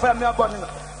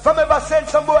 From ever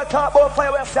since some boy talk about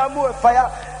fire, we say more fire,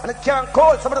 and it can't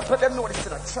call. Some of the people them know this.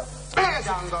 Big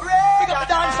up the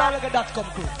dance and look at that come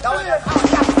through.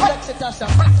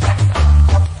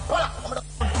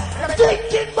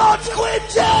 Thinking about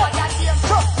squidgy.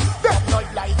 Them not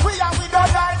like we and we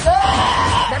don't like them.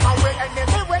 Them are way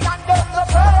enemy when and them no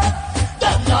fair.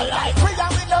 Them not like we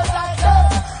and we don't like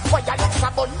them. Why you look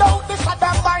about now this a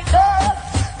them mind them.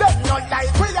 Them not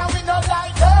like we and we don't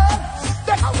like them.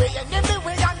 Them are way enemy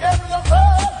we and them no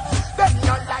fair. Them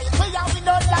not like we and we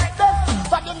don't like them.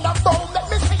 But them not bow let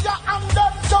me see your hand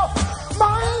them so.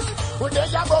 Mine, would they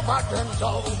have over them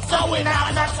so. So we now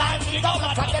understand we don't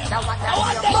matter them now and now.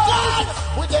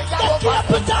 Would they have over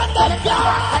them so.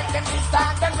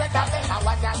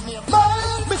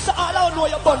 Mr. All I know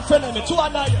your bun friend of me, 2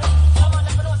 and 9.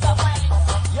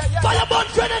 By your bun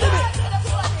friend of me.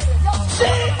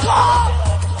 Chico!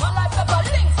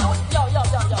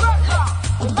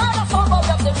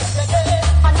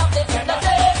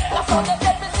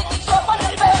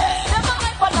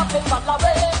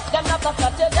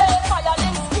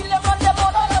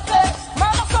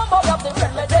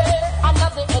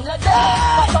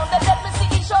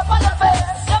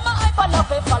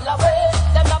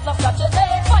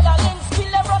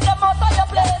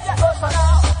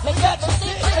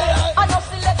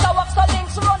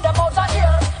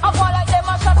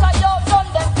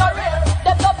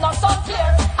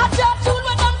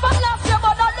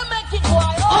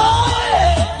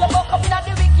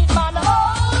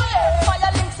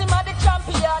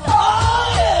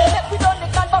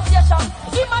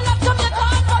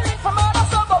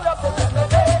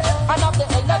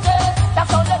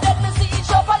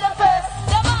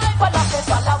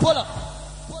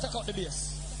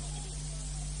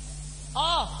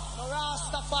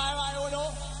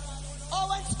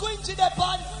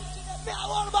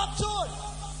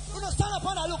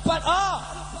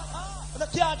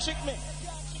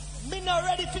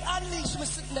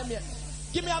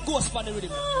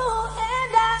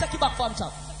 Take it back from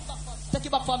top. Take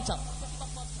it back from top.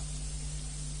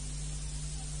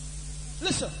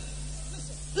 Listen.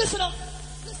 Listen up.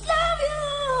 Love you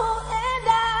and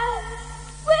I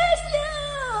wish you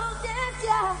that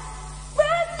you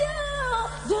with you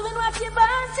doing what you're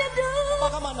about to do.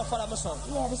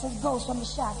 Yeah, this is Ghost from the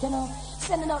shop, you know.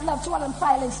 Sending out love to all them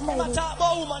violence ladies. I'm talking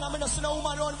about woman, I'm not seeing a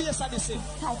woman around base of this thing.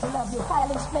 I to love you,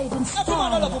 violence ladies. Every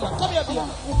man I love woman. Come here, baby.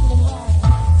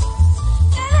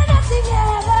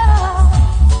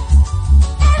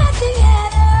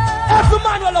 Every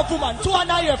man will love woman. 2 and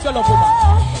 9 if you love woman.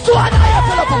 2 and 9 if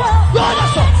you love woman. You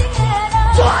understand?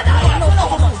 2 and 9 if you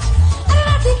love woman.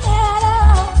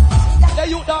 Yeah,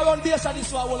 you youth that run bass and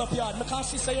this one all up yard. I can't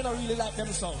see say you don't really like them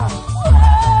songs. I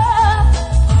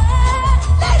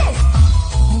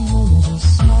know you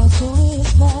just smile to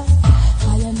whisper.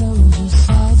 I know you just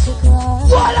smile to cry.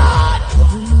 What on?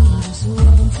 You know you just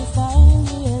waiting to find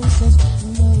the answers. I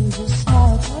know you just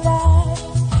smile to lie.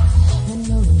 I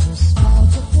know you just smile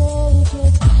to fake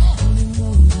it. And you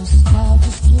know you just smile to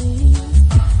scream.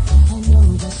 I know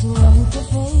you just want to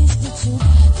face the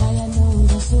truth. I know you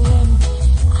just want.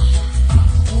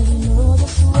 And you know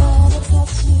just what to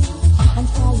touch you. And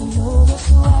I know just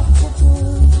what to do.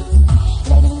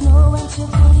 Let me know when to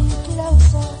pull you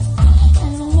closer.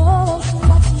 And I know when to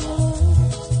let you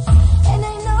lose. And I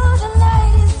know the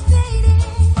light is fading.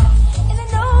 And I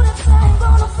know the time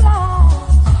gonna fly.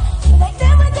 But I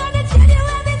never gonna tell you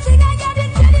everything I gotta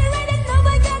tell you. And I know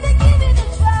I gotta give it a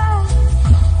try.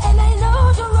 And I know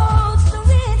the roads to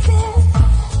riches.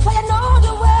 But I know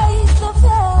the ways to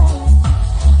fly.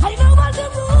 I know all the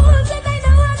rules and I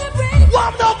know how to break.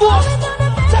 Warm down, boss.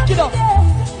 Check it up.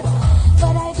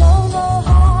 But I don't know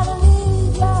how to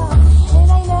leave you.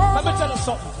 And I never. Let me tell you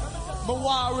something. My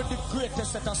war with the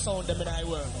greatest set of sound them in the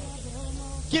world.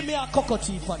 Give me a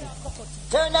cockatoo for me.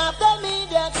 Turn off the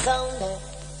media sound.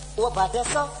 Over the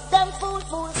sound. Them fool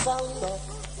sound.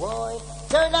 Boy.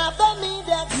 Turn off the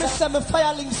media sound. Mister, my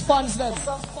firelings fans them.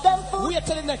 Wait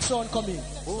till the next round come in.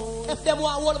 If them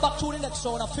want to roll back to the next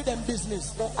round, I feed them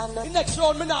business. The next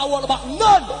round, me not roll back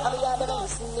none.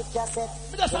 Me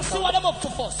just see what them up to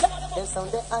first. Them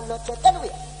sound they are not yet.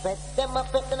 Anyway, bet them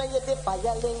up, bet them you the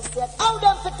firelings yet. How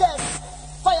them for test?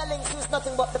 Firelings is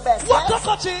nothing but the best. What yes? the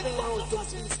coaching? Bring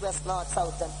routines east, west, north,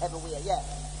 south, and everywhere. Yeah,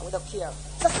 and we don't care.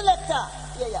 So selector,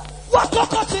 yeah. What the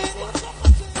coaching?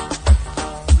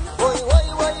 Boy.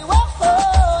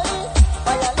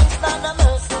 Firelings not a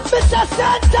mercy. Mr.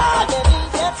 Stanton!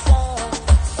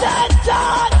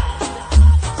 Stanton!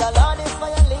 The Lord is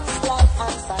firelings light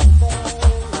and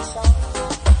salvation.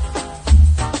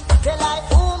 Tell I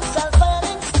whom shall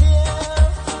firelings fear?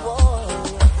 Boy.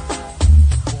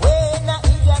 When a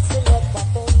idiot select a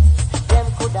thing, them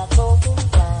could have talking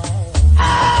time.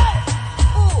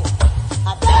 Ooh, a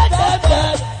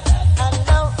dead. And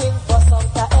now in for some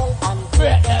to hell and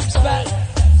break them spell.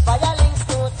 Firelings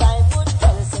no time would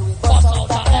tell, so we bust out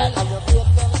the hell and you break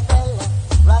them spell.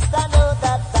 Rasta know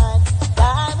that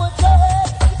time would tell.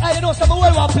 Hey, you know, some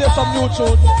well want to play some new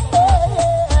tune.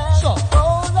 So,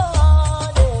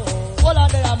 hold on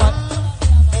there, man.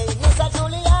 Hey, Mr.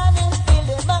 Julian is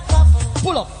building back up.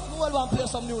 Pull up. I well want to play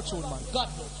some new tune, man. God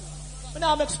knows. I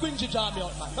now make Squingy jam me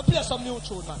out, man. I play some new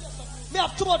tune, man. Me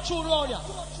have too much tune around here.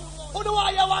 Who know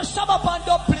why you want Shabba and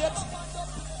dub plate?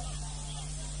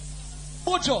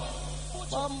 Bojo.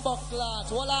 Bumbo class.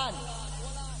 Hold on.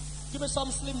 Give me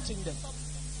some slim thing then.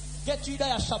 Get you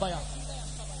there, Shabaya.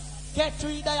 Get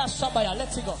you there, Shabaya.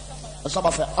 Let's go. The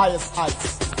Shabba say, ice.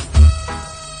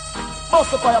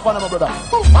 Bust the fire upon him, brother.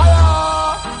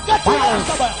 Fire! Get you there,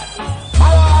 Shabaya.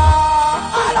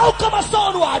 Fire! And how come a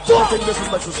sound war? Do I think this is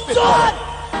like to spit. it!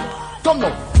 Come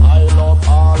now. I love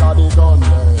all of the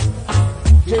gunmen.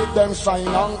 Keep them shine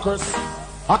on crisp.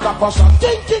 I got passion.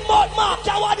 Thinking about Mark,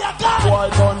 that one you got. Why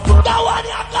don't put that one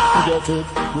you got. Get it,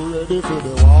 we ready for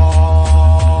the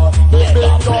war. They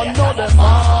don't know the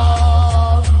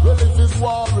war. Well, if it's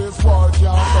war, can't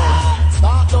run.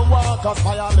 Start the war, cause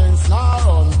violence not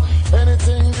run.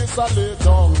 Anything this a lay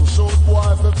down, shoot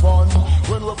boy for fun.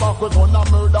 When we back with one a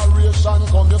murderation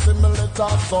come, you see me let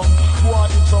us some. Boy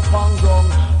eat up and ground,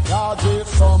 yeah get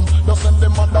some. Just send the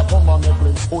mother come and make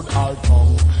place food all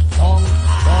tongue.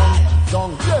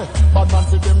 Yeah, bad man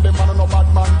for them no bad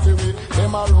man for we.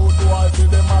 Them a rude boy for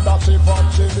them a that chip up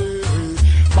chili.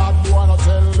 Bad boy no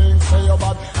tell links say you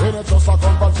bad. When you just a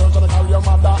come from church and carry your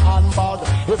mother handbag.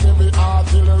 If you be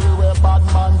artillery where bad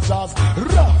man jazz.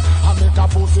 I make a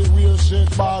pussy wheel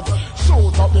shake bag.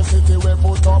 Shoot up the city we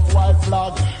put up white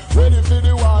flag. Ready for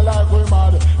the war like we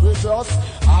mad. We just,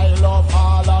 I love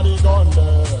all of the gun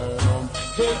them.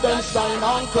 Keep them shine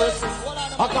on crisp.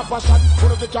 I cap a shot,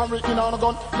 put the camera in on a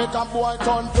gun. Make a boy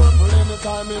turn purple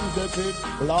anytime him get it.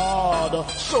 Lord,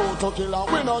 shoot to kill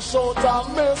and we no shoot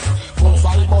and miss.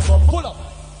 Pull up.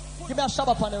 Give me a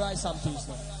shabba on the rice and peace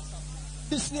now.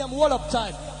 This name Wall Up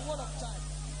Time.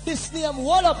 This name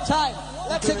Wall Up Time.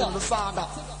 Let's go. The saga.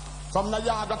 From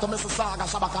Niagara to Mississauga,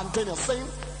 shabba continue sing.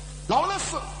 Now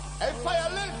listen. Hey, fire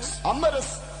links. I made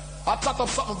this. I chat up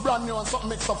something brand new and something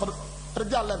mixed up for the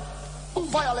girl them.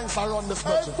 Fire links around this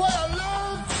budget. Hey, fire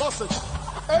links. Bust it.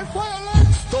 Hey, fire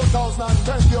links.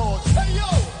 2010 yours. Hey, yo.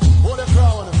 Hold the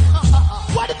crown.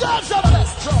 What the girls up there?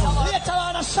 Later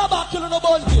on a shabba killing no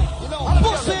bounty. You know,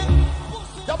 pussy.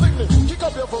 You bring me. Kick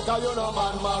up your foot, you know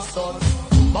man, my son.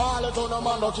 Ball turn a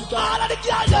man no kick. All of the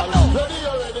girls them know. Ready,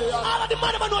 ready. All of the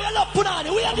man them know you love punani.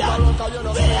 We are girl.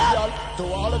 To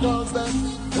all the girls them.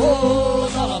 Oh,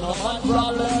 no man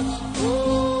problem.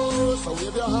 Oh, so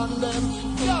wave your hand them.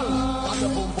 Girl, got your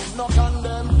boom boom knock on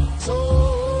them. So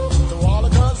to all the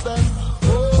girls them.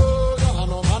 Oh,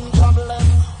 no man problem.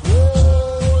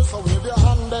 Oh, so wave your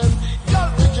hand them. Girl,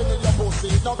 picking in your pussy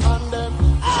knock on them.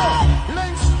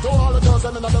 Links to all the girls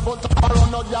them in the butt.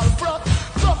 Around no girl front.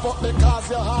 Drop up because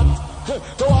you're hot.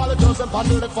 To all the girls them on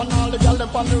the left and all the girls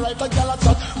them on the right, a girl a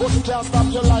chat, but you can't stop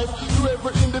your life. To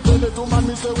every independent woman,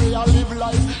 me say we all live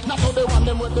life. Not how they want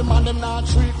them with the man, them not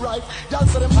treat right.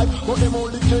 Girls say them hype, but them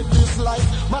only take this life.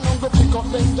 Man don't go pick up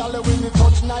them girl when you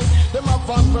touch night. Them have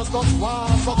fun press not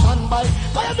one fuck and bite.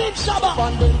 What you mean, Shabba?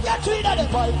 Get rid of them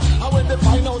pipe. And when they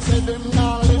find out, say them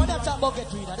now live. When they talk about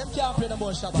get rid of them, can't play no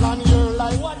more Shabba. Plan your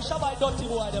life. One Shabba dirty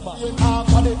boy them up. Hey,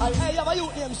 you have a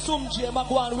youth named Sum J,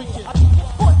 Magwan Wicked.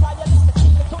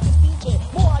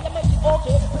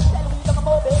 Okay,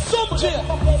 Sum J.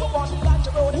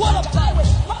 What up, time?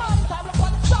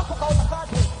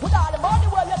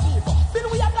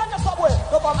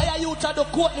 I you to the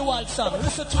Courtney Wild song.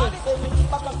 Listen to it.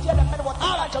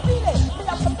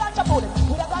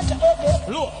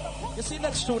 Look, you see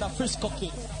next to the Frisco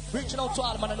Kid. Reaching out to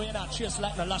all man and we're not trace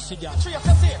like the last cigar.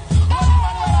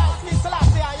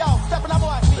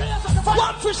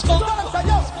 One Frisco.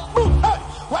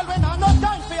 Well, we not no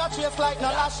time for your chase like no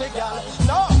lashy girl.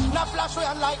 No, no flash we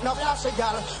like no flashy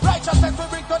girl. Righteousness we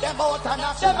bring to them out and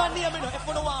not them and name, you know, if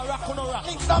you don't want to rock, you don't rock.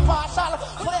 Links no partial.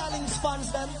 Firelings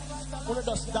fans them, you don't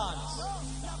just dance.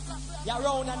 You're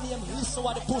around and name, listen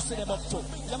what the pussy them up to.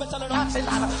 You me tell you that?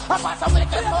 I pass a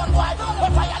wicked phone boy.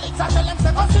 But firelings I tell them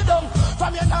to go sit down.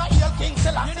 From your now heel king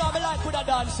till you know me like with a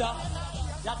dancer.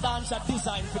 That dancer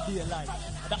designed for daylight.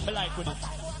 That me like with it.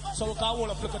 So we can hold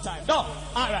up look at time. No,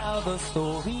 alright. How the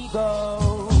story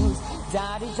goes,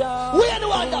 Daddy Joe. We are the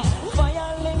one that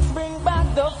firelings bring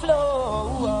back the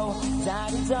flow.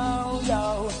 Daddy Joe,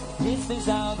 yo, this is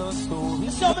how the story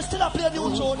goes. So we still up playing new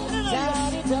tune.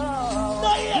 Daddy Joe,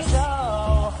 no, yes.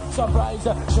 Surprise,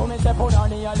 show me step on the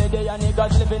holiday and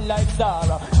niggas living like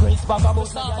Sarah. Grace back about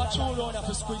Sarah, true round up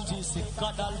for Squinty sick.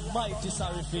 God Almighty,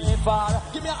 sorry for you.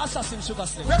 Give me an assassin sugar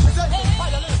stick. Represent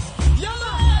firelings. Yeah.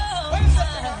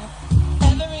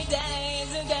 Every day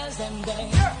is a girls them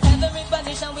day. Every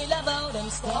position we love out them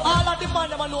stay. All of the man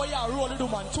them know you roll the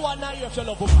man. 2 and 9 if you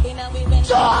love them. In a we been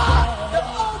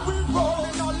all we roll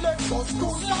in our Lexus to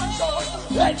Santos.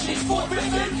 Let's foot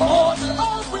with it board.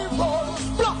 All we roll,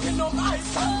 blocking on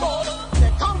ice and gold.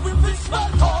 They come with this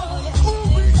metal. Who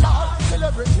we are,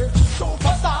 celebrity,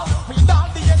 superstar. We down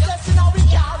the excess in our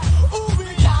car. Who we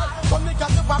are, come make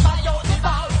us over by your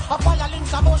dival. A firelings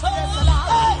about the SLR.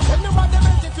 Anyone them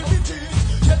ready to be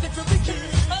cheese, ready to be key.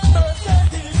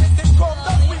 Mercedes, they come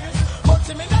the wheels.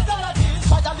 Multi-million dollar deals,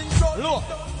 firelings roll. Look,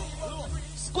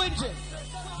 Squinty.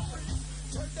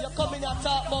 You come in and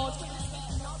talk about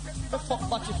the fuck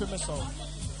party for me so.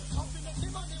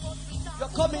 You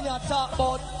come in and talk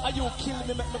about and you kill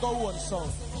me, make me go one so.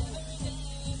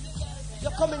 You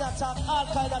come in and talk all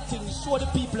kind of things, show the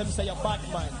people them say you're bad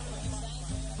mind.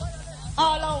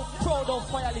 All out proud of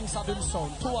firelings of him son,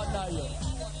 2 and 9 years.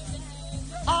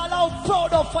 All out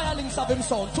proud of firelings of him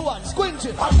son, 2 and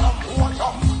Squinty. I am who I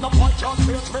am, no one can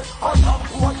change me. I am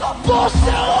who I am. Bust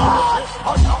it on!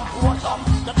 I am who I am,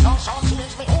 the can't change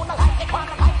me. Who no like the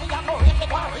one, like me, I know him, the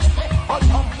one reach me. I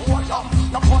am who I am,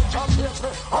 no one can change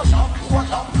me. I am who I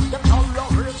am, the can't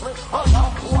reach me. I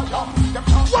am who I am, the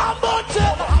can't change me. One more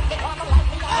time!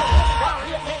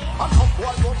 I am who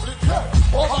I am, the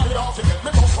over the ultimate,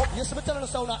 me bust up. You see me telling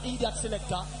us how an idiot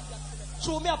selector.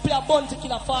 Show me a play a Bounty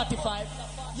Killer 45.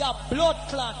 Your blood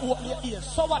clot open your ears.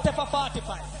 So what if a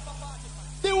 45?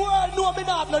 The world know me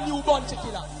not have no new Bounty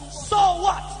Killer. So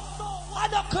what? I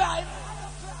don't crime.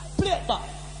 Play it back.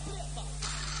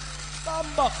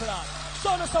 Samba clot.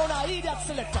 So no sound an idiot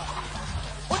selector.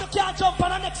 When you can't jump on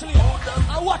the next lane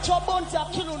and watch your Bounty a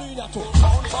kill you in that too.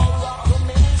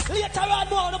 Later on, I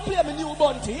want to play my new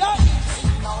Bounty, yeah?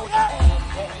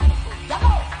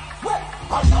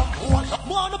 I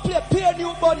want to play pay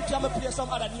new Bounty and play some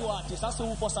other new artists. That's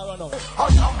who first I run out.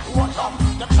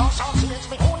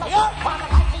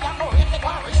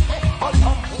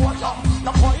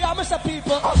 Yeah, Mr.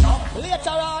 People. Later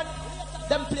on,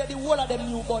 them play the whole of them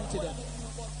new Bounty then.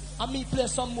 And me play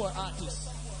some more artists.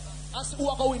 That's who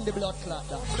are going to win the blood clot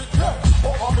down.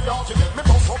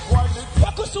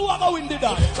 Because who are going to win the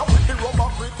dance?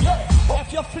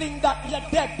 If you fling that, you're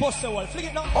dead, pussy wall. Fling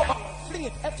it now. Fling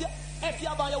it. If you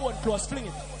have your own clothes, fling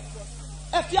it.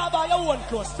 If you have your own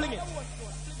clothes, fling it.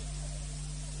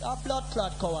 You're a blood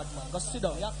clot coward, man. Go sit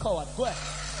down. You're a coward. Go ahead.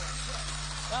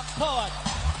 You're a coward.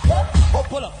 Oh,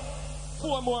 pull up.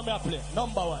 4 more may I play.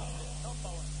 Number 1.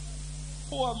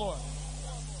 4 more.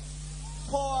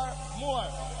 4 more.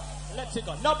 Let's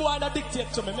go. No boy no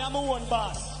dictate to me. I'm my own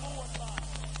boss.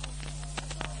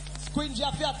 Squingy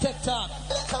up your tech talk.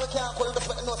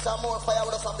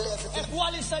 If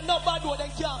Wally said no bad word, then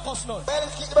can't cuss none. Well,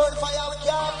 keep the burn fire, we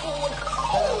can't cool.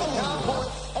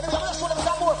 Anyway, I'm just showing them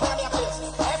some more fire in your place.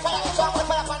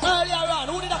 Earlier on,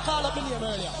 who did I call up my name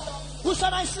earlier? Which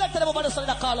one I selected them over the sun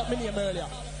that call up my name earlier?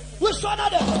 Which one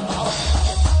of them?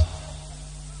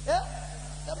 Yeah?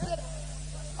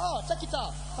 Oh, take it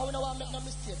off. How we know I make no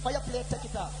mistake. Fire play, take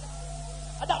it off.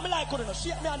 And that me like, you know.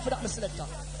 Shake me hand for that, my selector.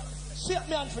 Shake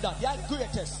me hand for that. You're the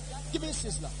greatest. Give me a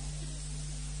sizzler.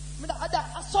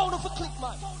 I sound of a click,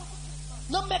 man.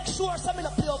 No make sure something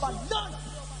to play over none.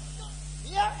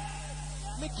 Yeah?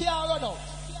 Me can't run out.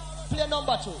 Play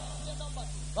number 2.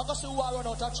 We're going to see who I run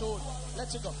out of tune.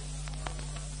 Let's go.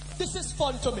 This is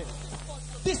fun to me.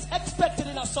 This expected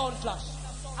in a sound flash.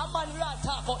 A man will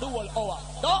talk about the whole hour.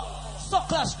 No? So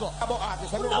clash go. About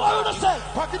artists. You know what you say?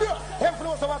 Pack it up.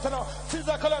 Influence of what's now.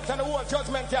 Caesar Collect and the whole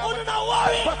judgment. You don't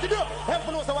worry. Pack it up.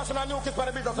 Influence of what's now. New kids for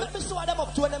the business. Let me see what them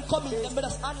up to when them come in. Them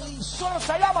just unleash. So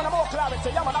say, yeah man, I'm more clarity.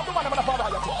 Yeah man, I'm the one I'm going to follow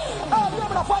you. Oh, you're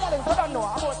going to follow them. I don't know.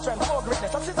 I'm more strength. I'm more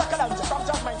greatness. I'm Caesar Collect. I'm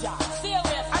judgment. Yeah. See you,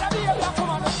 man. And I'm here. I'm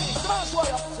coming on the scene. Come on, show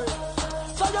you.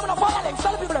 So you're going to follow them.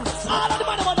 Tell the people them. All of the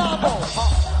money will not go.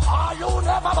 Are you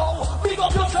never know? Big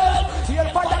up yourself.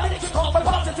 Here by the minute you come and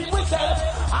positive with self.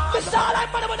 Mr. All right,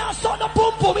 man, when I saw the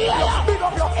boom boom, Big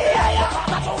up your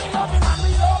that's how we love it and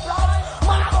we love right.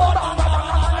 Man, I go down,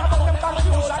 them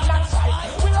confusion and sight.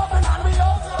 We love it and we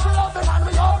love, we love it and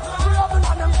we love, we love it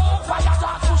and them. Fire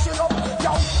start pushing up.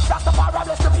 Yo, that's the power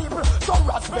bless the people. So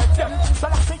respect them. So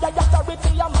I say I have to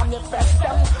reach and manifest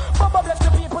them. Baba bless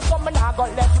the people, so me not go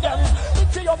left them.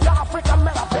 Ethiopia, Africa,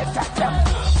 me not protect them.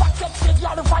 Fat sexy,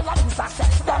 girl, the violence I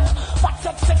sex them. Fat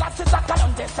sexy, girl, since I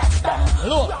can't sex them.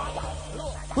 Look.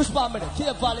 Which part minute?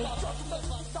 Cape Valley.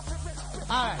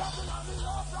 Alright.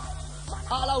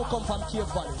 All who come from Cape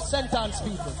Valley. Sentence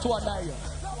people, 209.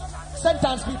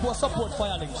 Sentence people support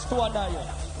Firelinks, 209.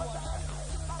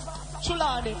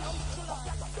 Chulani.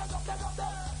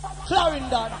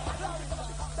 Clarendon.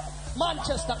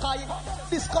 Manchester.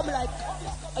 This come like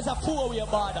as a 4-way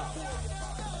border.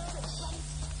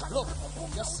 Look,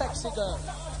 you're sexy girl.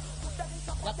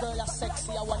 That girl is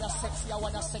sexy, I want you sexy, I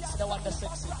want you sexy, the one that's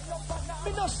sexy.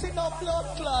 Me no see no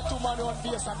blood clot woman on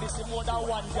base and this is more than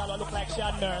one girl who look like she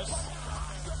a nurse.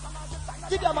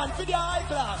 Video man, video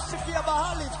eyeglass. She feel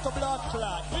about her lips to blood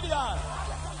clot. Video.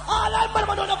 All I man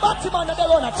on the Batman and they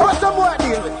run at you. What's the more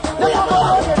deal? They have a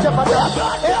whole year, Jeff.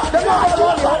 They know how to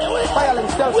do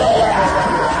violence. Tell somebody.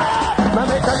 Man,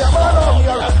 make a your ball on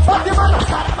here. Batman.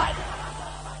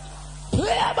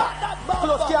 Play about that ball.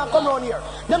 Close can't come round here.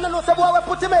 Them don't know say boy we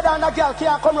put him head on a girl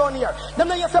can't come round here. Them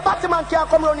don't say Batman can't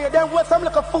come round here. Then what some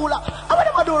little fool up. How what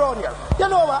them a do round here? You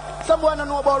know what? Some boy don't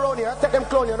know about round here. Take them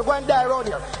clown here. They go and die round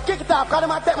here. Kick it off. Cause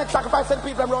them a take me sacrifice the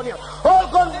people them round here.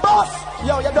 All gun boss.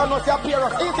 Yo, you don't know say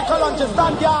appearance. Easy lunches,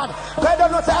 stand guard. They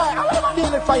don't know say how them a deal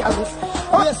with violence.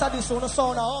 Yes, I did so. No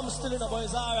sound. I'm still in the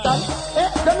boys. Alright.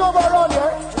 They know about round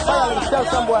here. Violence. Tell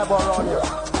some boy about round here.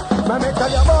 Man, me tell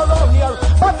you about round here.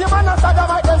 But the man outside of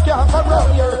my them can't come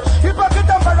round here. If I get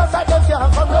them outside them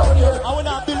can't come round here. I want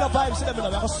to build a vibes to them,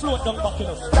 I'm going to slow it down back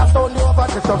enough. That's all new about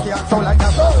this, so can't sound like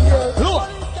that round here. Look,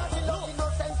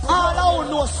 all I don't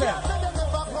know, sir.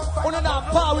 On a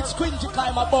power with Squingy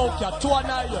climb about you,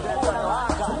 209.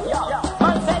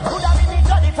 Man said, could have been me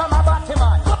daddy from a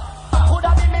Batman. Could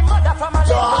have been me mother from a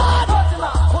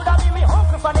Batman. Could have been me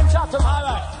uncle from them Chatman.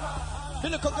 Alright. The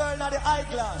little girl now the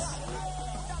eyeglass.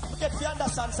 Get the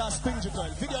understand some Squingy girl.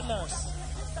 Video nurse.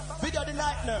 Video the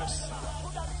night nurse.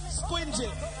 Squingy.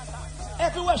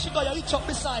 Everywhere she go, you reach up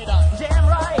beside her. Damn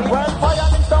right. Well,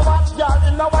 Firelinks to watch, y'all.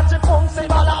 You know what you come see.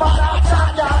 Man, I'm on that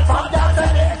chat, y'all. From that to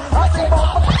there. I say,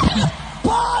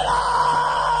 Paula!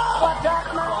 What that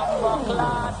man?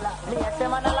 Me and say,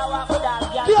 man, I'll walk with that,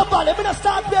 y'all. Dear Bally, me not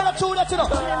start playing a tune that you know.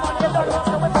 You don't know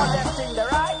so we got them thing there,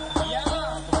 right? Yeah.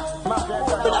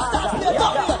 Me not start playing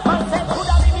that. Man said, could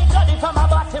have been me daddy from a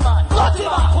Batman.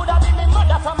 Could have been me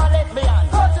mother from a lesbian.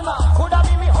 Could have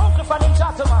been me uncle from them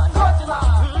Chatman.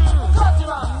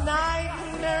 Night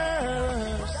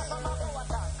nurse.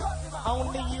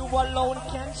 Only you alone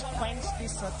can quench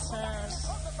this thirst.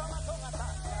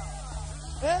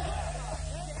 Eh?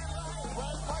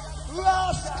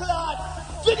 Rascal.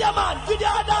 Video man, video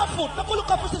on that foot. Make a look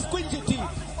up for this Squingy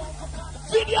teeth.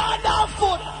 Video on that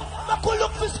foot. Make could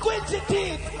look for squinty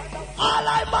teeth. All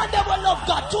I man them will love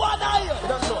God. To an eye. You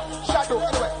don't know. Shadow,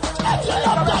 anyway. If you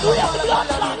love God, we have the blood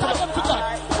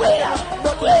clot.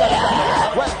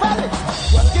 Well, family.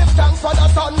 Well, give thanks for the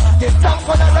sun. Give thanks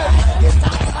for the rain. Give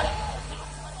thanks for the...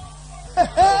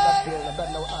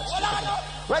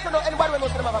 Right now, anybody will know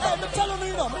them about. Hey, me tell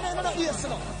you know, me not hear so.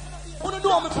 Who don't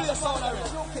know me play a sound already?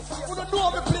 Who don't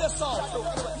know me play a sound?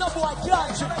 No boy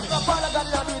can't trick me. Father God,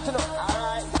 you do it, you know.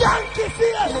 Alright. Yankee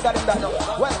feel. You got him that now.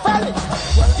 Well, family.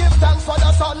 Well, give thanks for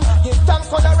the sun. Give thanks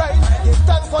for the rain. Give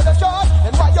thanks for the joy.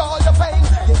 And why all the pain.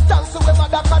 Give thanks to whoever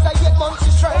that matter 8 months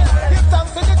is trained. Give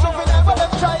thanks to the juvenile when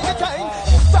them trying to gain.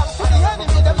 Give thanks to the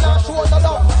enemy, them not show the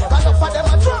love. And up for them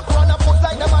a drunk, run a put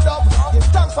like them a dub. Give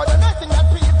thanks for the nothing that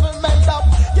people made up.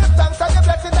 Give thanks for the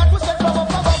blessing that we said from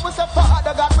up above. We said,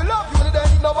 Father God, we love you, there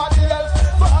ain't nobody else.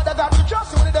 Father God, we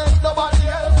trust you, there ain't nobody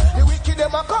else. The wicked,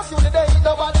 them a curse you, there ain't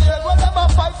nobody else. When them a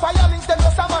fight fire links, them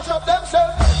just a mash up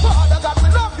themselves. Father God, we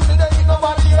love you, there ain't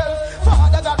nobody else.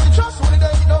 Father God, we trust you,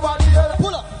 there ain't nobody else.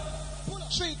 Pull up.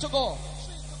 3 to go.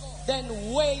 Then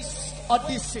waste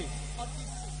ODYSSEY.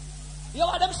 You know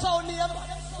what them sound name?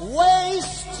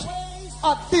 Waste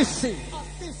ODYSSEY.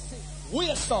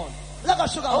 Waste sound. Like a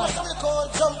sugar what's something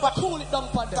called jumper? Cool it down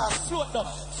for them. Slow it down.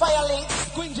 Fire links.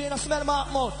 Squingy and smell my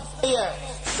mouth. Here.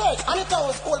 Search. And it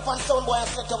always old pan sound boy and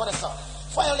select over the sun.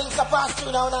 Fire links are passed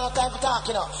through now, now time for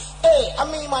talking now. Hey, I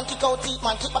mean man, kick out teeth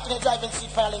man, kick back in the driving seat,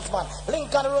 fire links man.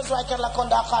 Link on the roads right Cadillac on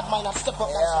that hard mine and step up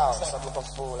that shit. Some little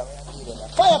fool,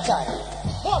 fire time.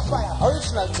 More fire.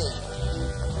 Original thing.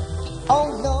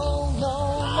 Oh no, no,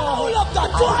 no. Oh, love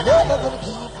God, go on. I'm never gonna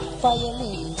keep fire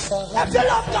links on. If you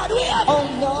love God, we have. Oh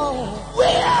no. We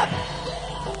have.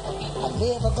 I'm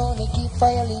never gonna keep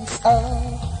fire links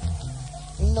on.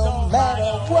 No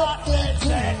matter what they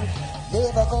do.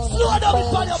 Never gonna slow down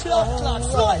on your blood clot.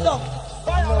 Slow it down.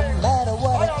 No matter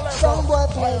what some boy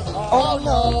play. Oh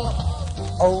no.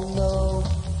 Oh no.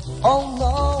 Oh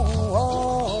no.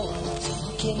 Oh.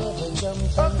 You can never jump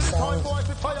inside.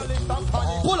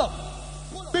 Pull up.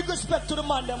 Big respect to the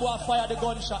man them who have fired the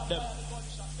gunshot them.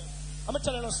 I'm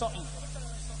telling you something.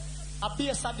 A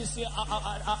base of this year,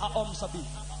 Sabi.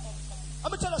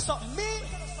 I'm telling you something. Me,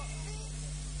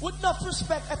 with enough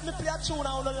respect, if me play a tune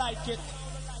I don't like it.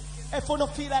 If you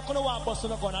don't feel like you don't want to bust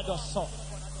on a gun, I just suck.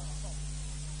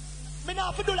 Me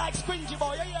not have to do like Squingy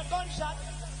boy. You hear a gunshot?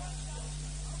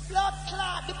 Blood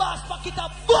clot, the boss pocket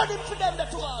up, burn him for them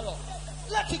that tomorrow.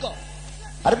 Let it go.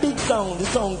 At the big sound, the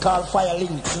song called Fire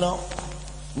Links, you know?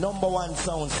 #1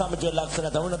 sound, Sammy Dreadlocks and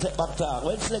that. I want to take back talk.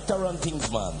 Well, select to run things,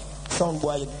 man. Sound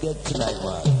boy, you're dead tonight,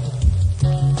 man.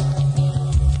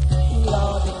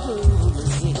 Lord of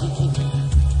mercy,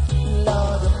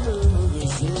 Lord of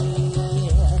mercy.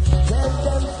 Tell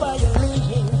them fire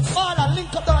links. All I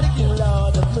link up down again.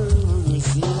 Lord of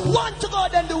mercy. One to go,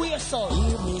 then the way so.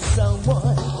 Give me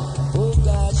someone. Oh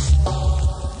gosh.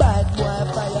 Bad boy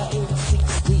fire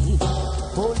 860.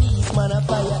 Policeman a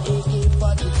fire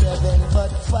AK-47.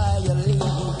 But fire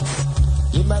links.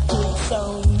 You might kill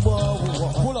sound boy.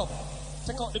 Pull up.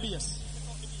 Check out the bass.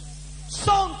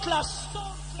 Sound clash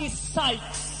is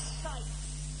sights.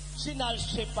 Signal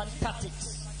shape and tactics.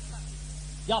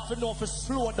 You have to know if you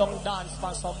slow down dance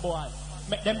for some boy.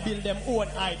 Make them build them own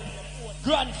hype.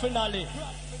 Grand finale.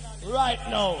 Right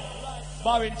now.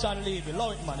 Barrington Levy.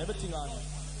 Love it, man. Everything on it.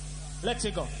 Let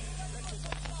it go.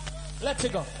 Let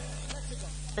it go.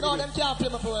 No, them can't play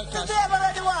me for world class.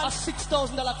 A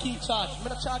 $6,000 key charge. I'm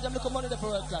going to charge them little money for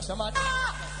world class. Kill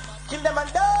them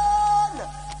and done.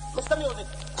 Mr. Music.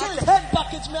 Kill them. Head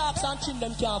package me ask and chin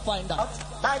them can't find that.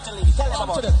 Barrington Levy. Tell them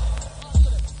about it.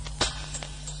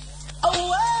 Oh,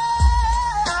 wow.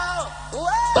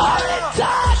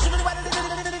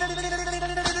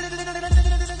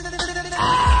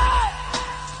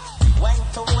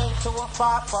 Went to a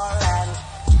far land.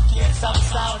 Get some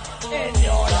sound in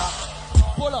your lap.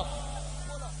 Pull up.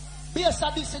 Base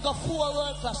of this, got 4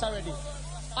 world class already.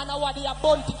 And I want the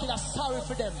bounty killer sorry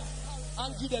for them.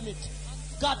 And give them it.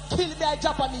 God kill their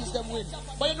Japanese them win.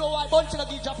 But you know why bounty killer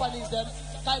give Japanese them?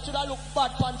 Because it should have look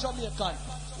bad pan Jamaican.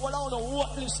 Well, I don't know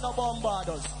what listen of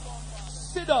bombardos.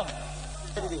 Sit down.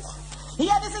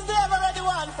 Yeah, this is the already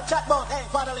one. Chat about, hey,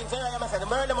 Father Links, here I am, I said,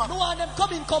 murder them up. No one them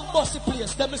come in, come bust the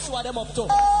place. Them is what them up to.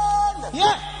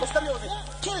 Yeah. Mr. Music,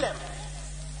 kill them.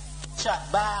 Chat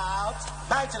about.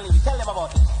 Barrington Levy, tell them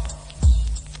about it.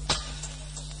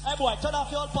 Hey boy, turn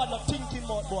off your pad, not thinking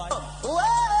mode, boy.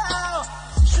 Wow.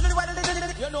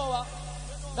 You know what?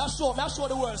 That's show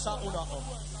the world something now.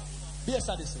 Base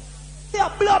of this. They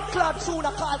are blood clot soon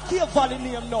I call Cave Valley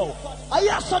name now. I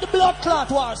hear so the blood clot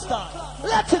war start.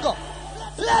 Let it go.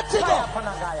 Let it go.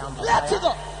 Let it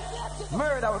go.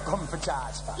 Murder will come for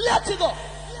charge. Let it go.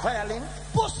 Violin.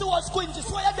 Pussy was squinty.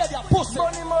 Swear you dead, you pussy.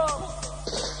 Bunny mom.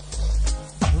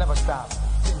 Never stop.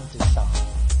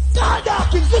 God,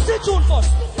 Dawkins, listen to tune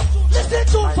first. Listen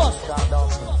to tune first.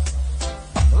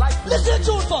 Listen to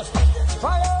tune first.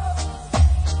 Fire.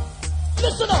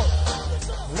 Listen now.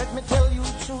 Let me tell you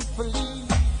truthfully,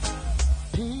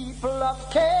 people of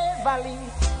K Valley,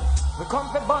 we come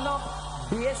to burn up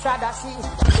ODYSSEY.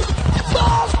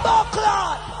 Bomb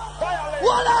clot.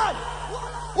 Hold on.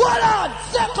 Hold on.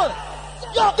 Second.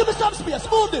 Yo, give me some space.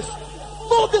 Move this.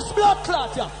 Move this blood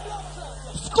clot, yeah.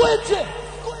 Squinty.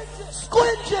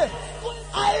 Squinty.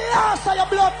 I answer your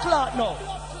blood clot now.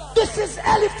 This is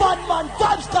Elephant Man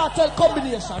Vibes Cartel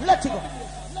combination. Let it go.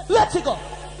 Let it go.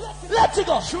 Let it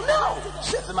go. You know,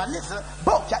 shizzle my nizzle,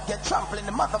 Bocat get trampled in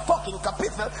the motherfucking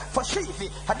capital for sheafy.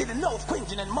 I didn't know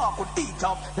Quintin and Mark would eat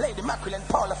up Lady Mackerel and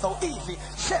Paula so easy.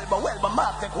 Shelba, Welba,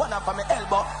 Mark take one up from my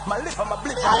elbow, my lip and my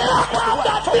blip.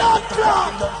 That blood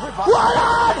clot. What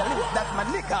on? That's my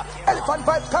nigga. Elephant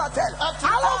Vibes Cartel.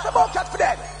 I'll out the Bocat for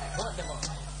them.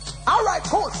 Alright,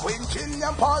 cool. Quintin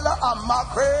and Paula and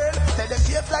Mackerel, they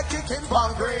taste like chicken pan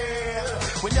grill.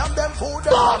 When you have them food, they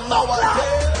have no one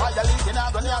tail. While you're leaking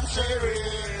agony and sharing.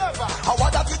 How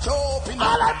would that get you open?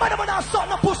 All I man when I saw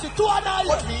no pussy to an eye.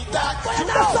 What me that? When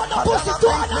I saw no pussy to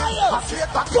an eye. I see it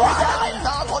back to the eye.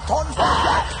 Now go turn for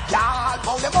that. Y'all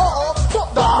pull them up. Fuck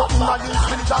that nothing on this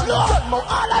religion.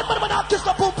 All I man when I kiss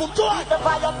the pum pum to it. The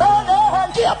fire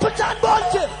burning. Yeah, put on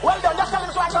bunty. Well done, just tell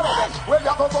him so I can make. Well,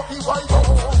 you're going to be white.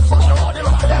 Fuck your body,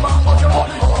 look at them. Fuck your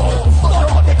body, fuck your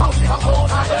body, come see them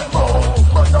go.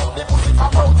 But no, the pussy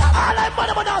come out. All I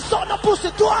man when I saw no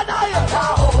pussy to an eye.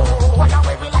 Why are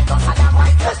we like us?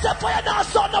 Listen for you now,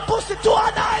 son, the pussy to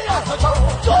an eye.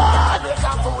 Go on. There's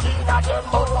a food in that them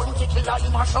mouth, one kick in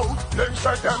my show. Then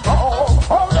set them down.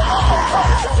 Oh,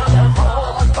 them go.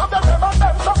 From them never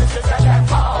them, so we set them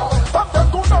down. From them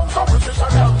go down, so we set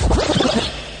them down.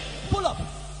 Pull up.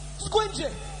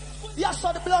 Squingy. Yes,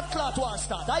 sir, the blood clot want to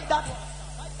start. Like that.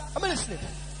 I'm listening.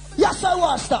 Yes, sir,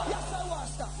 want to start.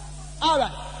 All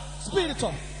right. Speed it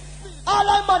up. All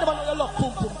I man when you look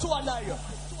pum pum to an eye.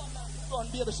 Go on,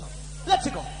 baby son. Let's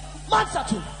go. Monster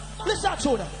tune. Listen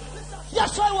to them.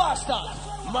 Yes, I want to start.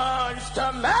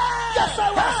 Monster Man. Yes,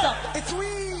 I want to start. It's we.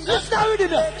 Listen now, reading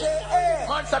them. AKA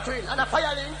Monster Twin and a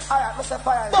fire link. Alright, Mr.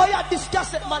 Fire Link. Boy, you this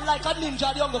cassette man like a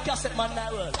ninja, the younger cassette man in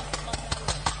the world.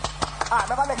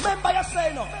 Remember you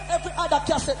say no. Every other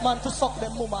cassette man to suck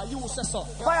them mama, you say so.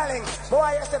 Fire link.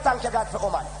 Boy, you say thank you God for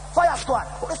woman. Fire squad.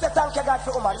 You say thank you God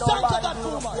for woman. Thank you God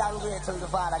for woman. You ungrateful to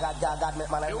Father God. God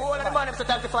make man. You all of the man say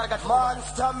thank you Father God for woman.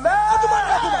 Monster Man. Every man,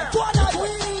 every man. Two and a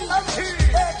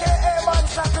AKA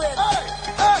Monster Twin. Hey.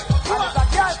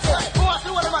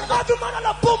 Every man on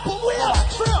a pum pum we are.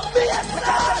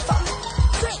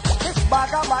 This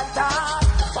bag of man talk.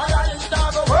 Fire link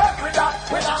dog go work with that.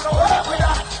 We don't go work with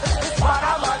that.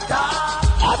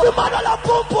 Every man on a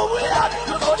pum pum we are.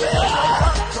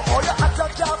 Oh, you have to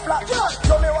jump flat.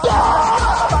 Show me what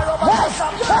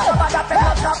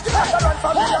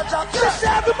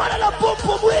every man on a pum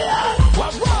pum we are.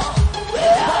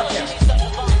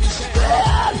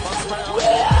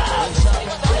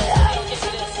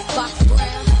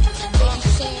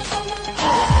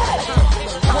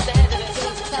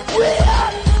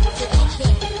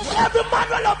 Every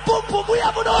man on a pum pum we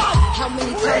have no. How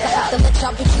many times I have to let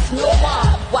y'all bitches know why?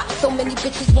 Why so many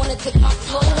bitches wanna take my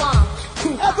flow on?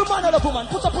 Every man on a woman,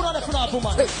 put up on the front of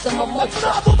woman. Some of my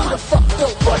who the fuck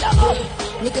don't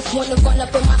niggas wanna run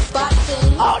up in my spot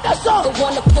and oh, that's all. They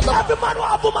wanna pull up. Every man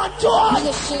want a woman joy.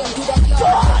 Niggas shame do that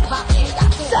yard popping.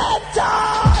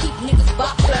 Keep niggas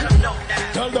bopping.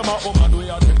 Tell them a woman we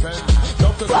are different.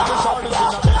 Love to see the shorties in a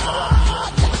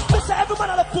listen, every man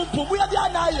on a pum pum, we are the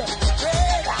anaya.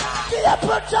 Be a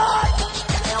protect.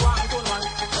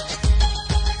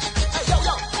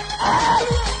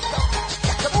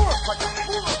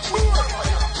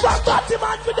 Fuck party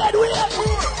man for dead way.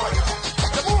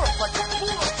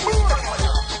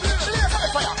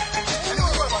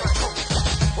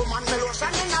 Woman me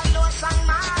lotion in a lotion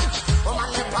man. Woman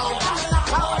me powder in a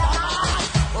powder man.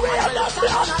 We are the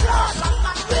blood clot.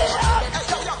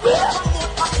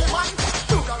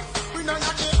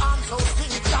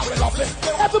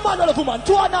 Every man on a woman,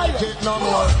 two and nine. No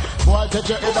more. Boy, take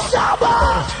your head up.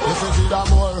 This is it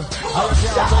more. I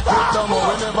can't take it no more.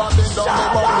 We never been down the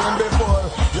bowling before.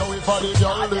 Yo, we for the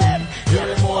girl.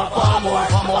 You're more, far more,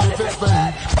 for money to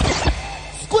spend.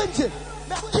 Squinting.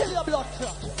 Kill your blood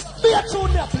clot. Be a true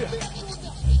nephew.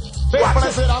 Watch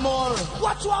it. More.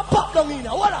 Watch you a pop down in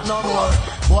here. What up? No more.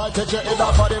 Boy, take your head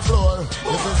off of the floor.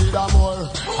 This is it more.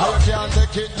 I can't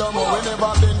take it no more. We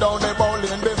never been down the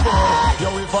bowling before.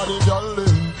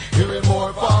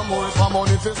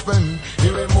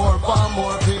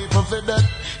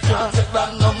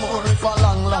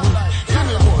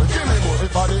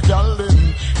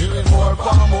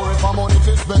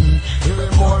 Give me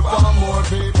more for more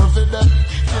people for them.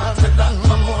 Can't get that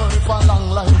no more for long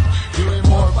life. Give me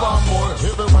more for more.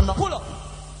 Everyone pull up.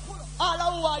 All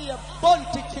who are here,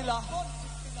 bounty killer.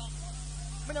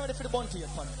 I'm not ready for the bounty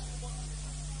yet, man.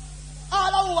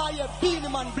 All who are here,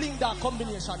 Beanie Man, Bling that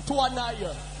combination, 2 and 9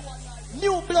 year.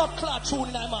 New blood clot tune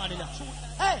in the morning.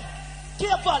 Hey,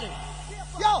 carefully.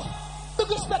 Yo, big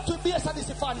respect to BS and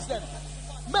these fans them.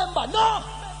 Remember, no,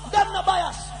 them no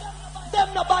bias.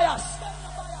 Them no bias.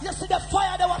 You see the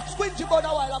fire they were squinting about a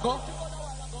while ago?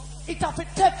 It have to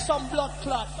take some blood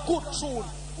clot, good tune.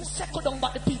 Second down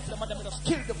back the people, and them just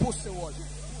kill the pussy wall.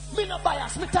 Me no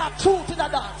bias, me talk truth in the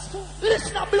dance.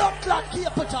 Listen to blood clot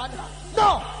Capitan.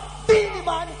 No, Beanie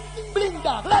Man, Bling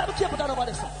Dog. Let me Capitan over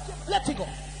this. Let it go.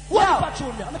 What if I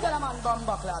tune me? I'm tell a man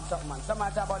bumper clot something, man.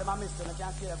 Somebody talk about him a mystery, and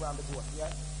can't clear around the boat, yeah?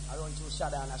 I run through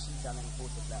shadow and a sheet and then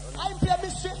post it like that. I'm play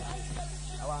mystery.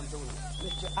 I want to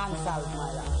Mr. Ansel,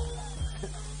 my lad.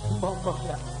 Bumper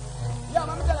clot. Yeah,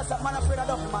 man, tell us something, man, afraid of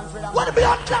duffy, man, afraid of... What the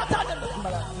blood clot on them?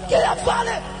 Get up,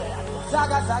 Fanny!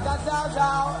 Zaga, zaga, zaga,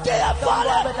 zaga. Get up,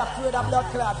 Fanny! Don't go afraid of blood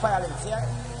clot violence, yeah?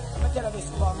 Let me tell you this,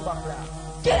 bumper clot.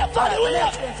 Get up, Fanny, we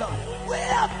up! We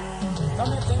up!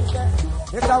 Some things that...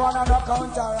 This a one of the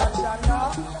counteraction,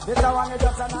 no? This a one of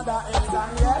just another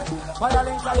instant, yeah?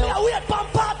 Violence are you... Yeah, we at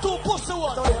part 2, pussy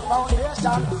one. To the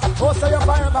foundation. Oh, so you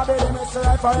forever be the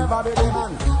mystery, forever be the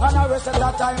man. And I reset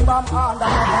that time bomb under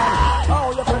your hand.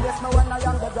 Oh, you produce me when I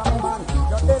am the drum man.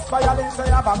 You this violence, so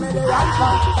you have a million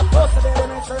fans. Oh, so be the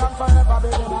mystery and forever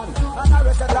be the man. And I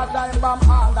reset that time bomb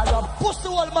under your... Pussy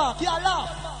one, Mark, you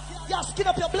laugh. You skin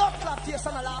up your blood clot, yes,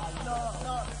 and I laugh.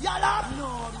 You laugh?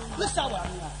 No. Listen what?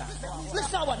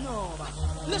 Listen what? No.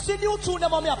 Listen new tune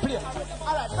them on me a play.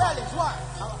 Alright, Felix, what?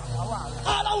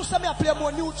 All I say me a play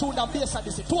more new tune than bass and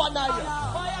this. 2 and 9 year.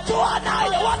 2 and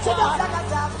 9 year. What's it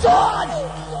that? John!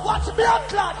 What's blood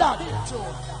clot that?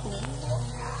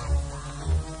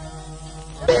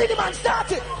 Beanie Man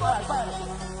start it.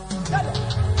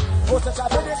 Who's the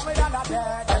shot of this me and a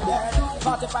dead.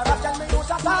 45 hours tell me you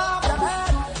shut up your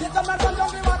head. It's a man from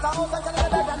Jungle Water House and tell me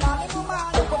better than any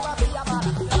woman. You put a fee man.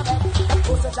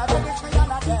 Who's the shot of this me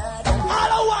and a dead. All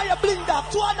I want you bling dog.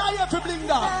 2 and 9 year for bling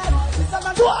dog.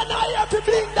 2 and 9 year for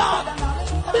bling dog.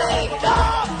 Bling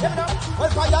dog.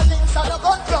 Well, fire links are the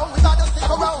gun ground. We gotta stick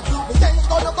around. The game's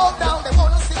gonna go down. They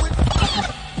wanna see it.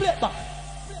 Play it back.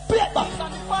 Play it back.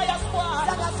 Fire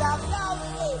squad.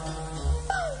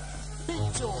 Big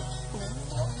Joe.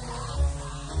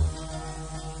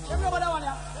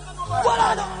 What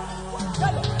I know?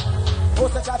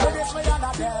 Who's the shot of this me and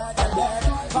a dead.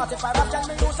 45 hours tell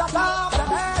me you shut up your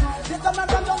head. It's a man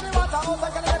from Jungle Water House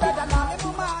and tell me better than any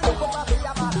woman. You put a fee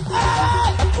man.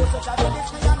 Who's the shot of this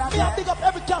me and a dead. Me a big up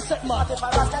every cassette man.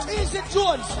 Easy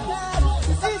Jones.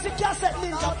 Easy cassette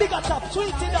ninja. Big up top.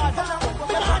 Sweetie dad.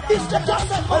 Me not this the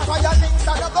cassette man. Fire links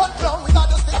are the gun ground. We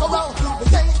gotta stick around. The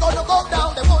game's gonna go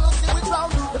down. They wanna see it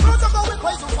round. The birds are going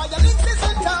crazy. Fire links is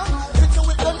in town. Hit you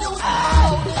with the music.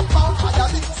 Fire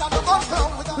links are the gun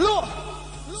ground. Look,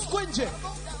 Squingy.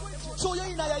 So you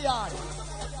in your yard.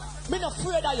 Me not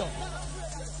afraid of you.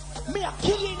 Me a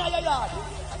kill you in your yard.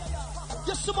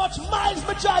 You so much miles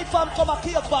me drive from come a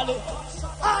Cape Valley.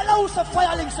 All house of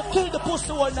fire links to kill the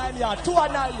pussy 1 9 yard. 2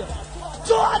 and 9 year.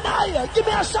 2 and 9 year. Give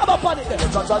me a shove up on it then.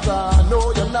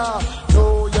 No, you're not.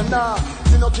 No, you're not.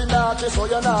 You know killer, so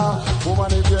you're not.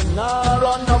 Woman, if you're not,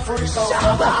 run no free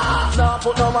out. Nah,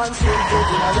 put no man skin foot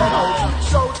in your mouth.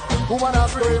 Shout, woman, I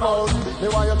scream out. They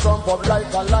want you trump up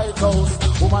like a lighthouse.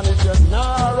 Woman, if you're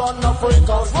not, run no freak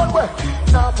out. Run away.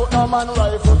 Nah, put no man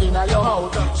rifle in your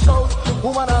mouth. Shout,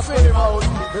 woman, I scream out.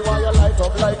 They want you light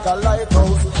up like a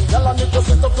lighthouse. Y'all need to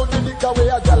sit up to the dick away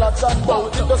a gal a chat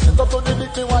bout. If you sit up to the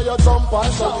dick, while you jump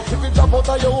and shout. If you jump out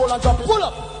of your hole and drop it. Pull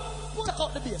up. Check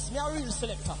out the bass. Me a real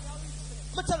selector.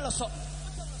 Me tell you something.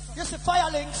 You see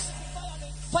fire links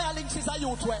is a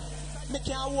youth way. Me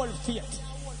can't hold faith.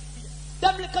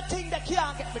 Them little thing that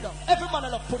can't get me down. Every man I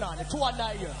love put on it. 2 and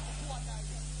 9 year.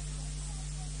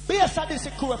 Bass at this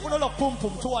crew. If you don't love pum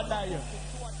pum. 2 and 9 year.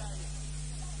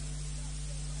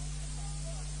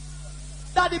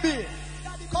 Daddy B.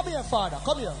 Come here, father.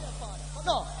 Come here.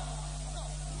 No.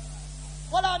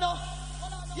 What I know?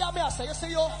 Yeah, me I say. You see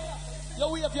you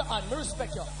wave your hand. Me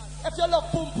respect you. If you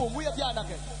love pum pum, wave your hand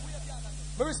again.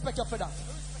 Me respect you for that.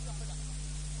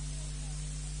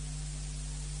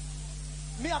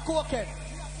 Me a cokehead.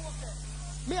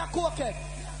 Me a cokehead.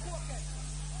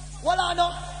 What I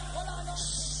know?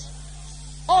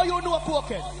 Oh, you know a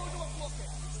cokehead.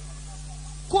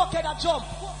 Cokehead a jump.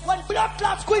 When blood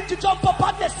clots going to jump up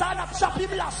on the sun and chop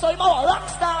him last, so him a rock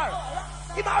star.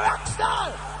 Him a rock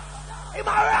star. Him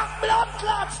a rock blood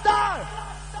clot star.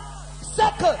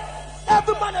 Second,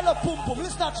 every man I love pum pum.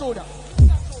 Listen to that.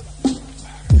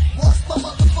 What's my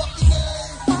motherfucking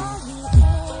name?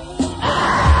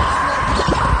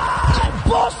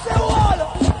 Pussy wall.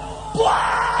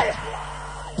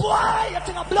 Boy, you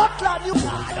think a blood clot, you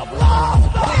kind of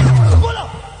pull up.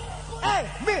 Hey,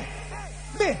 me,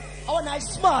 I want the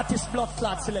smartest blood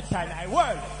clot selector in the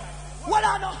world. What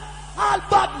I know? All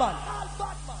bad man.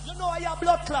 You know I have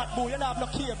blood clot, boo. You don't have no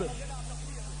cable.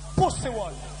 Pussy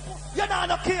wall. You don't have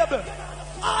no cable.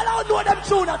 All I know them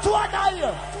tuner, 200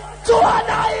 years.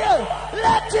 200 years.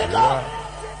 Let it go.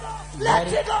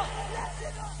 Let it go.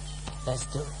 Let's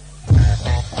do it.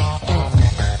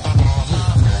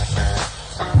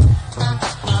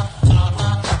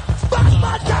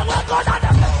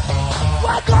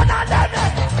 We're gonna them.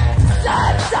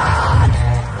 Satan!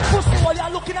 Pussy wall,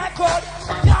 you're looking at God.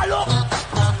 You look.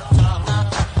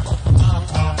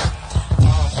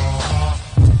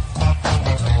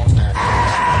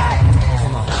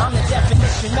 I'm the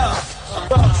definition of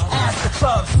bugs, ask the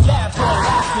thugs, bad boy,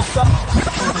 ask me something.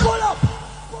 Pull up.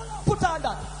 Put on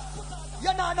that.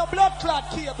 You're not no blood clot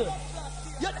cable.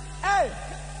 Hey,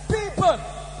 people.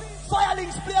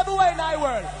 Firelings play everywhere in the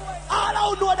world. All I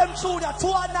know them tune are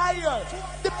 200 years.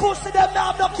 The pussy them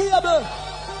not have no cable.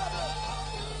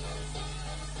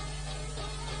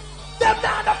 Them not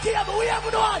have no cable. We have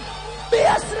one.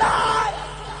 Baseline.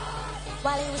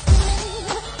 While he was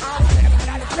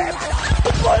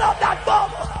pull up that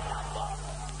bomb.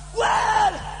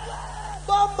 Well,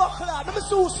 bomb clot. I'm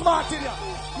so smart in here.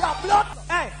 Your blood.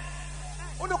 Hey,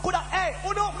 uno coulda. Hey,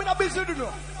 uno me not busy do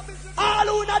no. All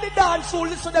who na the dance who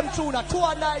listen them tune are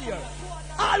 200 years.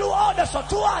 All who order so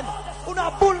 200.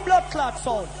 Una bull blood clot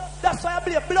sound. That's why I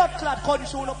play blood clot country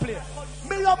who no play.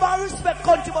 Me love and respect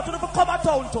country but you don't come a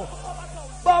town to.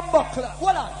 Bomb clot.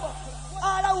 Hold on.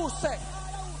 All who say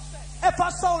if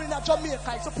a sound in a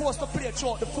Jamaica is supposed to play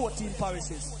throughout the 14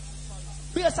 parishes.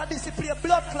 Based on this, he play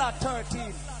blood clot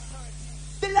 13.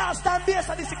 The last time based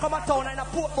on this, he come a town in a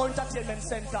Portmore Entertainment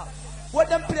Center. When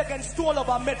them play against Stole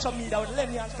Over Metro Media with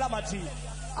Lenny and Glamour G.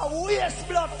 A waste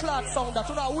blood clot sound that,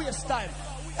 you know, a waste time.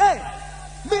 Hey,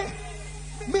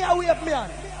 me a wave me on.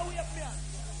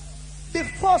 The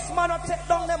first man to take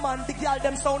down them man, the girl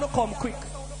them sound to come quick.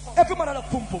 Every man on a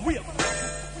pum pum, wave.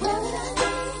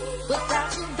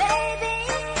 without you, baby.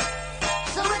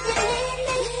 So if you need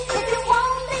me, if you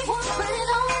want me, put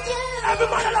it on you. Every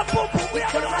man on a pum pum, we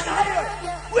are going to run here.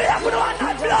 We are going to run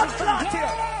that blood clot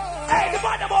here. Hey, the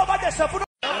man them over there, so put.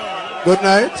 Good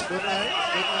night.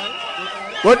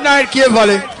 Good night, Cave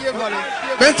Valley.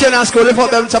 Maintenance school, lift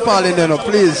up them chapal in there, no,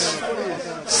 please.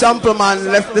 Sample man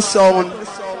left the sound.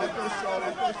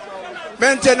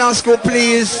 Maintenance school,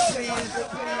 please.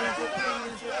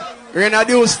 We're in a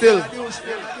deal still.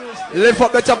 Lift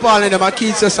up the chapal in them and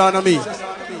keep the sound of me.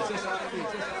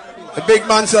 The big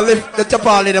man said lift the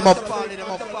chapal in them up.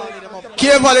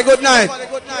 Cave Valley, good night.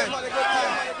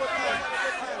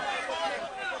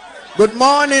 Good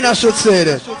morning, I should say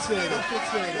that.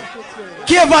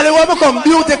 Cave Valley, when we come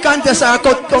beauty contest, I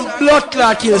come blood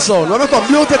clot here, son. When we come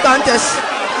beauty contest,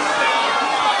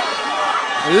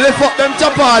 lift up them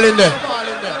chapal in there.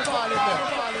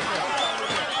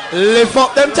 Lift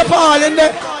up them chapal in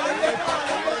there.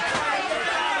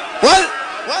 Well,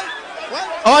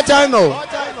 our time now.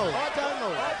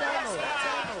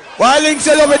 Why Link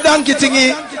say love a donkey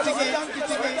thingy?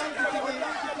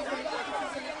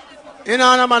 You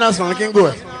know, no man, son, can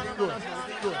go.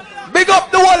 Big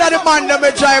up the whole of the man that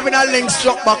be driving a Lynx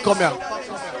truck back come here.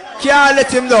 Can't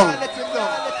let him down.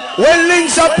 When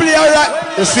Lynx are play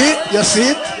alright, you see it? You see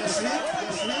it?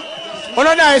 On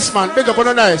a nice man, big up on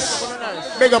a nice.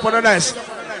 Big up on a nice.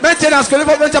 Maintenance, can you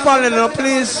lift up the chapal now,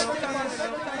 please?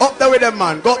 Up there with them,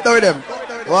 man. Go up there with them.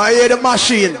 Why hear the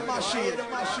machine?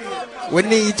 We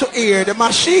need to hear the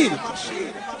machine.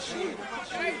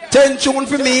 10 tune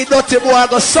for me, dirty boy. I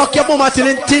go suck your mama till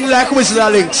it ting like Whistler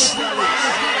Lynx.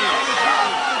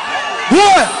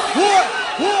 What?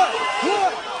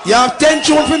 You have 10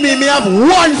 tune for me, I have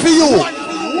 1 for you.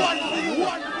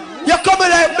 You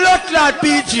coming like blood clot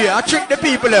PG. I trick the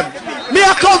people them. Me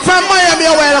I come from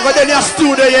Miami a while ago, then you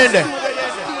studio in there.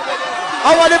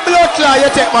 I want the blood clot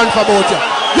you take man for about you.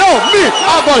 Yo, me,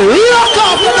 I go lock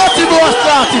off the dirty boy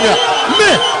starting here.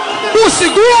 Me,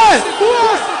 pussy girl.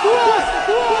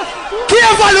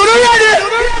 Careful, you ready?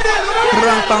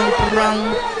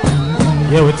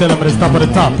 Yeah, we tell them at the top of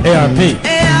the top, ARP. The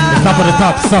top of the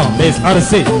top song, there's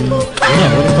ODYSSEY.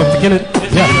 Yeah, when it comes to killing,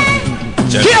 yeah.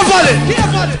 Careful.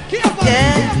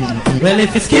 Yeah. Well,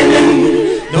 if it's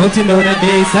killing, don't you know that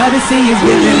there's ODYSSEY is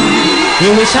willing? He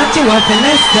will shut you up in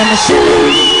less than a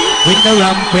shilling. With the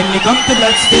ramp when they come to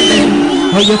blood spilling.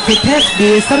 Oh, you fit test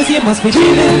this, so you must be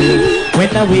chilling.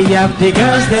 When we have the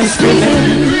girls, them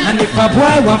screaming. And if a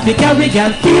boy want to carry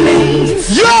girl feelings,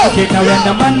 yo! Okay, now when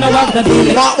the man know of the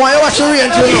feeling. Why you watch the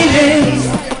range, feelings.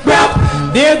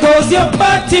 There goes your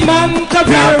party man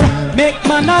career. Make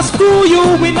man a screw you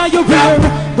in a your rear.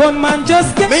 One man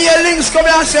just get me your links come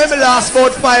here and say me last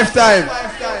about 5 times.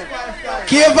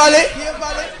 Cave Valley.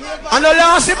 And the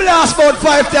last him last about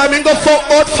 5 times. He go fuck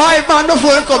about 5 man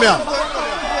before he come here.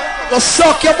 Go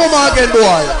suck your bum again,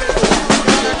 boy.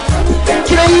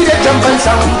 Can I hear the jumping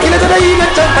sound? Can I hear the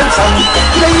jumping sound?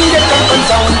 Can I hear the jumping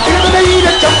sound? Can I hear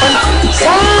the jumping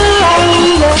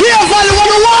sound? Cave Valley, what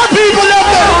the war people up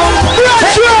there?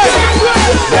 That's right.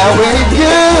 Now when it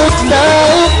gets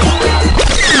now.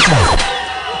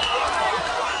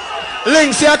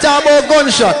 Links, you talk about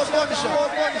gunshot.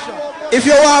 If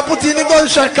you want to put in the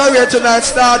gunshot career tonight,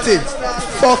 start it.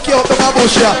 Fuck you up in my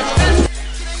bush.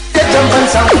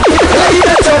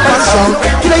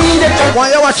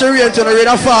 Why you watch the rain to the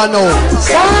rain far now?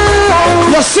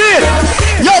 You see it?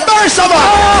 You burn someone.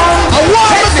 I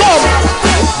want to come.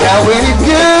 Now when it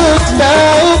gets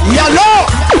now. You know.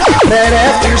 That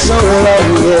after so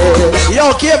long, yes.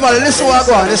 Yo, Cable, listen what I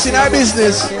go on. This in our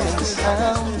business.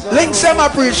 Links them a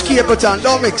preach Capleton,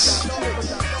 don't mix.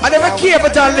 And every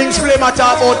Capleton links play my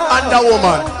talk about under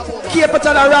woman.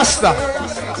 Capleton a Rasta.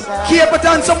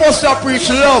 Capleton supposed to preach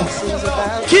love.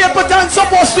 Capleton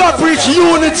supposed to preach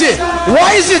unity.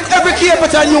 Why is it every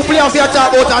Capleton you play off your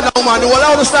talk about under woman? You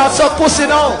allow to start suck pussy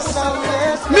now.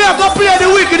 Me have to play the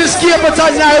wickedest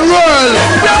Capleton in our world.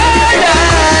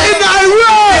 In our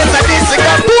world.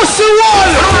 Pussy wall.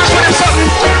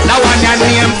 Now on your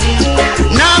name.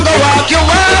 Now go walk your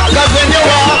walk. Cause when you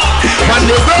walk on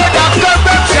the road of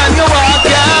corruption, you walk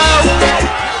out.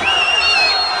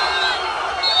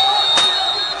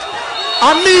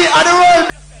 And me and the world.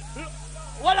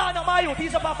 Well, I know my youth.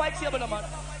 He's a papa table, man.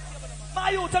 My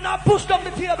youth, and I push down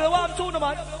the table. What I'm doing,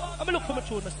 man. I'm look for my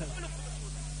tune, Mr.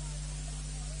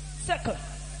 Second.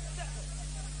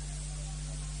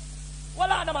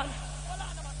 Well, I know, man.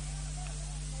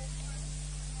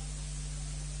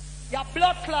 Your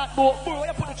blood clot, bro. Where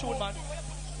you put the tune, man?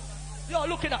 Yo,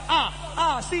 looking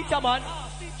at see ya, man.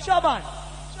 Shaman.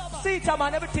 See ya,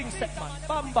 man. Everything's set, man.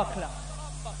 Bamba clot.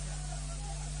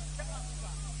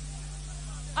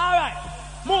 Alright.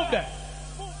 Move there.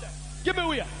 Give me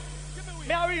where.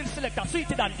 Me a real selector.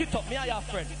 Sweet it down. Get up. Me and your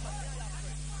friend.